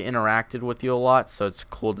haven't really interacted with you a lot, so it's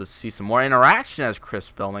cool to see some more interaction as Chris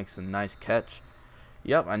Bell makes a nice catch.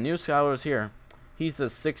 Yep, I knew Skyler was here. He's a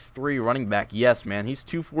 6'3" running back. Yes, man, he's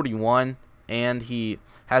 241, and he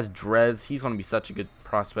has dreads. He's going to be such a good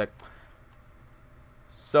prospect.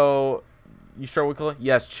 So, you sure we cool?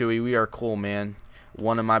 Yes, Chewy, we are cool, man.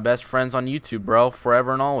 One of my best friends on YouTube, bro.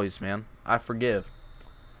 Forever and always, man. I forgive.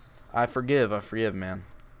 I forgive, man.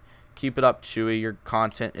 Keep it up, Chewy. Your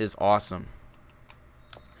content is awesome.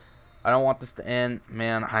 I don't want this to end.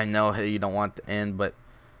 Man, I know you don't want it to end, but,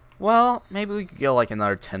 well, maybe we could go like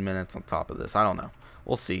another 10 minutes on top of this. I don't know.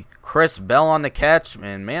 We'll see. Chris Bell on the catch.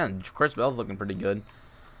 Man, Chris Bell's looking pretty good.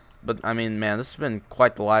 But, I mean, man, this has been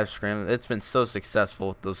quite the live stream. It's been so successful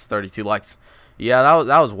with those 32 likes. Yeah,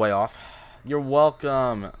 that was way off. You're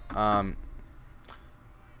welcome.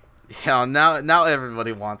 Yeah, now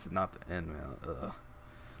everybody wants it not to end,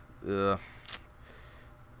 man.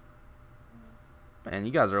 Man,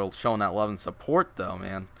 you guys are showing that love and support, though,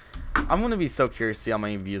 man. I'm going to be so curious to see how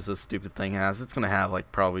many views this stupid thing has. It's going to have,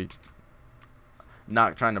 like, probably,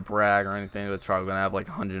 not trying to brag or anything, but it's probably going to have, like,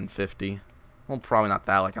 150. Well, probably not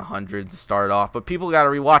that, like 100 to start off. But people got to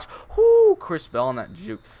rewatch. Whoo, Chris Bell on that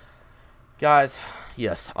juke. Guys,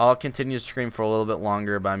 yes, I'll continue to stream for a little bit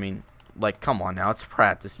longer, but, I mean, like, come on now. It's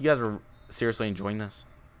practice. You guys are seriously enjoying this?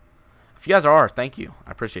 If you guys are, thank you.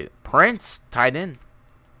 I appreciate it. Prince, tied in.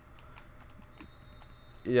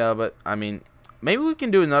 Yeah, but, I mean, maybe we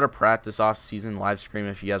can do another practice off-season live stream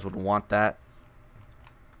if you guys would want that.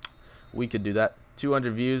 We could do that.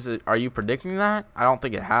 200 views. Are you predicting that? I don't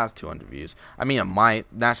think it has 200 views. I mean, it might.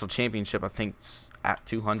 National Championship, I think, is at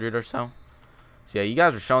 200 or so. So, yeah, you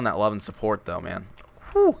guys are showing that love and support, though, man.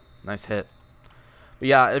 Whew. Nice hit. But,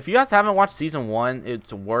 yeah, if you guys haven't watched Season 1,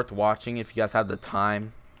 it's worth watching if you guys have the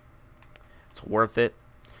time. It's worth it.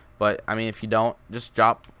 But, I mean, if you don't, just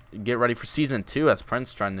get ready for Season 2 as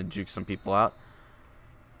Prince trying to juke some people out.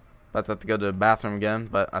 About to have to go to the bathroom again,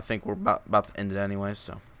 but I think we're about to end it anyway,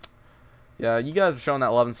 so. Yeah, you guys are showing that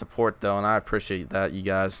love and support, though, and I appreciate that, you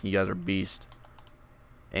guys. You guys are beast.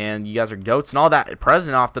 And you guys are goats and all that.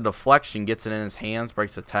 President off the deflection gets it in his hands,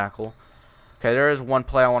 breaks the tackle. Okay, there is one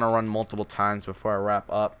play I want to run multiple times before I wrap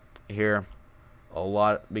up here. A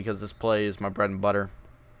lot, because this play is my bread and butter.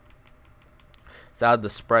 It's out of the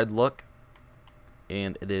spread look,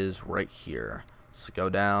 and it is right here. Let's go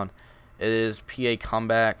down. It is PA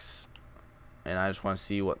comebacks, and I just want to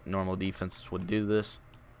see what normal defenses would do this.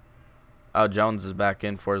 Oh, Jones is back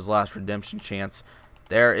in for his last redemption chance.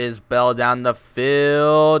 There is Bell down the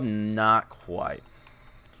field. Not quite.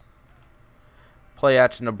 Play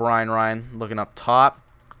action to Brian Ryan. Looking up top.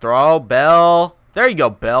 Throw. Bell. There you go,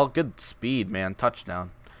 Bell. Good speed, man.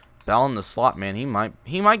 Touchdown. Bell in the slot, man. He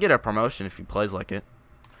might get a promotion if he plays like it.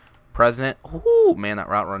 President. Ooh, man, that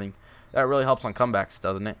route running. That really helps on comebacks,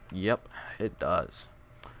 doesn't it? Yep, it does.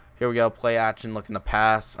 Here we go. Play action. Looking to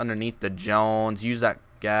pass. Underneath the Jones. Use that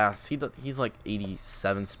gas. He's like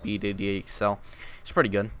 87 speed, 88 excel. He's pretty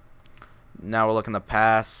good. Now we're looking to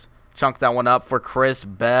pass. Chunk that one up for Chris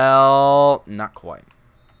Bell. Not quite.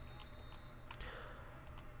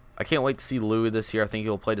 I can't wait to see Louis this year. I think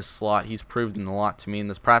he'll play the slot. He's proven a lot to me in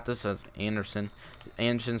this practice as Anderson.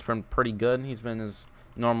 Anderson's been pretty good. He's been his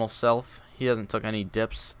normal self. He hasn't took any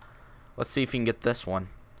dips. Let's see if he can get this one.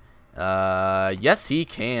 Yes, he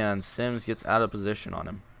can. Sims gets out of position on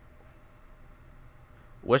him.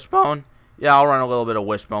 Wishbone? Yeah, I'll run a little bit of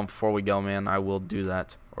wishbone before we go, man. I will do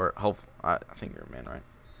that. Or hopefully, I think you're a man, right?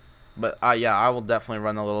 But yeah, I will definitely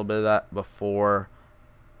run a little bit of that before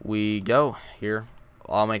we go here.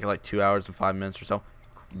 I'll make it like 2 hours and 5 minutes or so.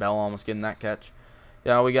 Bell almost getting that catch.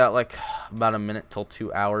 Yeah, we got like about a minute till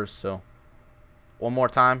 2 hours. So one more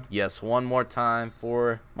time. Yes, one more time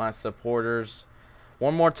for my supporters.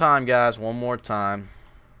 One more time, guys. One more time.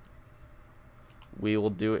 We will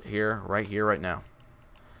do it here, right now.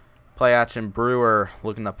 Play action. Brewer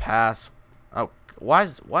looking to pass. Oh, why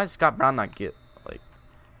is Scott Brown not get like?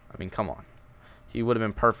 I mean, come on. He would have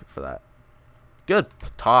been perfect for that. Good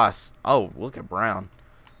toss. Oh, look at Brown.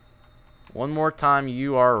 One more time.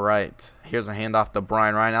 You are right. Here's a handoff to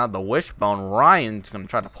Brian Ryan out of the wishbone. Ryan's going to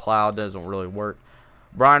try to plow. Doesn't really work.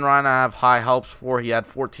 Brian Ryan, I have high hopes for. He had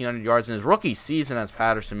 1,400 yards in his rookie season as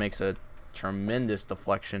Patterson makes a tremendous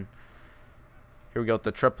deflection. Here we go with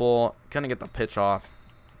the triple. Going to get the pitch off.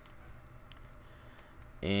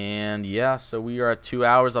 And, yeah, so we are at 2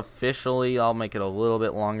 hours officially. I'll make it a little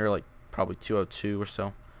bit longer, like probably 2:02 or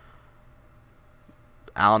so.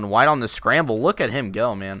 Allen White on the scramble. Look at him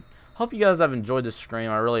go, man. Hope you guys have enjoyed this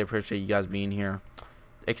stream. I really appreciate you guys being here,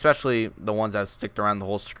 especially the ones that sticked around the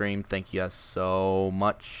whole stream. Thank you guys so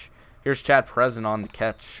much. Here's Chad Present on the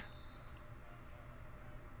catch.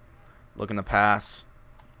 Looking to pass,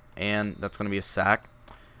 and that's going to be a sack.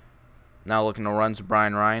 Now looking to run to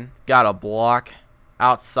Brian Ryan. Got a block.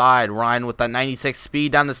 Outside, Ryan with that 96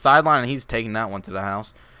 speed down the sideline, and he's taking that one to the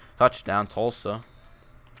house. Touchdown, Tulsa.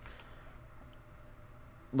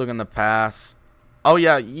 Looking to pass. Oh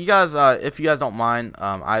yeah, you guys, if you guys don't mind,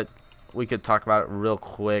 we could talk about it real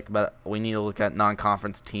quick, but we need to look at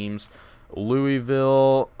non-conference teams.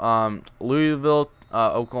 Louisville,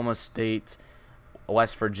 Oklahoma State,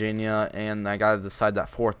 West Virginia, and I gotta decide that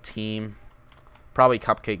fourth team. Probably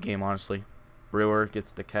cupcake game, honestly. Brewer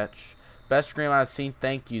gets the catch. Best stream I've seen.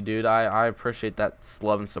 Thank you, dude. I appreciate that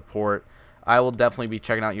love and support. I will definitely be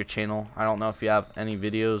checking out your channel. I don't know if you have any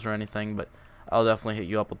videos or anything, but I'll definitely hit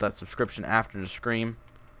you up with that subscription after the stream.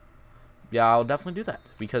 Yeah, I'll definitely do that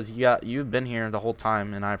because you've been here the whole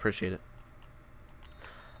time, and I appreciate it.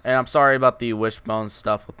 And I'm sorry about the wishbone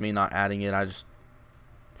stuff with me not adding it. I just,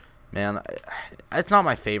 man, it's not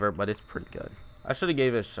my favorite, but it's pretty good. I should have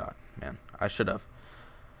gave it a shot, man. I should have.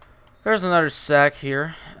 There's another sack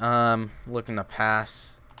here. Looking to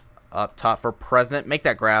pass up top for President. Make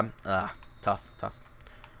that grab. Tough.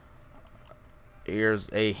 Here's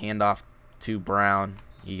a handoff to Brown.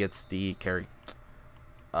 He gets the carry.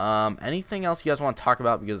 Anything else you guys want to talk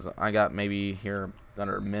about? Because I got maybe here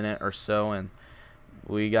under a minute or so, and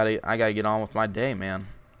I gotta get on with my day, man.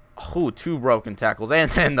 Oh, 2 broken tackles and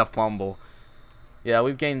then the fumble. Yeah,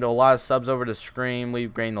 we've gained a lot of subs over the stream.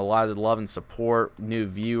 We've gained a lot of love and support. New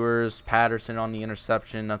viewers. Patterson on the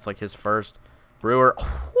interception. That's like his first. Brewer.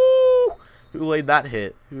 Whoo! Who laid that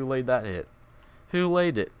hit? Who laid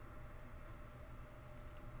it?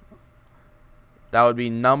 That would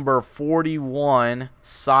be number 41,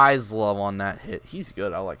 Sizelove on that hit. He's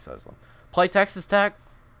good. I like Sizelove. Play Texas Tech.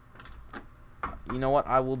 You know what?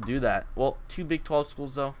 I will do that. Well, 2 Big 12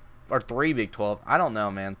 schools, though. Or 3 Big 12. I don't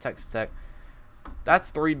know, man. Texas Tech. That's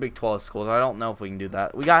 3 Big 12 schools. I don't know if we can do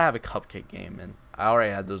that. We got to have a cupcake game, and I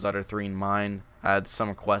already had those other 3 in mind. I had some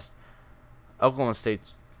requests. Oklahoma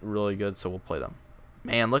State's really good, so we'll play them.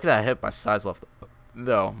 Man, look at that hit by Sizelove.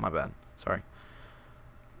 No, my bad. Sorry.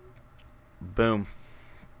 Boom.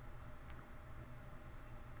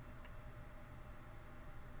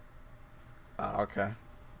 Okay.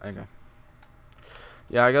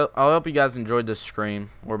 yeah, I hope you guys enjoyed this screen.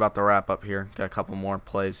 We're about to wrap up here. Got a couple more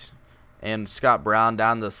plays. And Scott Brown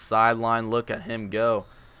down the sideline. Look at him go.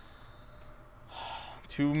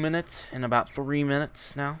 2 minutes and about 3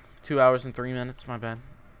 minutes now. 2 hours and 3 minutes, my bad.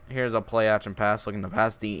 Here's a play action pass. Looking to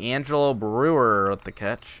pass D'Angelo Brewer with the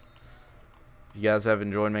catch. If you guys have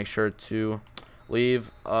enjoyed, make sure to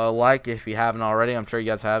leave a like if you haven't already. I'm sure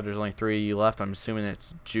you guys have. There's only 3 of you left. I'm assuming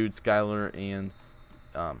it's Jude, Skylar, and,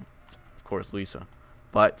 of course, Lisa.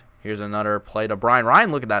 But here's another play to Brian.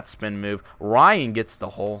 Ryan, look at that spin move. Ryan gets the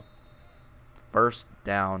hole. First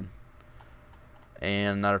down.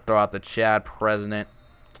 And another throw out to Chad, President.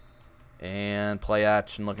 And play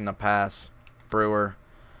action, looking to pass. Brewer.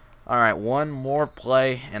 All right, one more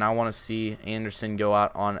play, and I want to see Anderson go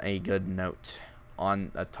out on a good note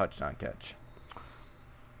on a touchdown catch.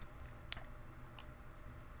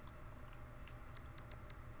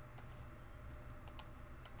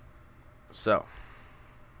 So,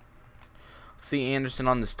 see Anderson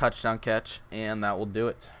on this touchdown catch, and that will do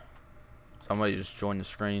it. Somebody just joined the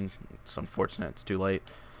screen. It's unfortunate. It's too late.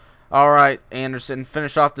 All right, Anderson,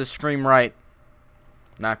 finish off this screen right.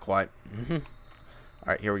 Not quite. All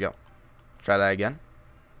right, here we go. Try that again.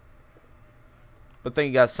 But thank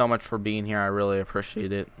you guys so much for being here. I really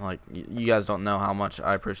appreciate it. Like, you guys don't know how much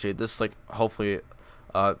I appreciate this. Like, hopefully,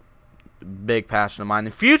 big passion of mine in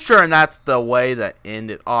the future, and that's the way that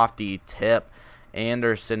ended off the tip.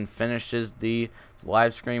 Anderson finishes the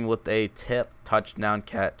live stream with a tip touchdown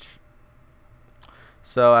catch.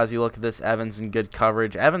 So as you look at this, Evans in good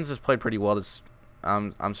coverage. Evans has played pretty well.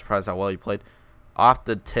 I'm surprised how well he played. Off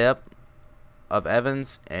the tip of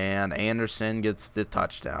Evans, and Anderson gets the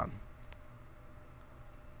touchdown.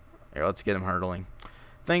 Here, let's get him hurdling.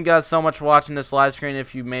 Thank you guys so much for watching this live screen.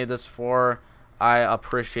 If you made this far, I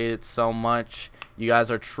appreciate it so much. You guys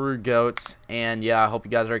are true GOATs. And yeah, I hope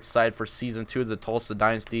you guys are excited for Season 2 of the Tulsa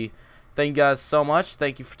Dynasty. Thank you guys so much.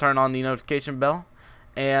 Thank you for turning on the notification bell.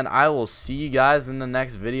 And I will see you guys in the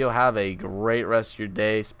next video. Have a great rest of your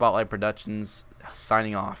day. Spotlight Productions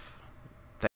signing off.